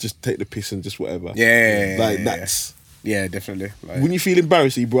studio. Let's just take the piss and just whatever. Yeah, that's. Yeah, definitely. Like, When you feel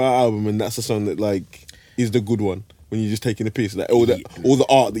embarrassed, you brought out an album and that's the song that like is the good one. When you're just taking the piss, like all the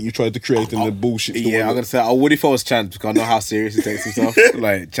art that you tried to create and the bullshit. Yeah, I'm gonna say I would if I was Chance because I know how serious he takes himself.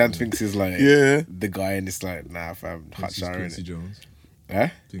 Like Chance thinks he's like the guy, and it's like nah, fam, hot shower. Quincy Jones. Eh?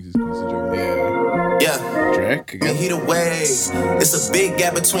 Thinks it's Quincy Jones. Yeah. Drake again. He the wave. It's a big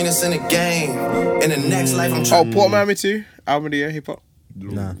gap between us in the game. In the next life, I'm trying. Oh, Port Miami 2, album of the year, hip hop.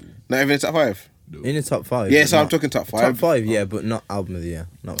 Nah. Not even in the top 5. In the top 5. Yeah, so I'm talking top 5. Top 5, yeah, but not album of the year.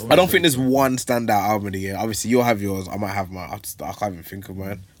 I don't think there's one standout album of the year. Obviously, you'll have yours. I might have mine. I can't even think of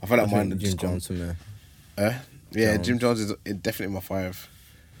mine. I feel like mine. Jim Jones from there. Yeah, Jim Jones is definitely my 5.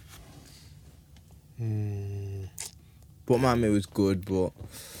 But Miami was good, but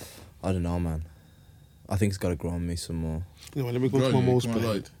I don't know, man. I think it's got to grow on me some more. Yeah, well, let me go to my Grown you, most come on,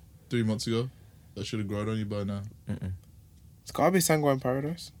 play. like 3 months ago. That should have grown on you by now. It's gotta be Sanguine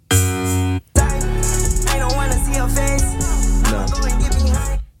Paradise. No.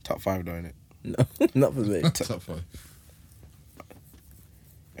 Top 5 though, innit? No, not for me. Top 5.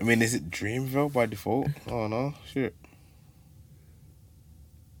 I mean, is it Dreamville by default? Oh no, shit.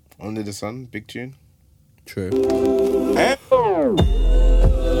 Under the Sun, big tune. True.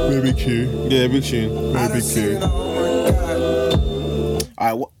 Very Q. Yeah, big tune. Very big Q.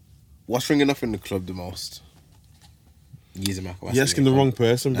 Alright, what's ringing up in the club the most? YZY MAC. You're asking the wrong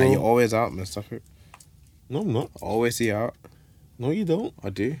person, bro. Nah, you're always out, man. Stop it. No, I'm not. I always see you out. No, you don't. I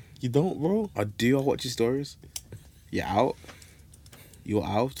do. You don't, bro. I do. I watch your stories. You're out. You're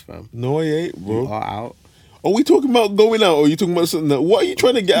out, fam. No, I ain't, bro. You are out. Are we talking about going out or are you talking about something that... What are you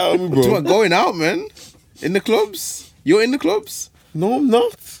trying to get out of me, bro? Talking about going out, man. In the clubs. You're in the clubs. No, I'm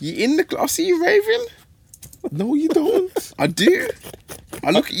not. You in the club. I see you raving. No, you don't. I do. I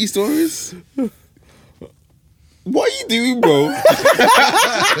look at your stories. What are you doing, bro?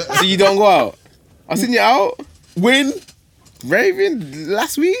 So you don't go out? I seen you out. When? Raving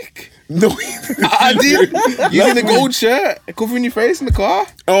last week. No, I did. You in a gold shirt, covering your face in the car.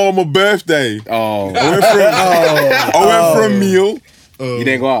 Oh, my birthday. Oh, I went for a meal. you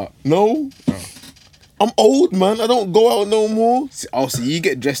didn't go out. No. I'm old, man. I don't go out no more. Oh, so you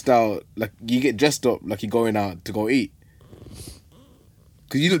get dressed up like you're going out to go eat.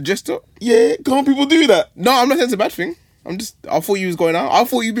 Cause you look dressed up. Yeah, can't people do that? No, I'm not saying it's a bad thing. I thought you was going out. I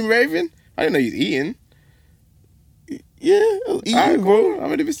thought you'd been raving. I didn't know you was eating. Yeah, I was eating, Alright, bro. I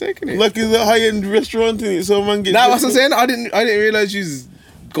made a mistake in it. Like it's a high-end restaurant in it, so man gets... Nah, that's what I'm saying. I didn't realize you was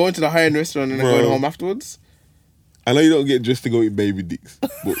going to the high-end restaurant and then Bro. going home afterwards. I know you don't get dressed to go eat baby dicks,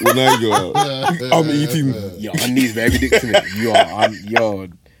 but when I go out, I'm eating... You're on these baby dicks in it. You are on yo.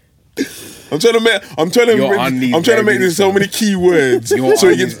 I'm trying to make this so many key words so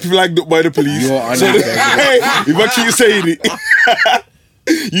it gets flagged up by the police. You're on So these that, if I keep saying it,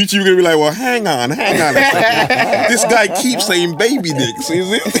 YouTube gonna be like, well, hang on. This guy keeps saying baby dicks,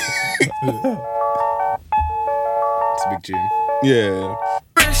 is it? It's a big tune. Yeah.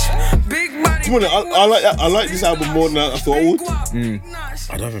 Come on, I like this album more than I thought I would.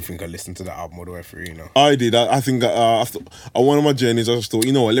 I don't even think I listened to that album all the way through, you know. I did. I think I thought on one of my journeys, I just thought,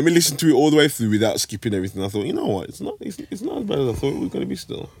 you know what, let me listen to it all the way through without skipping everything. I thought, you know what, it's not as bad as I thought it was gonna be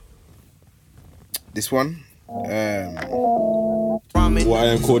still. This one, What I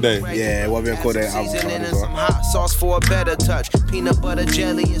Am Corday. yeah, what we called that album cover as well. Hot sauce for a better touch. Peanut butter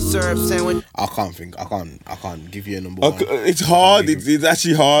jelly and syrup sandwich. I can't give you a number one. It's hard. It's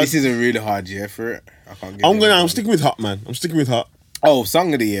actually hard. This is a really hard year for it. I can't give I'm sticking with Hot, man. I'm sticking with Hot. Oh,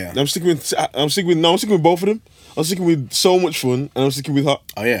 song of the year. I'm sticking with both of them. I'm sticking with So Much Fun and I'm sticking with Hot.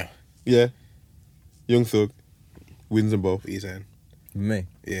 Oh yeah. Yeah. Young Thug wins them both. What are you saying? Me.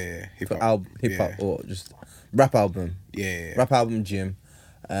 Yeah. Hip For hop. hip hop or just rap album. Yeah. Rap album, Jim.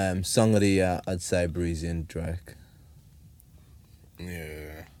 Song of the year, I'd say Breezy and Drake.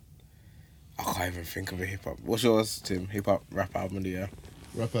 Yeah. I can't even think of a hip hop. What's yours, Tim? Hip hop rap album of the year.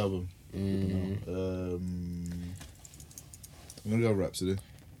 Rap album. I'm gonna go Rhapsody.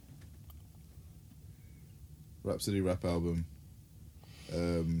 Rhapsody rap album.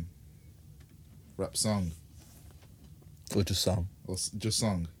 Rap song. Or just song? Or just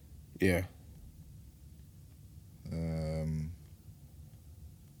song. Yeah.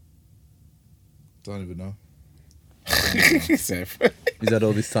 Don't even know. Safe. He's had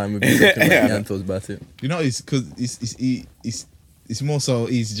all this time we've been talking about it and thought about it. You know, it's because it's more so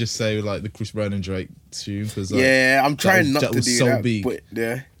easy to just say like the Chris Brown and Drake tune because like, yeah, I'm trying not that to was do so that, big. but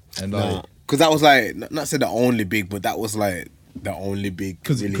yeah, and like because that was like not say the only big, but that was like the only big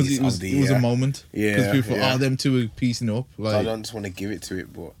because release it was of the it was year. a moment. Yeah, because people yeah. them two are piecing up. So I Like don't just want to give it to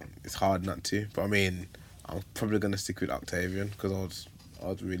it, but it's hard not to. But I mean, I'm probably gonna stick with Octavian because I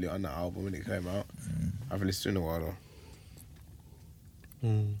was really on that album when it came out. I haven't listened to it in a while though.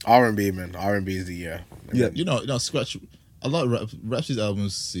 R&B, man. R&B is the year. yeah, you know, scratch. I like Rapsy's album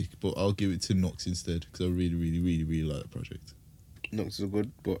is sick, but I'll give it to Nox instead because I really, really, really, really like that project. Nox is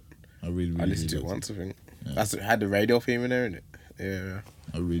good, but I really, really, I listened to really it once, I think. Yeah. That's it had the radio theme in there, innit? Yeah.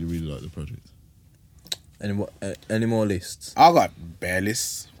 I really, really like the project. Any more lists? I got bare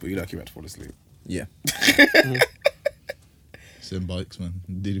lists, but you don't keep about to fall asleep. Yeah. Same bikes, man.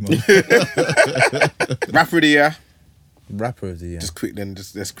 Did him Rapper of the year. Rapper of the year. Just quick, then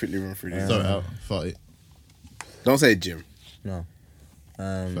let's quickly run through these. Throw it out. Fight it. Don't say Jim. No.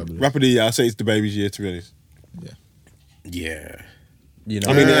 Fabulous. Rap of the year, I say it's the baby's year, to be honest. Yeah. You know,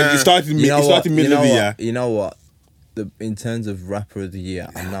 I mean, it started middle of the year. You know what? In terms of rapper of the year,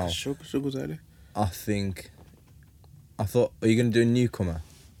 I know. Sugar's early. I thought, are you going to do a newcomer?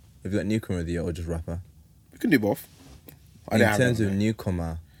 Have you got newcomer of the year or just rapper? We can do both. In terms of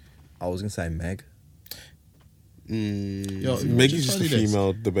newcomer, I was going to say Meg. Yo, Meg is just a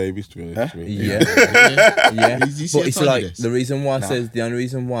female, the babies, to be honest. Huh? To me. Yeah. You see But a it's tiny like, desk? the only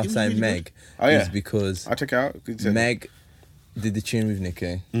reason why I say really Meg Oh, yeah. is because I'll check it out. Good to- Meg did the tune with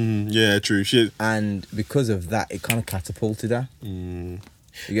Nicki. Yeah, true. Shit. And because of that, it kind of catapulted her. You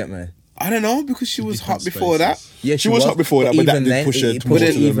get me? I don't know, because she was hot Different before that. spaces. Yeah, She was hot before that, but that even did then, push her it to pushed more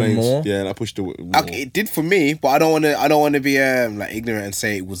it to the even main. more. Yeah, that pushed her more. Okay, it did for me, but I don't want to be like ignorant and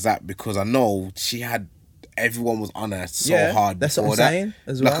say it was that, because I know everyone was on her so Yeah, hard. that's what before I'm that. saying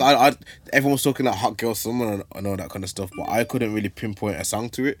as Like well. everyone was talking like Hot Girl Summer and all that kind of stuff, but I couldn't really pinpoint a song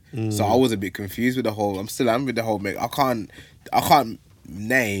to it, so I was a bit confused with the whole. I'm with the whole Meg. I can't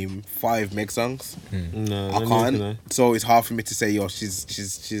name 5 Meg songs. No, I can't. So it's hard for me to say, yo,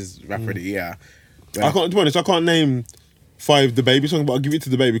 she's rapper of the year. I can't. To be honest, I can't name 5 the baby songs, but I'll give it to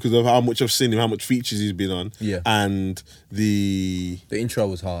the baby because of how much I've seen him, how much features he's been on, Yeah. and the intro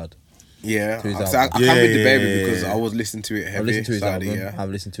was hard. Yeah, To his so I album. can't with the Yeah, baby yeah, because yeah. I was listening to it heavy. I've listened to his start of the album. year. I've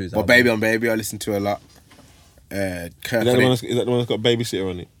listened to his But album. Baby on Baby, I listened to a lot. Kirk is that the one that's got Babysitter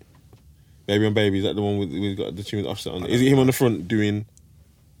on it? Baby on Baby, is that the one with got the tune with Offset on it? Is it him on the front doing?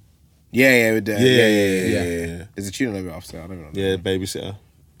 Yeah, with the, Yeah. There's a tune on it Offset. I don't know. Yeah, Babysitter.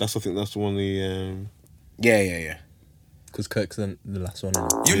 I think that's the one. Yeah. Because Kirk's the last one.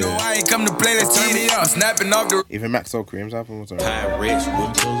 You know I ain't come to play, let's turn me up. Snapping off the Even Max Soul Cream's album was alright. time rich.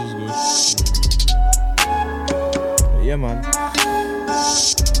 Yeah, man.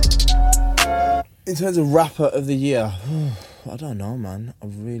 In terms of rapper of the year, I don't know, man. I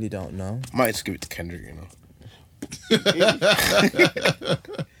really don't know. Might just give it to Kendrick, you know.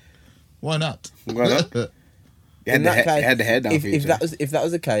 Why not? Why not? He had the head down if feature. that was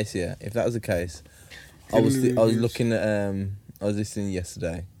the case, I was looking at I was listening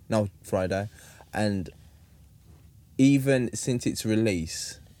Friday, and even since its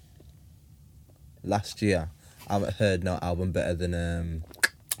release last year, I haven't heard no album better than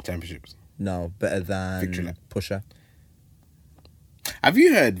Championships. No, better than Victory Lap. Pusha. Have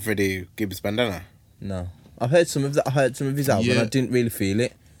you heard Freddie Gibbs Bandana? No, I heard some of his album. Yeah. And I didn't really feel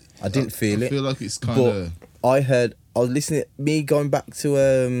it. I feel like it's kind of. I was listening. Me going back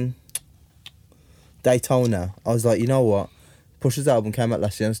to Daytona. I was like, you know what? Pusha's album came out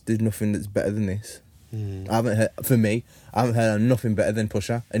last year. And did nothing that's better than this. I haven't heard nothing better than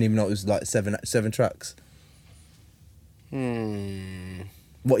Pusha, and even though it was like seven tracks.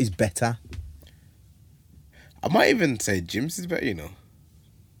 What is better? I might even say Jim's is better, you know.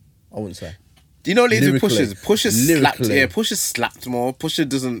 I wouldn't say. Do you know what it is with Lyrically. Pusha's slapped? Lyrically. Yeah, Pusha's slapped more. Pusha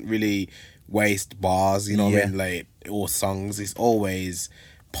doesn't really waste bars, you know what I Yeah. mean? Like, or songs. It's always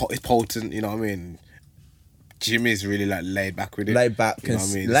it's potent, you know what I mean? Jim is really like laid back with it. Laid back, you know what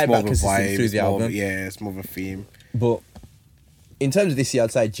I mean? laid It's more back of a consistent vibe. through It's the more of a- album. yeah, it's more of a theme. But in terms of this year,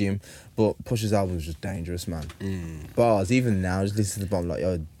 I'd say Jim, but Push's album was just dangerous, man. Bars, even now, just listen to the bomb like,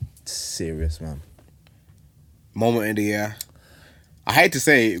 yo, serious, man. Moment of the year. I hate to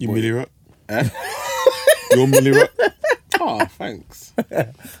say it, You but... Millie Rock? Huh? You're Millie Rock? Oh, thanks.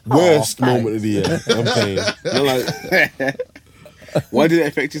 Worst moment of the year. I'm paying. Not like, Why did it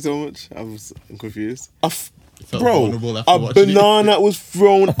affect you so much? I'm confused. Felt bro, vulnerable after a watching it. banana was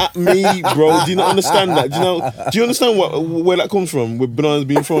thrown at me, bro. Do you not understand that? Do you understand where that comes from? With bananas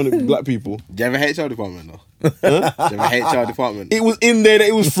being thrown at black people? Do you have a HR department, though? Huh? Do you have a HR department? It was in there that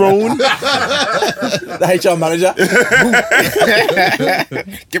it was thrown. The HR manager.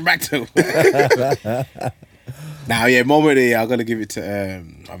 Get back to him. Now, yeah, moment of the year, I'm going to give it to,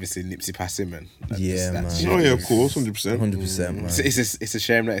 obviously, Nipsey passing, man. Man. Oh yeah, of course, 100%. 100%, man. It's a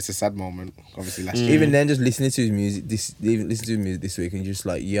shame that it's a sad moment, obviously, last year. Even then, just listening to his music, this week, and you're just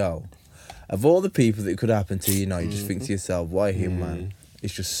like, yo, of all the people that it could happen to, you know, you just think to yourself, why him, man?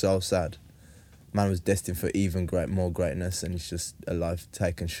 It's just so sad. Man was destined for even more greatness, and it's just a life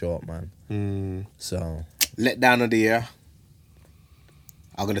taken short, man. So, Let down of the year.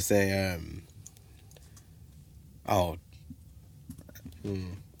 I'm going to say, no,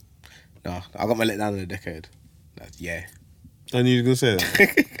 I got my let down of the decade. Yeah. I knew you were gonna say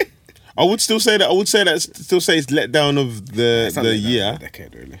that. I would still say that. Still say it's let down of It's not the let down year. of the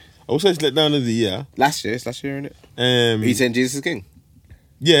decade, really. I would say it's let down of the year. It's last year, isn't it? Are you saying Jesus is King?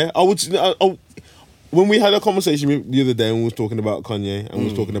 Yeah, I would. When we had a conversation the other day and we was talking about Kanye and we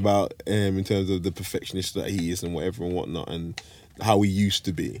was talking about in terms of the perfectionist that he is and whatever and whatnot and how he used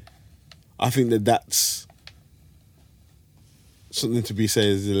to be, I think that's something to be said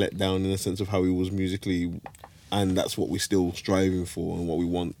as a letdown in the sense of how he was musically, and that's what we're still striving for and what we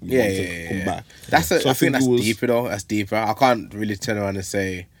want. We want to come back. I think that's it was deeper though. That's deeper. I can't really turn around and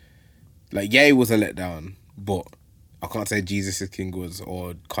say, like, yeah, it was a letdown, but I can't say Jesus is King was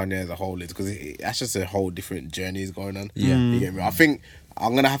or Kanye as a whole is, because that's just a whole different journey is going on. Yeah. You get me? I think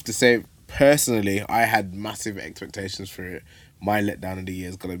I'm gonna have to say personally, I had massive expectations for it. My letdown of the year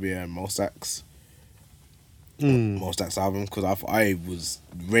is gonna be Mosak's. Mosak's album, because I was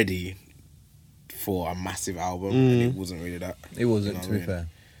ready for a massive album and it wasn't really that. it wasn't, You know to be what I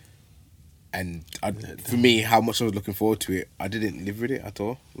mean? fair. And for me, how much I was looking forward to it, I didn't live with it at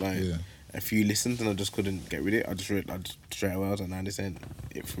all. Like Yeah. a few listens and I just couldn't get with it. I just straight away I was like, nah, this ain't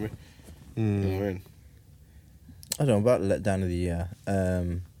it for me. You know what I mean? I don't know about letdown of the year.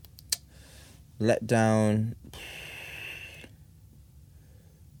 Letdown,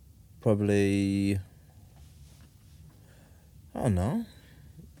 probably. I don't know.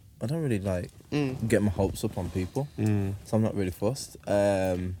 I don't really get my hopes up on people, so I'm not really fussed.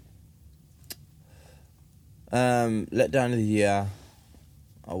 Letdown of the year,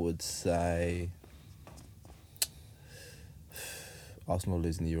 I would say Arsenal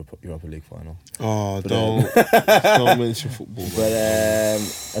losing the Europa League final. Oh, But, don't mention football. But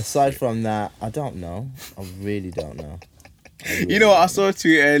aside from that, I don't know. I really don't know. You know what? I saw a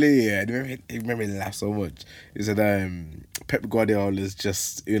tweet earlier. Yeah, it made me laugh so much. It said Pep Guardiola is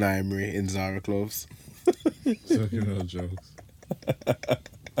just Unai Emery in Zara clothes. Talking about jokes.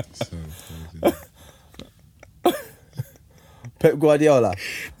 So crazy. Pep Guardiola.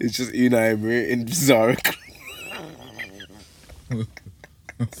 It's just Unai Emery in Zara clothes.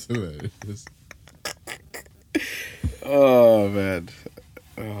 That's hilarious. Oh man.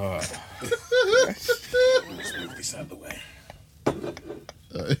 Oh. Let's move this out of the way.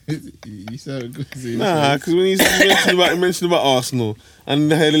 You sound good. Nah, because when he mentioned about Arsenal and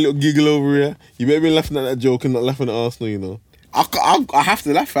they had a little giggle over here, you better be laughing at that joke and not laughing at Arsenal, you know. I have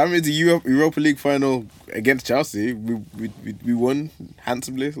to laugh, fam. It's a Europa League final against Chelsea. We won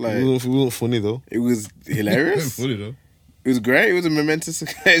handsomely. Like It wasn't funny though. it was hilarious. Funny though. It was great. It was a momentous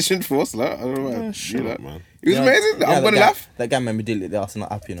occasion for us. Like, I don't know about Shut you, up, like. man. It was amazing. I'm gonna laugh. That guy made me delete the Arsenal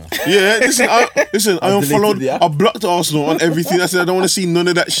app, you know. Yeah, listen, I unfollowed, deleted the app. I blocked Arsenal on everything. I said I don't want to see none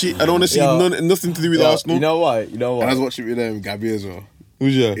of that shit. I don't want to see nothing to do with Arsenal. You know why? And I was watching with Gabby as well.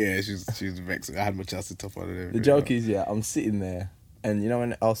 Who's ya? Yeah, she was vexed. I had my Chelsea top on and everything. The joke is, I'm sitting there, and you know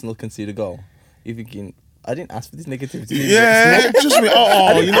when Arsenal concede a goal, you're thinking, I didn't ask for this negativity. Yeah, just me.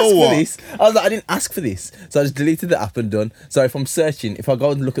 I didn't You know ask what? for this. I was like, I didn't ask for this. So I just deleted the app and done. So if I'm searching, if I go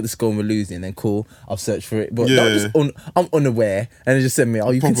and look at the score and we're losing, then cool, I'll search for it. But Yeah. I'm unaware, and it just send me,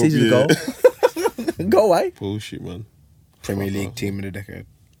 oh, you Pop up, conceded a goal. Go away. Bullshit, man. Premier League team of the decade.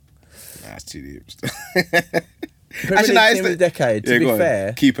 Nah, that's too deep. Premier League team of the decade, to be go on.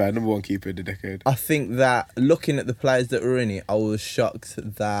 fair, Keeper, number one keeper of the decade. I think that looking at the players that were in it, I was shocked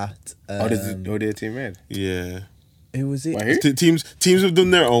that. What did the team made? Yeah. Who was it? Wait, who? Teams have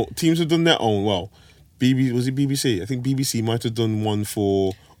done their own. Teams have done their own. Well, Was it BBC? I think BBC might have done one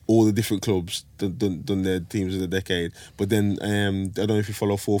for all the different clubs done their teams of the decade. But then I don't know if you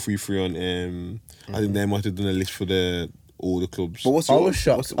follow 433 on. I think they might have done a list for all the clubs. But I was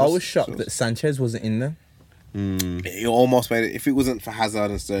shocked. I was shocked that Sanchez wasn't in there. It almost made it. If it wasn't for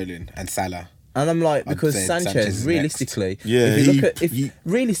Hazard and Sterling and Salah. And I'm like, I'd because say Sanchez, Sanchez is realistically, Yeah,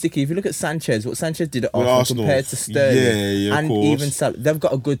 realistically, if you look at Sanchez, what Sanchez did at With Arsenal compared to Sterling, yeah, of and course. even Salah, they've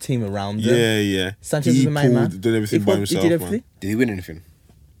got a good team around them. Yeah. Sanchez He is the main man. did everything by himself, He did man. everything. Did he win anything?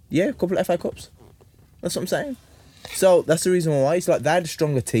 Yeah, a couple of FA Cups. That's what I'm saying. So that's the reason why it's like they had a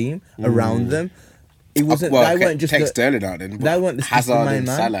stronger team around them. It wasn't. Well, they weren't just take the, Sterling out then. they weren't just the Hazard main and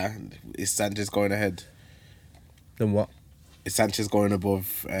man. Salah. Is Sanchez going ahead? Then what? Is Sanchez going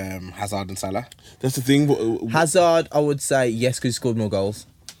above Hazard and Salah? That's the thing. But, Hazard, I would say yes because he scored more goals.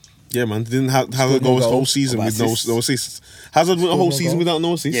 yeah, man. Didn't have a Scored goal more the whole goals. season What with about no assists. Hazard went a whole more season goals. without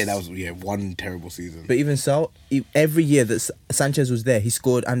no assists. Yeah, that was one terrible season. But even so, every year that Sanchez was there, he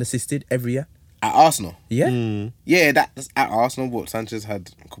scored and assisted every year. At Arsenal? Yeah. Yeah, that's at Arsenal, but Sanchez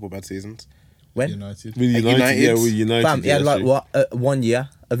had a couple of bad seasons. When? United. With At United, United? yeah, with United. Bam, he had yeah, like actually. what 1 year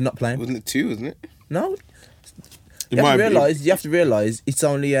of not playing. Wasn't it 2, wasn't it? No. It You might have, be- you have to realise it's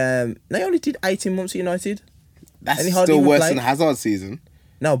only they only did 18 months at United. That's And he hardly still even worse played. than Hazard's season.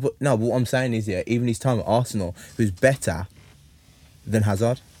 No, but what I'm saying is, yeah, even his time at Arsenal, he was better than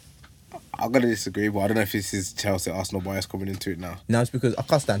Hazard. I'm going to disagree, but I don't know if this is Chelsea Arsenal bias coming into it now. Now it's because I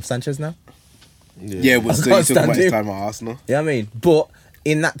can't stand Sanchez now. Yeah, but still, can't you talking about stand his him. time at Arsenal. Yeah, I mean, but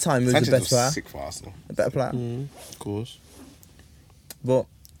in that time, he was Sanchez the best was player. sick for Arsenal. A better player. Of course. But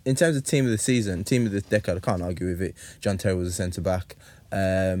in terms of team of the season, team of the decade, I can't argue with it. John Terry was a centre back.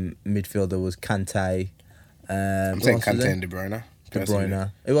 Midfielder was Kante. I'm who saying else was Kante there? and De Bruyne. De personally.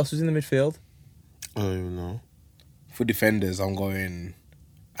 Bruyne. Who else was in the midfield? I don't even know. For defenders, I'm going.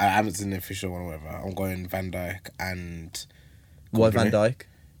 I haven't seen the official one or whatever. I'm going Van Dijk and. Why Van Dijk?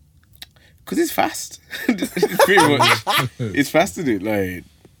 Because he's fast. Pretty much. He's fast to do. Like, Do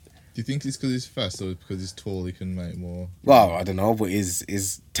you think it's because he's fast or because he's tall? He can make more. well, I don't know, but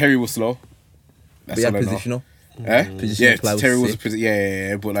is Terry was slow. But yeah, all I know. positional. Eh? Positional Yeah, play was Terry was sick.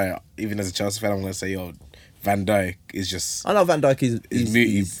 yeah. But like, even as a Chelsea fan, I'm gonna say, yo, Van Dijk is just. I know Van Dijk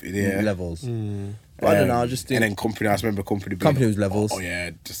is yeah. levels. But I don't know, I just think And then Company, I just remember Company. Being, Company was levels. Oh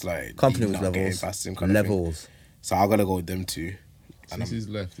yeah, just like Company was not getting levels. past him kind of thing. Levels. So I'm gonna go with them two. Since he's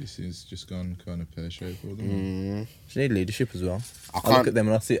left, this has just gone kind of pear-shaped for them. She need leadership as well. I can't- look at them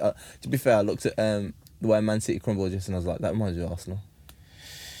and I see. To be fair, I looked at the way Man City crumbled just and I was like, that reminds me of Arsenal.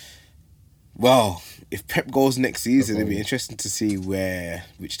 Well, if Pep goes next season, it'd be interesting to see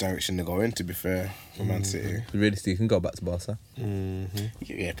which direction they go in. To be fair, for Man City, Realistically, you can go back to Barca.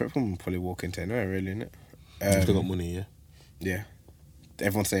 yeah, Pep can probably walk into anywhere, really, innit? They've still got money, yeah. Yeah,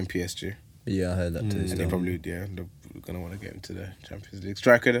 everyone's saying PSG, Yeah, I heard that too. and they probably they're gonna want to get into the Champions League.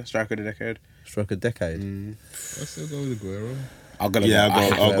 Striker of the decade. Struck a decade. I still go with Aguero. I'm gonna Yeah, go.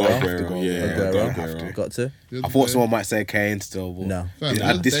 I'll go I have to Aguero. go Yeah, Aguero. I'll go I have Aguero. to. Got to. The other I thought day- someone might say Kane still, but No. Fam, the I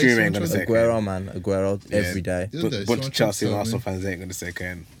other this day stream ain't someone gonna tried say to- Aguero, Kane. man. Aguero every day. The other day, Bunch someone of tried Chelsea to and tell Arsenal me- fans ain't gonna say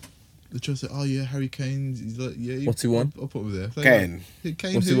Kane. They tried to say, oh yeah, Harry Kane. He's like, yeah. What's he won? I'll put him there. They're Kane. Like,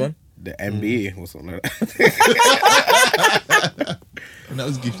 Kane What's who? he won? The NBA or something like that. And that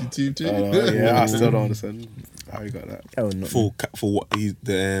was gifted to him too. Yeah, I still don't understand how you got that. Oh, no. For what he for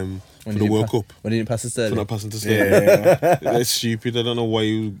When the he World didn't Cup. When he didn't pass the For Sterling. not passing to Yeah, Sterling. yeah. That's stupid. I don't know why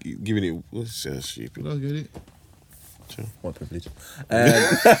you giving it. It's just stupid. But I get it. What privilege. The thing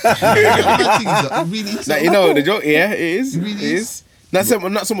is that it really is Like, you know the joke. Yeah, it is. It really It is. Not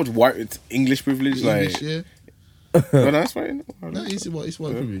so much white. It's English privilege. English, Like, yeah. no, that's fine. No, it's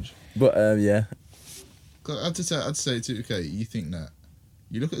white privilege. But yeah. 'Cause I'd say too. Okay, you think that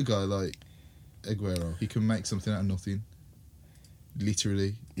you look at a guy like Aguero, he can make something out of nothing.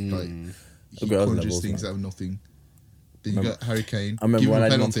 Literally, like he Aguero's conjures levels, things man. out of nothing. Then you got Harry Kane. I remember give when him I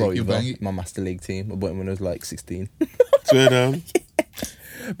a had one penalty, pro he'll bang it. my Master League team. I bought him when I was like 16. Swear down.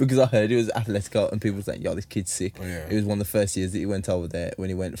 Because I heard he was Atletico and people were saying, yo, this kid's sick. Oh, yeah. It was one of the first years that he went over there when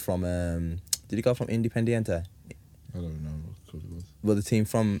he went from, did he go from Independiente? I don't know what club it was. Well, the team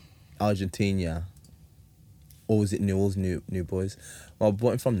from Argentina. Or was it Newell's, New Boys? Well, I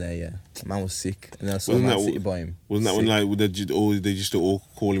bought him from there, yeah. Man was sick. And then I saw Wasn't Man that City what- buy him. Wasn't that Sick. when like they just all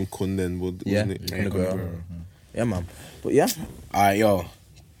call him Kun then? Wasn't Yeah, it? Kun Aguero. Aguero, Yeah, man. But yeah, Alright, yo.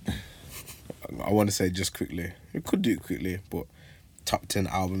 I want to say just quickly. We could do it quickly, but top 10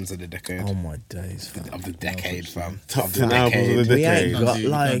 albums of the decade. Oh my days, fam. Of the decade, fam. Top 10 albums of the We ain't decade. got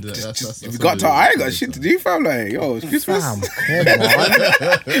like. We got to. I ain't got shit to do, fam. Like, yo, it's Christmas. Fam, come on.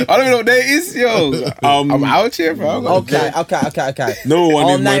 I don't even know what day it is, yo. I'm out here, fam. Okay. No one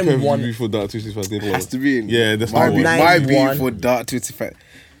I'll in my name one. pay-per-view for Dark Twisted Fantasy. It has to be in. Yeah, that's my the one. my Name beef one. for Dark Twisted Fantasy.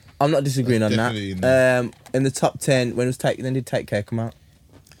 I'm not disagreeing on Definitely that. In the top 10, when did Take Care come out?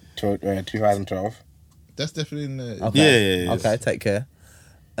 2012. That's definitely in the. Okay. Yeah. Okay, Take Care.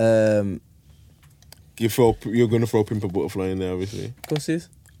 You're gonna throw Pimp a Butterfly in there, obviously. Of course it is.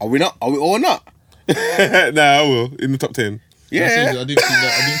 Are we not? Are we all not? Nah, I will in the top 10. Yeah. I didn't think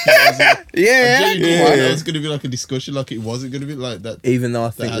that. Yeah. It was going to be like a discussion, like it wasn't going to be like that. Even though I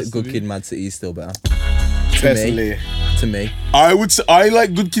think has that to Good be. Kid, Mad City is still better. Personally. To me. I would say I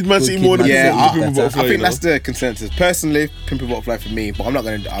like Good Kid, Mad Good City Kid, more than Mad Yeah, City. I Pimp a Butterfly. think you that's know? the consensus. Personally, Pimp a Butterfly for me, but I'm not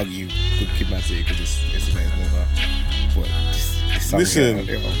going to argue Good Kid, Mad City because it's amazing. But this song Listen,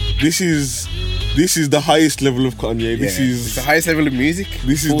 here, this is the highest level of Kanye. This it's is the highest level of music.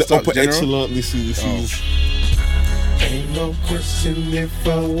 this is Full the stop, upper general. echelon. This is. Ain't no question if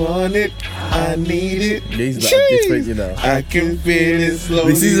I want it, I need it. He's like different, you know. I can feel it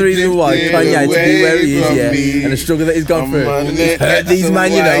slowly. This is the reason why Kanye had to be where he is, yeah. And the struggle that he's gone through. It's hurt these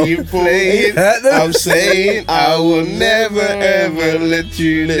man, you know. You play it. Hurt them. I'm saying I will never ever let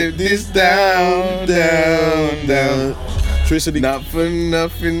you live this down. Trace the Not for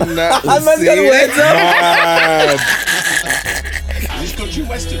nothing, not And man's got a words up. This country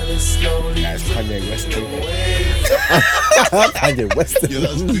western. That's Kanye Western. Kanye West. Yeah,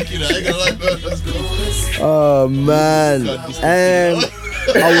 that's quick, you know. I ain't gonna lie, bro. That's good. Oh man. I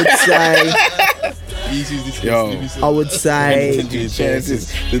would say. Easy's this. Yo. I would say.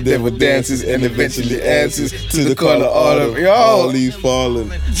 Chances, the devil dances and eventually answers to the call of autumn. all Yo, leaves falling.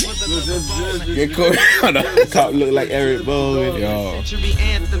 get caught. Top look like Eric Bowen. Yo,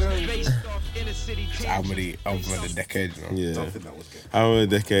 album of the decade. You know? Yeah. Album of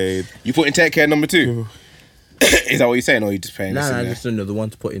the decade. You put in Take Care number 2. Is that what you're saying, or are you just playing this in No, there? just another one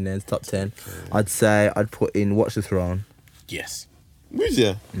to put in there. It's top 10. I'd say I'd put in Watch the Throne. Yes. Who's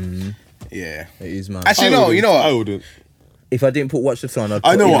ya? Yeah. It is, man. Actually, no. You know I what? wouldn't. If I didn't put Watch the Throne, I'd put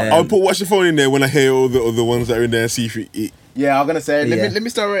I know in, what. I'll put Watch the Phone in there when I hear all the other ones that are in there and see if it. Yeah, I'm gonna say. Yeah. Let me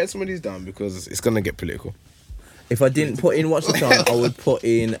start writing some of these down because it's gonna get political. If I didn't put in Watch the Throne, I would put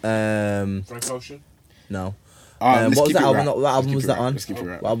in. Frank Ocean. No. Let's What was keep that it album? rap. What Let's album keep was it that rap. on? Let's keep it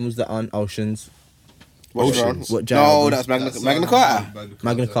rap. What album was that on? Oceans. Oceans. What No, album? that's Magna Carta.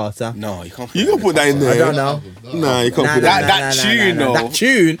 Magna Carta. No, you can't. You can put that in there. I don't know. Nah, you can't Nah, put nah, that. That nah, tune, nah, nah. though. That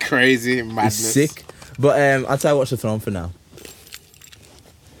tune Crazy is madness. sick. But I'd say Watch the Throne for now.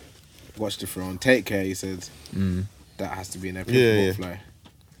 Watch the Throne. Take Care. He said. That has to be in there. Yeah, yeah. Butterfly.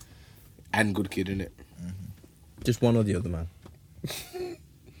 And Good Kid, innit? Just one or the other, man.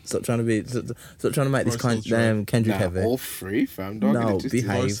 Stop trying to make this Forest Hills Drive. Kendrick Nah, heavy. all three, fam. Don't No, get it twisted.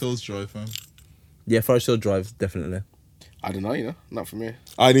 behave. Forest Hills Drive, fam. Yeah, Forest Hill Drive, definitely. I don't know, you know, not for me.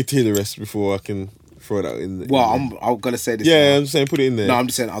 I need to hear the rest before I can throw it out in there. Well, I'm gonna say this. Yeah, now. I'm saying put it in there. No, I'm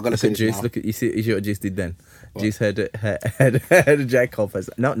just saying I'm gonna Look say at this Juice. now. Look at you see what Juice did then. Juice heard a Jack Cole first.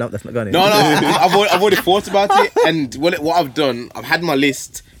 No, that's not going in. No, I've already thought about it, and what I've done, I've had my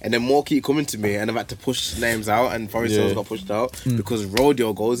list, and then more keep coming to me, and I've had to push names out, and Forest Hills got pushed out because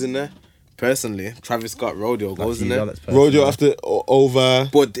Rodeo goes in there. Personally, Travis Scott Rodeo goes in there. Rodeo after over.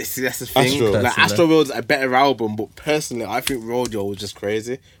 But that's the thing. Astro. Like Personally. Astro World's a better album, but personally, I think Rodeo was just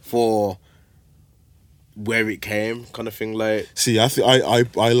crazy for where it came, kind of thing. Like See, I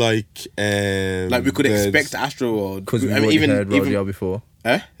like. we could Birds. expect Astro World Because we've already heard Rodeo before.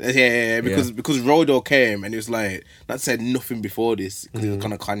 Huh? Yeah, because Rodeo came and it was like, not said nothing before this because it was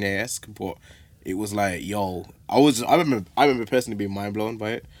kind of Kanye-esque, but it was like, yo, I remember personally being mind blown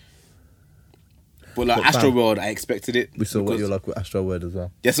by it. But like But Astro fam, World, I expected it. We saw what because- you were like with Astro World as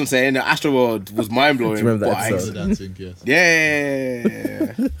well. Yes, I'm saying the Astro World was mind blowing. Do you remember that but episode? The dancing, yes.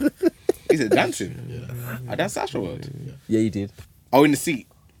 Yeah. He said dancing. I danced Astro World. Yeah, you did. Oh, in the seat.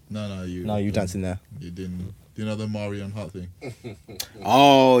 No, you. No, you dancing there. You didn't. You know the Mario and Hart thing?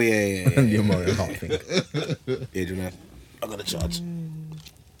 Oh yeah. You're Mario Kart, I think. Yeah, do that. I got to charge.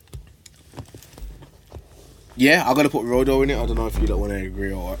 Yeah, I gotta put Rodeo in it. I don't know if you don't want to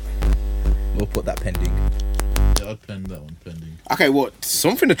agree or what. We'll put that pending. Yeah, I'd pen that one pending. Okay, what?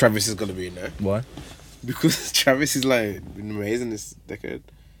 Something that Travis is gonna be in there Why? because Travis is like been amazing this decade.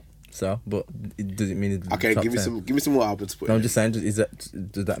 So, but it does it mean it's Okay, top give me 10? some more albums to put. No, in I'm just saying. Does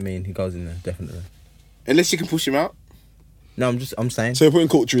that mean he goes in there? Definitely. Unless you can push him out. No, I'm saying. So you're putting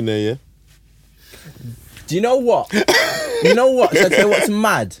culture in there, yeah? Do you know what? You know what? So I tell you what's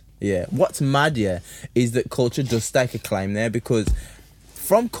mad. Yeah. What's mad, is that culture does stake a claim there because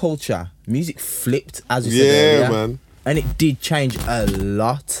from culture, music flipped, as you said earlier. Yeah, man. And it did change a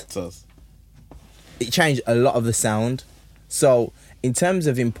lot. It changed a lot of the sound. So, in terms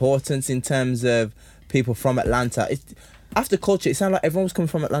of importance, in terms of people from Atlanta, after culture, it sounded like everyone was coming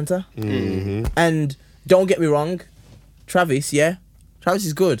from Atlanta. Mm-hmm. And don't get me wrong, Travis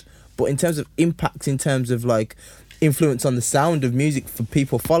is good. But in terms of impact, in terms of like influence on the sound of music for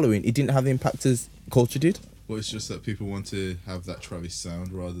people following, it didn't have the impact as culture did. Well, it's just that people want to have that Travis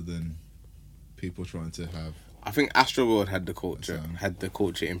sound rather than people trying to have. I think Astroworld had the culture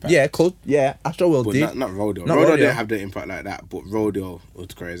impact. Yeah, Astroworld but did. not Rodeo. Not Rodeo Rodeo. didn't have the impact like that, but Rodeo was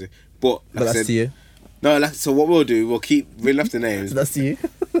crazy. But like I that's said, to you. No, so what we'll do, we'll keep reeling off the names. That's to you.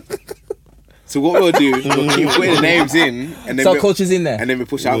 So what we'll do, we'll keep putting the names in, and then So culture's in there. and then we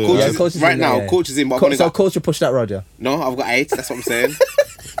push out. Yeah. Culture's, Culture's right in there, now, yeah. culture's in. But I've only So got, culture pushed out Roger. no, I've got 8. That's what I'm saying.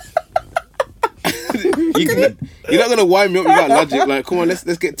 You're not gonna wind me up without logic. Like, come on,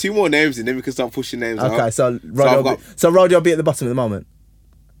 let's get 2 more names in, then we can start pushing names out. Okay, so I've Roger, got- Roger will be at the bottom at the moment.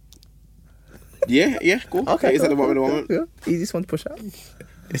 Yeah, cool. Okay, it's at the bottom of the moment. Yeah. Easiest one to push out.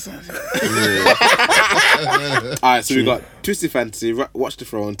 Alright, so we got Twisted Fantasy, Watch the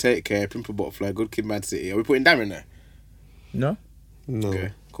Throne, Take Care, Pimple Butterfly, Good Kid, Mad City. Are we putting Damn in there? No. No.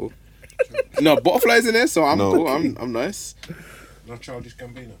 Okay, cool. No, Butterfly's in there, so I'm No. cool. I'm nice. No Childish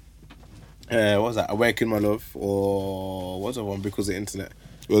Gambino. What was that? Awaken My Love, or what's the one? Because the internet.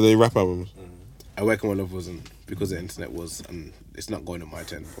 Well, they rap albums. Awaken My Love wasn't, because the internet was, and it's not going on my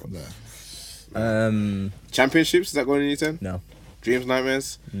 10. No. Championships, is that going on your 10? No. Dreams,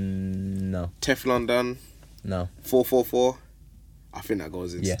 Nightmares, No. Teflon Done, No. 444. I think that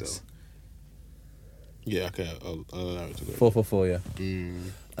goes in Yes. still. Yeah, okay. I'll allow it to go. 444.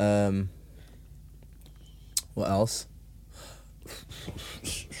 Yeah. What else?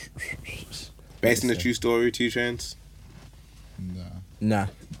 Based on a true story, 2 Chainz. Nah.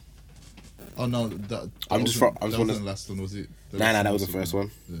 Oh no, that I'm just wasn't- I was that gonna- wasn't the last one, was it? Nah, that was the first one.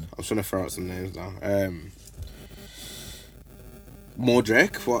 Yeah. I'm trying to throw out some names now. More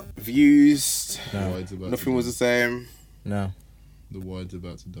Drake, what? Views. The Wide's about Nothing to was die. the same. No. The Wide's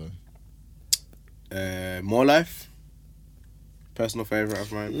about to die. More Life. Personal favourite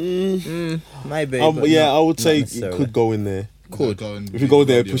of mine. Maybe. but Yeah, not- I would not say it necessarily. could go in there. Could. If you go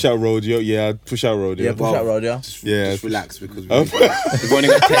there, push out Rodeo. Yeah, I'd push out Rodeo. Yeah, push Well, out Roger. Just Yeah. relax because Oh. we've only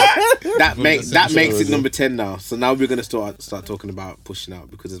got 10. That makes Rodeo. it number 10 now. So now we're gonna start talking about pushing out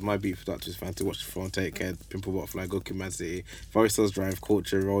because it's my beef with Dr. Fancy, Watch the Throne, Take Care, Pimple Butterfly, Good Kid, Mad City, Forest Hills Drive,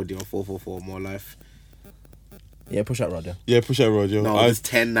 Culture, Rodeo, 444, More Life. Yeah, push out Roger. Yeah, push out Rodeo. No, there's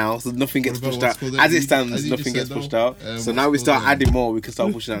 10 now, so nothing gets What about pushed what's out. called As that? it stands, As you nothing just gets said, pushed though, out. So what's now we called start that? adding more. We can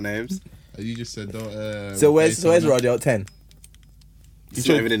start pushing out names. You just said that. So where's Roger at 10? It's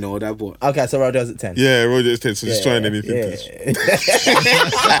not even in order, but Okay, so Roger's at 10. Yeah, Rodeo is 10, so just trying anything.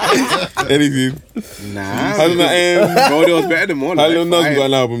 Anything. nah. I don't know. Rodeo's better than More Lil Life. Nas Fine. got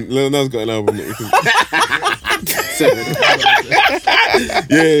an album. Lil Nas got an album that we can. 7.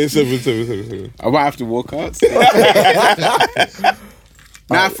 Yeah, 7. I might have to walk out.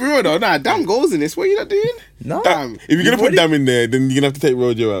 Nah, for real though. Nah, Damn goes in this. What are you not doing? No. Damn. If you're gonna put Damn in there, then you're gonna have to take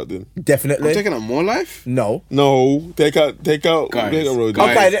Rodeo out. Then Definitely. I'm taking out More Life. No. no, take out Guys. Rodeo.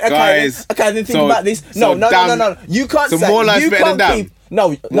 Guys. Okay, guys. I didn't think So- about this. so No. Damn- You can't so say More Life's you better can't than Damn? keep.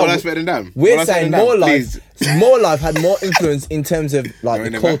 No, More Life's better than Damn. We're Life's better saying than Damn, More Life. please. More Life had more influence in terms of like No, the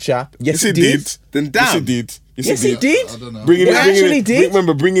it never. culture. Yes, Yes, it did. Then Yes, Damn. it did. Yes, it did. I don't know. Bringing It in, actually did.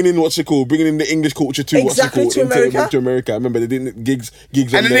 Remember, bringing in what's it called? Bringing in the English culture to Exactly, what's it to called? America. To America. Remember, they didn't gigs And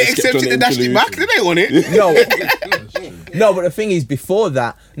on then there. they skipped on accepted the and dashed it interlude. back. They didn't want it. No, but the thing is, before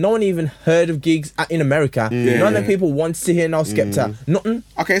that, no one even heard of gigs in America. None of them people wanted to hear No Skepta. Nothing.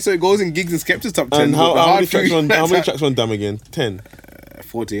 Okay, so it goes in Gigs and Skepta's top 10. And but how the many hard tracks truth- on how many tracks on Damn again? 10.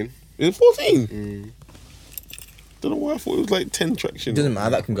 14. Is it 14? Don't know why I thought it was like 10 tracks. You know? Doesn't matter.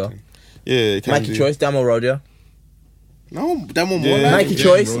 That can go. Yeah, it can Make your do. choice. Damn or Rodeo. No, Damn or More Yeah. Life. Make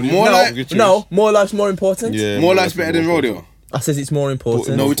your choice. Rodeo. More no, Life. no. More Life's more important. Yeah, More Life's better than Rodeo. I says it's more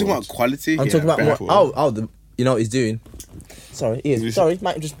important. No, we're talking about quality. I'm talking about better. more. You know what he's doing. Sorry, he is. Sorry,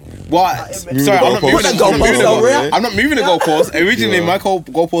 Mike. Just What? Moving Sorry, the I'm not moving goalpost. the Moving the goalpost. goalpost. I'm not moving the goalpost. Originally, Yeah. my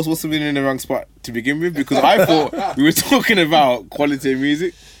goalpost was something in the wrong spot to begin with because I thought we were talking about quality of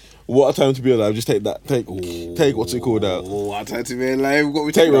music. What a time to be alive. Just take that. Take what's it called out. Oh, what time to be alive? What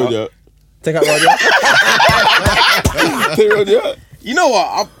we Take talking about? Rodeo. take out Rodeo. Take Rodeo. You know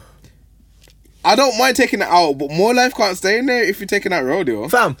what? I don't mind taking it out, but More Life can't stay in there if you're taking out Rodeo.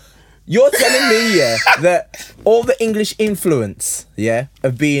 Fam, You're telling me, yeah, that all the English influence, yeah,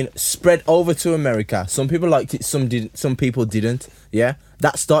 of being spread over to America. Some people liked it, some didn't. Some people didn't. Yeah,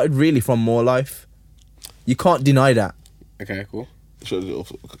 that started really from More Life. You can't deny that. Okay, cool.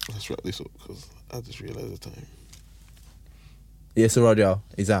 Let's wrap this up because I just realised the time. Yeah, so Radio,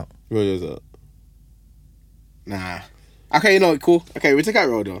 he's out. Radio's out. Nah. Okay, you know, cool. Okay, we take out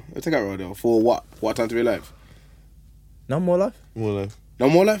Rodo. For what? What Time to Be Alive? No More Life? More Life. No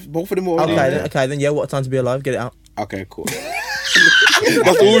More Life? Both of them already. Okay, then, yeah, What Time to Be Alive? Get it out. Okay, cool.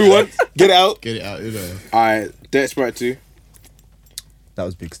 That's all we want. Get it out. Get it out, you know. Alright, Dirt Sprite 2. That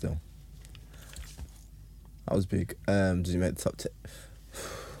was big still. That was big. Did you make the top 10?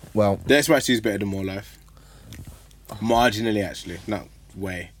 Well, Dirt Sprite 2 is better than More Life. Marginally, actually. No,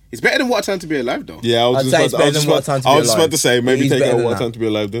 way. It's better than What Time to Be Alive, though. Yeah, I was just about to say, maybe take out What Time to Be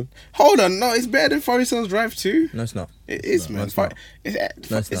Alive then. Hold on, no, it's better than Forest Hills Drive 2. No, it's not. It is, man.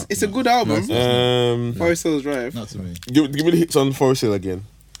 It's a good No, album. it's not. Forest Hills Drive. Not to me. Give me the hits on Forest Hill again.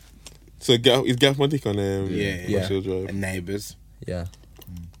 So is Gaff my dick on Yeah. Forest Hill Drive. And Neighbours. Yeah.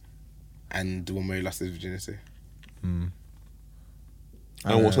 And the one where he lost his virginity. And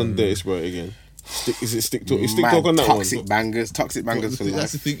what's on Dirty Sprite again? Is it Stick Talk? Is Stick Talk on that Toxic one? Bangers for That's the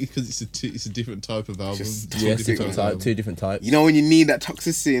life. thing, because it's a different type of album. Just Yeah, Toxic, two different types. You know when you need that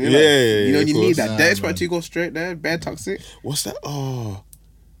toxicity, Yeah, you know when you of need course. that. Nah, Dirty Sprite man. 2 go straight there. Bare toxic. What's that? Oh,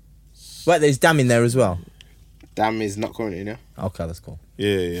 Wait, there's Damn in there as well. Damn is not currently, you know. Okay, that's cool.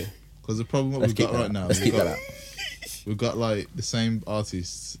 yeah. Because the problem what Let's we've keep got that right out. now, Let's keep that out. we've got like the same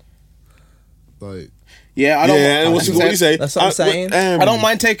artists. Like, Yeah, I don't. And what do you say? That's what I'm saying. I don't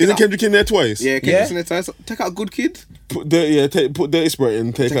mind taking. Isn't Kendrick in there twice? Yeah, Yeah. Kendrick's in there. Take out Good Kid. Put Dirty Sprite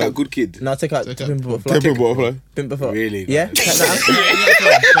and take Take out out Good Kid. No, take out Take out Pimp a Butterfly. Pepper Butterfly. Pimp a Butterfly. Really? Yeah, guys? take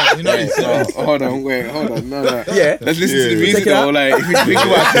that out. you know, Wait, hold on, no. Yeah. Let's listen to the Yeah. music Take it though. out. Like, if you think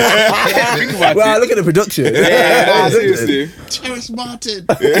about it, think about Well, it. look at the production. Yeah, seriously. Terrence Martin.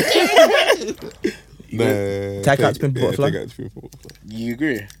 Nah, Take out Pimp a Butterfly. Take out Pimp a Butterfly. You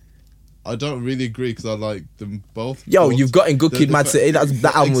agree? I don't really agree because I like them both. Yo, Both. you've got in Good The- Kid, the Mad fa- City.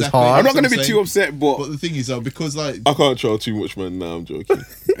 That album was Exactly. hard. I'm not gonna what be I'm too saying. upset, But but the thing is though, because like I can't troll too much, man. Nah, I'm joking.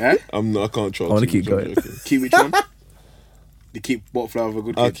 eh? I can't troll I wanna too keep much. going. I'm joking. Keep which one? You keep Butterfly over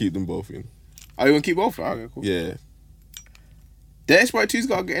Good I'll Kid. keep them both in. Oh, you want to keep both? Okay, cool. Yeah. Dirty Sprite 2's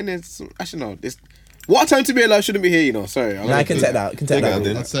got to get in there. Actually, no. What Time to Be Alive shouldn't be here, you know. Sorry. Nah, I can take that out. Can take Take that that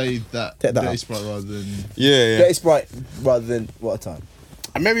out. out. I'd say that Take that Dirty out. Sprite rather than Yeah. Dirty Sprite rather than What a Time.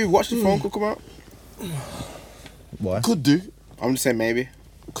 And maybe Watch the Phone could come out. Why? Could do. I'm just saying maybe.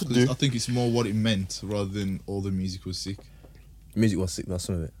 Could 'cause do. I think it's more what it meant rather than all the music was sick. Music was sick though,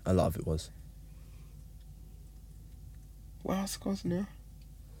 some of it. A lot of it was. What else goes now?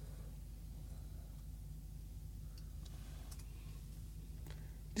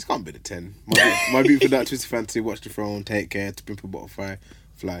 This can't be the 10. My beat for that Twisted Fantasy, Watch the Throne, Take Care, To Pimp a Butterfly,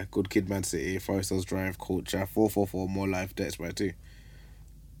 Fly, Good Kid, Man City, Forest Hills Drive, Culture, 444, More Life, Dirty Sprite 2.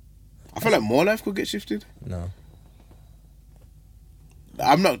 I feel like More Life could get shifted. No.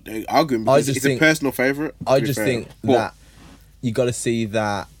 I'm not arguing because just it's think- a personal favourite. I to be just fair. think But that you got to see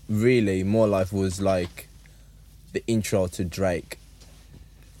that really More Life was like the intro to Drake,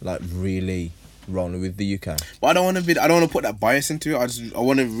 like really rolling with the UK. But I don't want to put that bias into it. I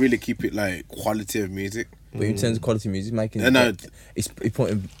want to really keep it like quality of music. But in terms of quality music making, No. it's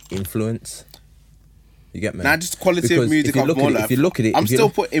putting influence. You get me? Nah, just quality Because of music if you of look More at it- Life. if you look at it, I'm if you still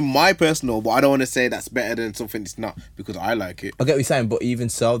look- putting my personal, but I don't want to say that's better than something it's not because I like it. I get what you're saying, but even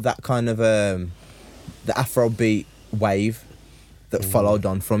so, that kind of the Afrobeat wave that followed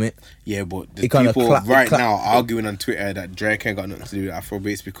on from it. Yeah, but there's It kinda people clap- right clap- now arguing on Twitter that Drake ain't got nothing to do with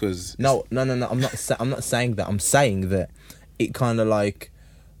Afrobeats because No. I'm not saying that. I'm saying that it kind of like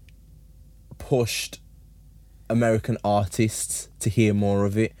pushed American artists to hear more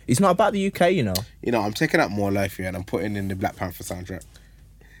of it. It's not about the UK, you know. you know I'm taking out More Life here and I'm putting in the Black Panther soundtrack.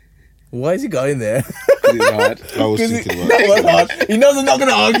 Why is he going there? 'Cause it's hard. I was thinking about That was hard. He knows I'm not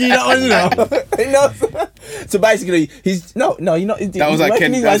gonna argue that one, you know. He knows. So basically, he's no, you're not. That was like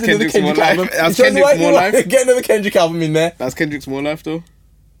making that was his way to another Kendrick's More Life. album. That was He's trying to Kendrick's make More his way- Life. Get another Kendrick album in there. That's Kendrick's More Life though,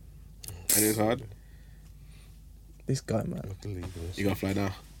 and it's hard. This guy, man. You gotta fly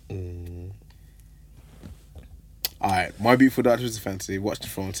now. Alright, my beat for that was a fantasy. Watch the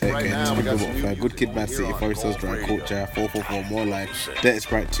Phone, Take Care, To Pimp a Butterfly, Good Kid, Man City, Forest Hills Drive, Culture, 444, More Life, Dirty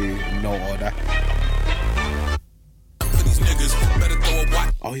Sprite 2, No Order.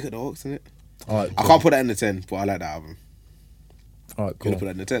 Oh, you got the Hawks in it? Alright, I can't put that in the 10, but I like that album. alright, You're gonna cool. put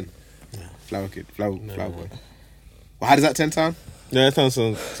that in the 10? Flower Kid, Flower Boy. Well, how does that 10 sound? Yeah, that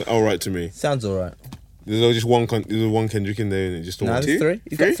sounds alright to me. Sounds alright. There's just one. There's one Kendrick in there, and just the No, one. there's three.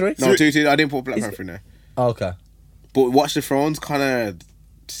 He's got three. No, two. I didn't put Black Panther in there. Oh, okay. But Watch the Thrones kind of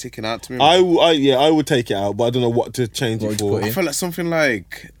sticking out to me. I would take it out, but I don't know what to change What it would you for. put I feel like something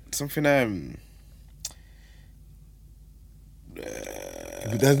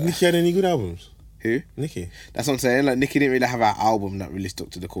Has Nicki had any good albums? Who? Nicki. That's what I'm saying. Like Nicki didn't really have an album that really stuck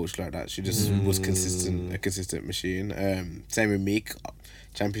to the culture like that. She just was consistent, a consistent machine. Same with Meek.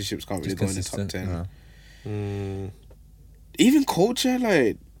 Championships can't really go in the top 10. No. Even Culture,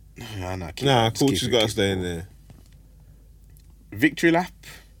 like Culture's got to stay in there. Victory Lap.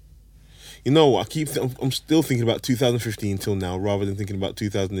 You know what? I'm still thinking about 2015 till now, rather than thinking about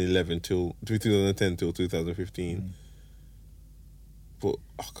 2011 till 2010 till 2015. But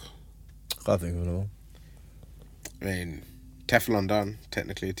Can't think of it all. I mean, Teflon Don,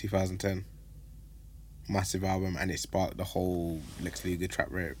 technically 2010. Massive album, and it sparked the whole Lex Luger trap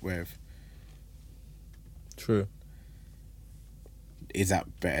wave. True. Is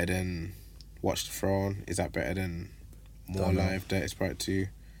that better than Watch the Throne? Is that better than More Live, Dirty Sprite 2,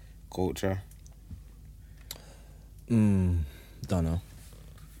 Culture? Don't know.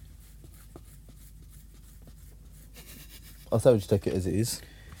 I'll say we just take it as it is.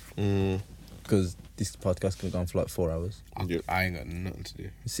 Because this podcast could have gone for like 4 hours. I ain't got nothing to do.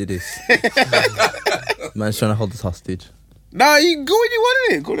 You see this? Man's trying to hold us hostage. Nah, you go when you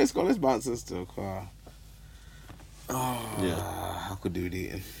want it. Go, let's bounce this still. Yeah. I could do it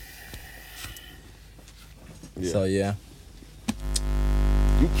eating. Yeah. So yeah.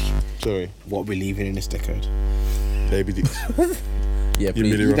 Oops. Sorry. What we leaving in this decade? Baby dicks. Yeah, You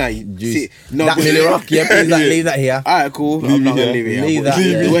please. Millie Rock. Nah, That Millie Rock, yeah, please leave that here. Alright, cool. I'm not gonna leave it here. Leave but- that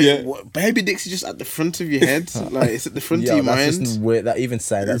here. Yeah. Baby dicks is just at the front of your head. Like it's at the front of your that's mind. just weird. That even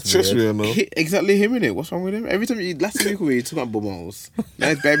say that's It's just weird. real, no. Exactly him in it. What's wrong with him? Every time last week we talking about bumholes. Now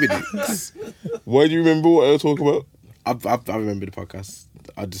it's baby dicks. Why do you remember what I was talking about? I remember the podcast.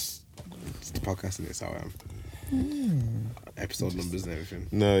 It's the podcast and it's how I am. Episode numbers and everything.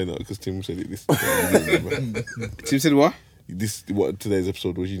 No, because Tim said it this. Tim said what? What today's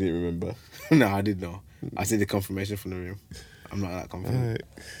episode was, you didn't remember. No, I did know. I see the confirmation from the room. I'm not that confident.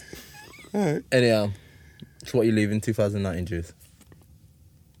 Alright. Anyhow, so what you leaving 2019, Juice?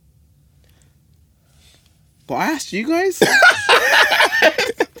 But I asked you guys. I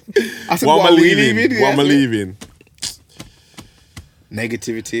said, What am I are we leaving? What am I leaving?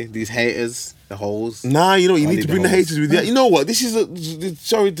 Negativity. These haters. The holes. Nah, you know, you I'll need leave to the bring the holes. haters with you. You know what? This is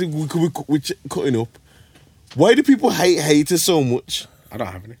sorry to we're cutting up. Why do people hate haters so much? I don't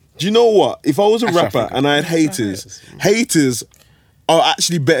have any. Do you know what? If I was a Actually, I rapper think and I had haters are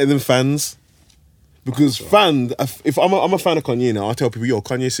actually better than fans. Because fans, if I'm a fan of Kanye now, I tell people, yo,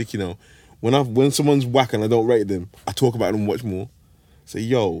 Kanye's sick, you know. When someone's whack and I don't rate them, I talk about them much more. Say,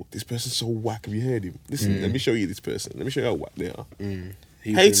 yo, this person's so whack. Have you heard him? Listen, let me show you this person. Let me show you how whack they are.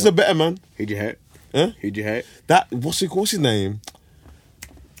 Haters are better, man. Who'd you hate? Huh? Who'd you hate? What's his name?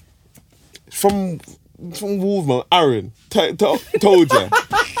 From Wolfman, Aaron. Told ya.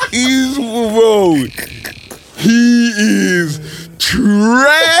 He's road. He is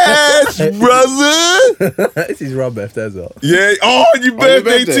trash, brother. This is Rob birthday as well. Yeah. Oh, on your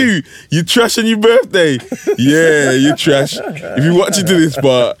birthday too. You trash on your birthday. Yeah, you trash. If you watch it to this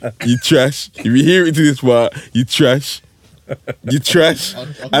part, you trash. If you hear it to this part, you trash. You trash.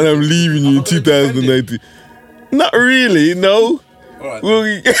 And I'm leaving you in 2019. Not really, no. Alright. Well,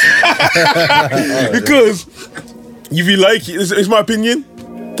 because if you like it, it's my opinion.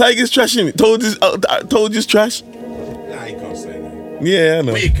 Tiger's trashing it. Told you's trash. Nah, you can't say that. Yeah, I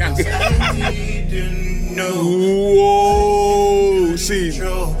know. But you can say that. Whoa, see.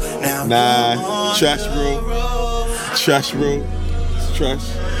 Nah, trash, bro. Trash, bro. It's trash.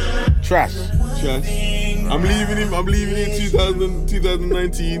 Trash. Trash. I'm leaving him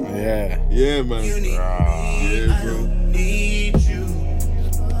 2019. Yeah. Yeah, man. Yeah, bro.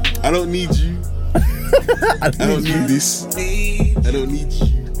 I don't need you. I don't need this. I don't need you.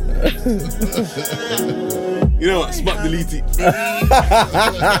 You know what? Smart delete it.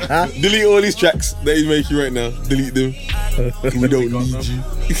 Delete all these tracks that he's making right now. Delete them. We don't need you.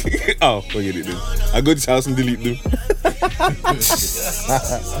 Oh, forget it then. I go to his house and delete them.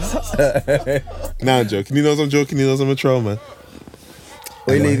 Nah, I'm joking. He knows I'm joking. He knows I'm a troll, man.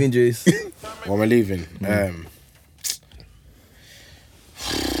 Where you leaving, Juice? What am I leaving? What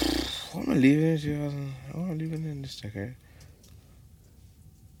am I leaving? What am I leaving in this decade?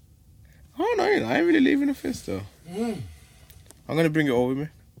 I don't know. I ain't really leaving a fist though. I'm gonna bring it all with me,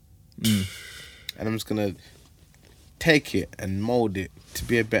 and I'm just gonna take it and mold it to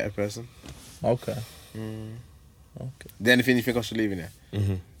be a better person. Okay. Okay. Then, if you think I should leave in there,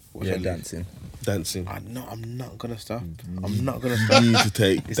 Yeah, dancing. Dancing. I'm not gonna stop. I'm not gonna stop. You need to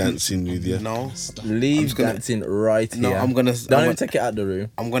take dancing with you. No. Leave gonna- dancing right here. No, I'm gonna. Don't even take it out the room.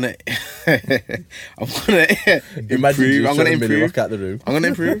 I'm gonna. I'm gonna Imagine improve. you I'm gonna showing Millie improve. Rock out the room. I'm gonna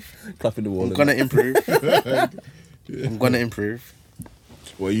improve. Clapping the wall. I'm gonna improve. I'm gonna improve.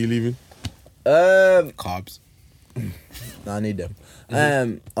 What are you leaving? Carbs. No, I need them.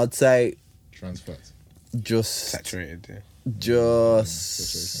 I'd say Trans fats. just Saturated. Yeah.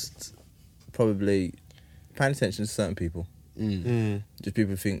 just probably paying attention to certain people. Just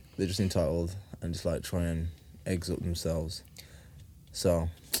people think they're just entitled and just like try and eggs up themselves. So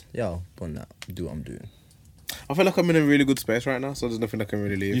yeah, I'll put that. Do what I'm doing. I feel like I'm in a really good space right now, so there's nothing I can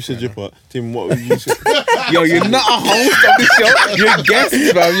really leave. You said right your now. part. Tim, what would you say? Yo, you're not a host of the show. You're a guest,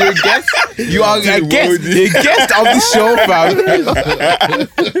 fam. You're a guest. You are a Tim, what guest. would you- You're a guest of the show, fam.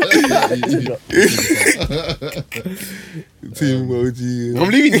 Tim, what would you... I'm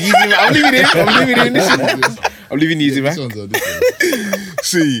leaving easy, man. I'm leaving it. I'm leaving easy, man. This one's on this one.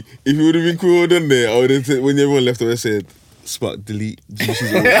 See, if it would have been cool done there, I would have said, when everyone left, I would have said, Spark, delete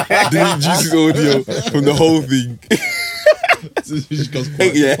Juicy's audio from the whole thing. So it just goes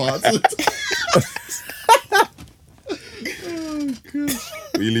quite Yeah. parts.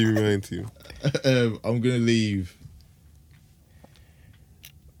 What are you leaving behind, Tim? I'm gonna leave.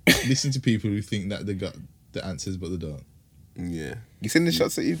 Listen to people who think that they got the answers but they don't. Yeah. You send the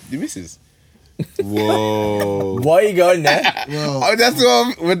shots at your missus? Whoa. Why are you going there? Well, Oh, that's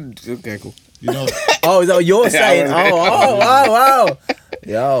what I'm... Okay, cool. you know, Oh, is that what you're saying? Yeah, Oh, wow.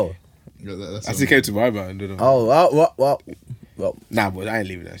 Yo. that's I still came to my mind. Didn't I? Oh, what? Nah, but I ain't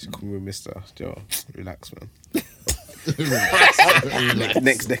leaving that. She come with Mr. Joe. Relax, man.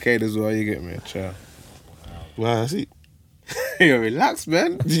 Next decade as well, you get me? Chill. Wow, that's it. Yo, relax,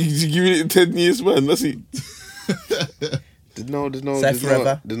 man. You give it 10 years, man. That's it. There's no... Say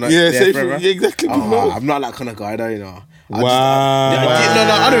forever. Yeah, say forever. Yeah, exactly. Oh, No. I'm not that kind of guy, though, you know. Wow.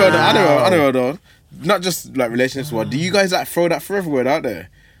 I don't know. Not just like relationships. What do you guys like throw that forever word out there?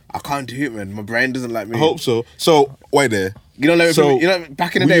 I can't do it, man. My brain doesn't like me. I hope so. So, wait there. You don't let me. So, You know,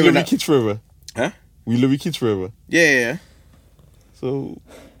 back in the We day love when your that, kids forever. huh? We love your kids forever. Yeah. So,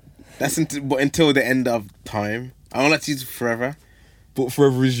 That's but until the end of time. I don't like to use forever. but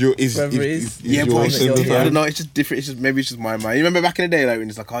forever is your Forever is- Yeah, your but center I time. don't know. It's just different. It's just maybe it's just my mind. You remember back in the day, like when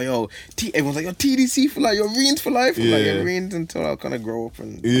it's like, oh yo, everyone's like, yo, TDC for life, you're Reens for life. I'm like, Yeah. yeah, Reens until I kind of grow up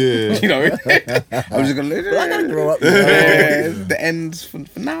and Yeah. you know. I'm just gonna. I gotta grow up. The ends for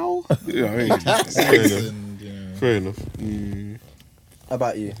now. You know what I mean? Fair enough. and, Fair enough. How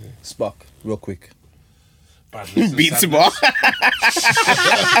about you, Spock? Real quick. Beats him off.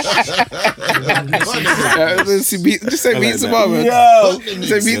 Just say beats him off, man. Yo,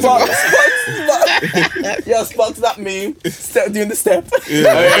 Say beats him off. yo, Spock's that meme. Doing the step.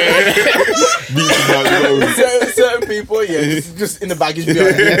 Beats about certain people, yeah, just in the baggage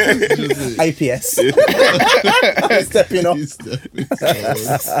behind you. APS. Stepping up.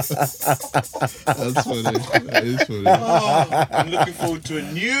 That's funny. That is funny. I'm looking forward to a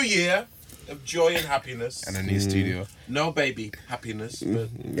new year of joy and happiness. And a new studio. No baby happiness, but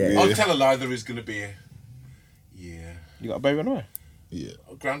Yeah. I'll tell a lie. There is going to be a You got a baby on the way?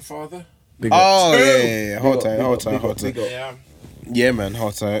 a grandfather. Oh, yeah. Hold tight. Yeah. Yeah, man,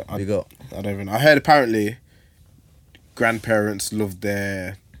 hold tight. I Big up. don't even. I heard apparently grandparents love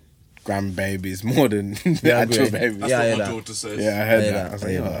their grandbabies more than the Yeah, I actual agree. babies. That's Yeah, I what hear my that. daughter says. Yeah, I heard I hear that. that. I was I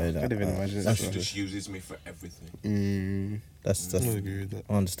like, hear yo, that. I hear I that. can't even imagine That's She that. just uses me for everything. That's. I agree with that.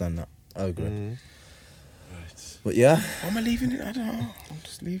 I understand that. I agree. But yeah, Am I leaving it? I don't know. I'm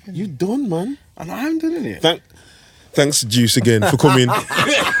just leaving You it. done, man. And I'm doing it. Thanks, Juice, again for coming on to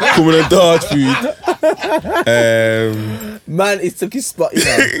Hard Food. man, it took his spot. You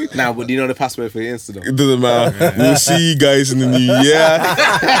know. Now, but do you know the password for your Instagram? It doesn't matter. We'll see you guys in the new year.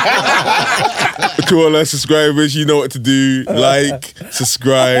 To all our subscribers, you know what to do. Like,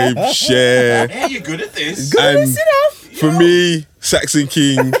 subscribe, share. Hey, you're good at this. And for me, Saxon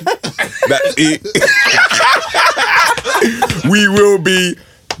King, that's it. We will be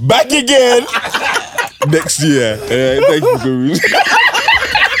back again next year. Thank you, Guru.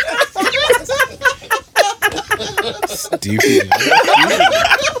 Stupid.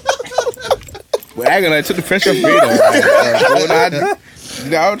 Well, I ain't gonna took the pressure off me though.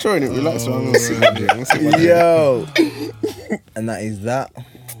 I'm trying it. Relax, man. I'm gonna sit my drink. I'm gonna sit my drink. Yo, and that is that.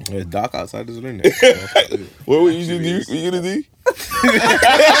 It's dark outside as well, isn't it? What you gonna do? What you gonna do?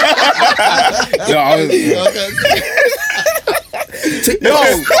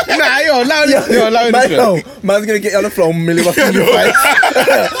 Yo, allow Man, this. yo, man's gonna get you on the floor, Millie Rock in your face.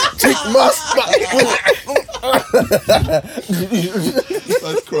 Chick must. That's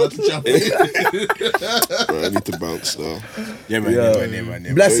karate chopping. I need to bounce now. Yeah, man. Yeah,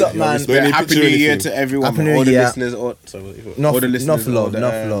 man. Bless up, man. Don't need Happy picture New or Year anything. to everyone. Happy man. New All the Year. listeners. All the listeners. Enough all love, the,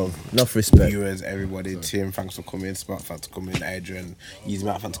 enough love, enough respect. Viewers, everybody. Tim, thanks for coming. Smart, thanks for coming. Adrian, YZY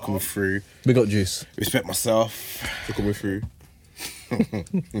MAC, thanks for coming through. We got juice. Respect myself. For coming through.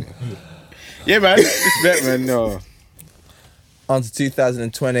 Yeah, man. Respect, man. No. On to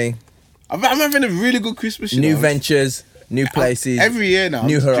 2020. I'm having a really good Christmas. You New know? ventures, new places. Every year now. I'm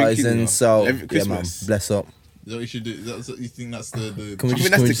New just drinking, you know. horizons. So, Every yeah, man. Christmas. Bless up. Is that what you should do? You think that's the Can we I just, mean,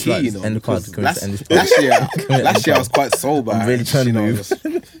 that's can we the just key, like, you know. end the pod? because Can we just end this pod? last year I was quite sober. I'm really trying to move. Just,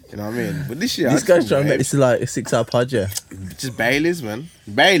 you know what I mean? But this year, This I guy's just trying to make feel this like a 6-hour pod, yeah. just Baileys, man.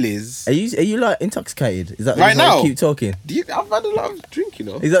 Baileys. Are you like intoxicated? Is that Right why now? you keep talking? I've had a lot of drink, you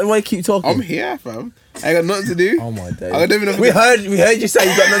know. Is that why you keep talking? I'm here, fam. I ain't got nothing to do. Oh my days. I don't even know. We heard you say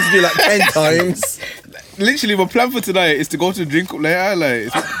you got nothing to do like 10 times. Literally, my plan for tonight is to go to a drink up later. Like,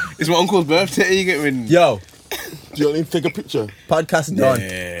 it's my uncle's birthday. You get me? Yo, Do you need to take a picture? podcast done.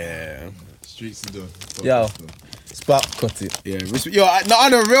 Yeah. streets are done? Yo, Spark cut it. Yeah. Yo, no,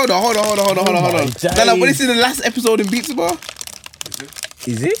 on the real though. Hold on. my No, days. but this is the last episode in Beats Bar.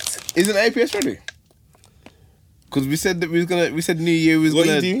 Is it? Isn't APS ready? Because we said that we said New Year we was What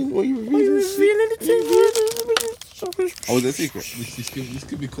gonna. are you doing? What are you revealing? Oh, was it a secret? This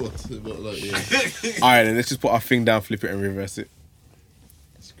could be caught, but like yeah. Alright, then let's just put our thing down, flip it, and reverse it.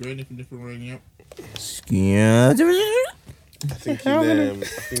 It's growing up and different ringing up. Yeah.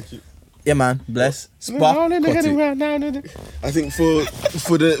 Yeah, man. Bless. Spark cut it. I think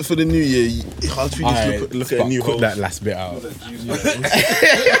for the new year, how do we just look at a new cut host? that last bit out.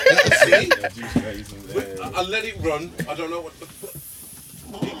 I let it run. I don't know what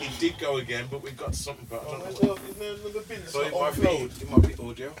it did go again, but we got something. But I don't know. So it might be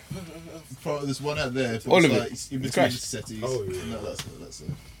audio. There's one out there. But All it's of like, it. it's in It's between the crashed. settees. Oh, yeah. No, that's it.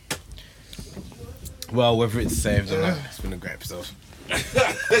 Well, whether it's saved or not, it's been a great episode.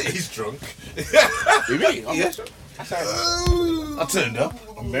 He's drunk. You mean? Yeah. I turned up.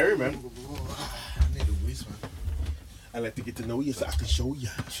 I'm merry, man. I need a whiz, man. I like to get to know you so I can show you.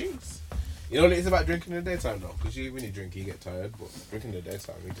 Jeez. You know what it is about drinking in the daytime though? Because when you drink, you get tired, but drinking in the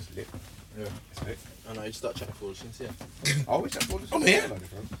daytime, you just lit. Yeah. It's lit. I know you start chatting foolishness, yeah. I wish I thought this I'm was here. like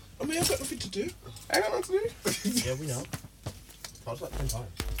this, man. I mean, I've got nothing to do. I ain't got nothing to do. Yeah, we know. I was like 10 times.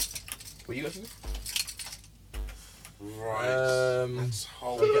 What you got to do? Right. That's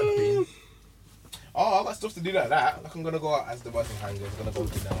whole. Oh, I got stuff to do like that. Like I'm gonna go out as the button hangers. I'm gonna go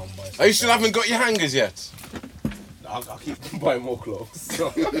dinner on by. Oh, you still haven't got your hangers yet? I'll keep buying more clothes.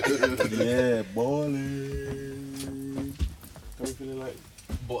 So. Yeah, balling. How you feeling like?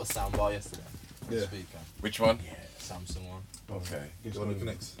 Bought a soundbar yesterday. Yeah. Speaker. Which one? Yeah, Samsung one. Okay. You want to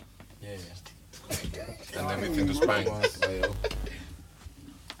connect? Yeah. And everything just bang.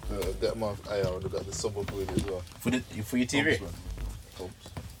 That month, I got the subwoofer with it as well. For your TV. Pumps.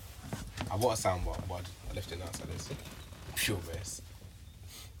 I bought a soundbar, but I left it outside. It's pure bass.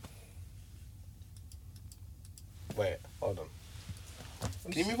 Wait, hold on.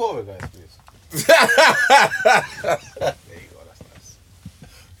 Can you move over, guys, please? There you go. That's nice.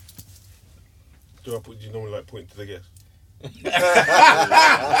 Do you normally like point to the guest?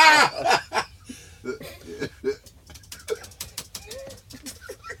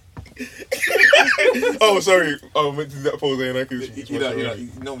 Oh, sorry. Oh, I meant to do that pose there, and I could.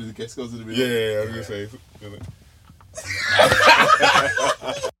 Normally the guest goes to the Yeah, I was gonna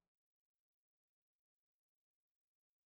say.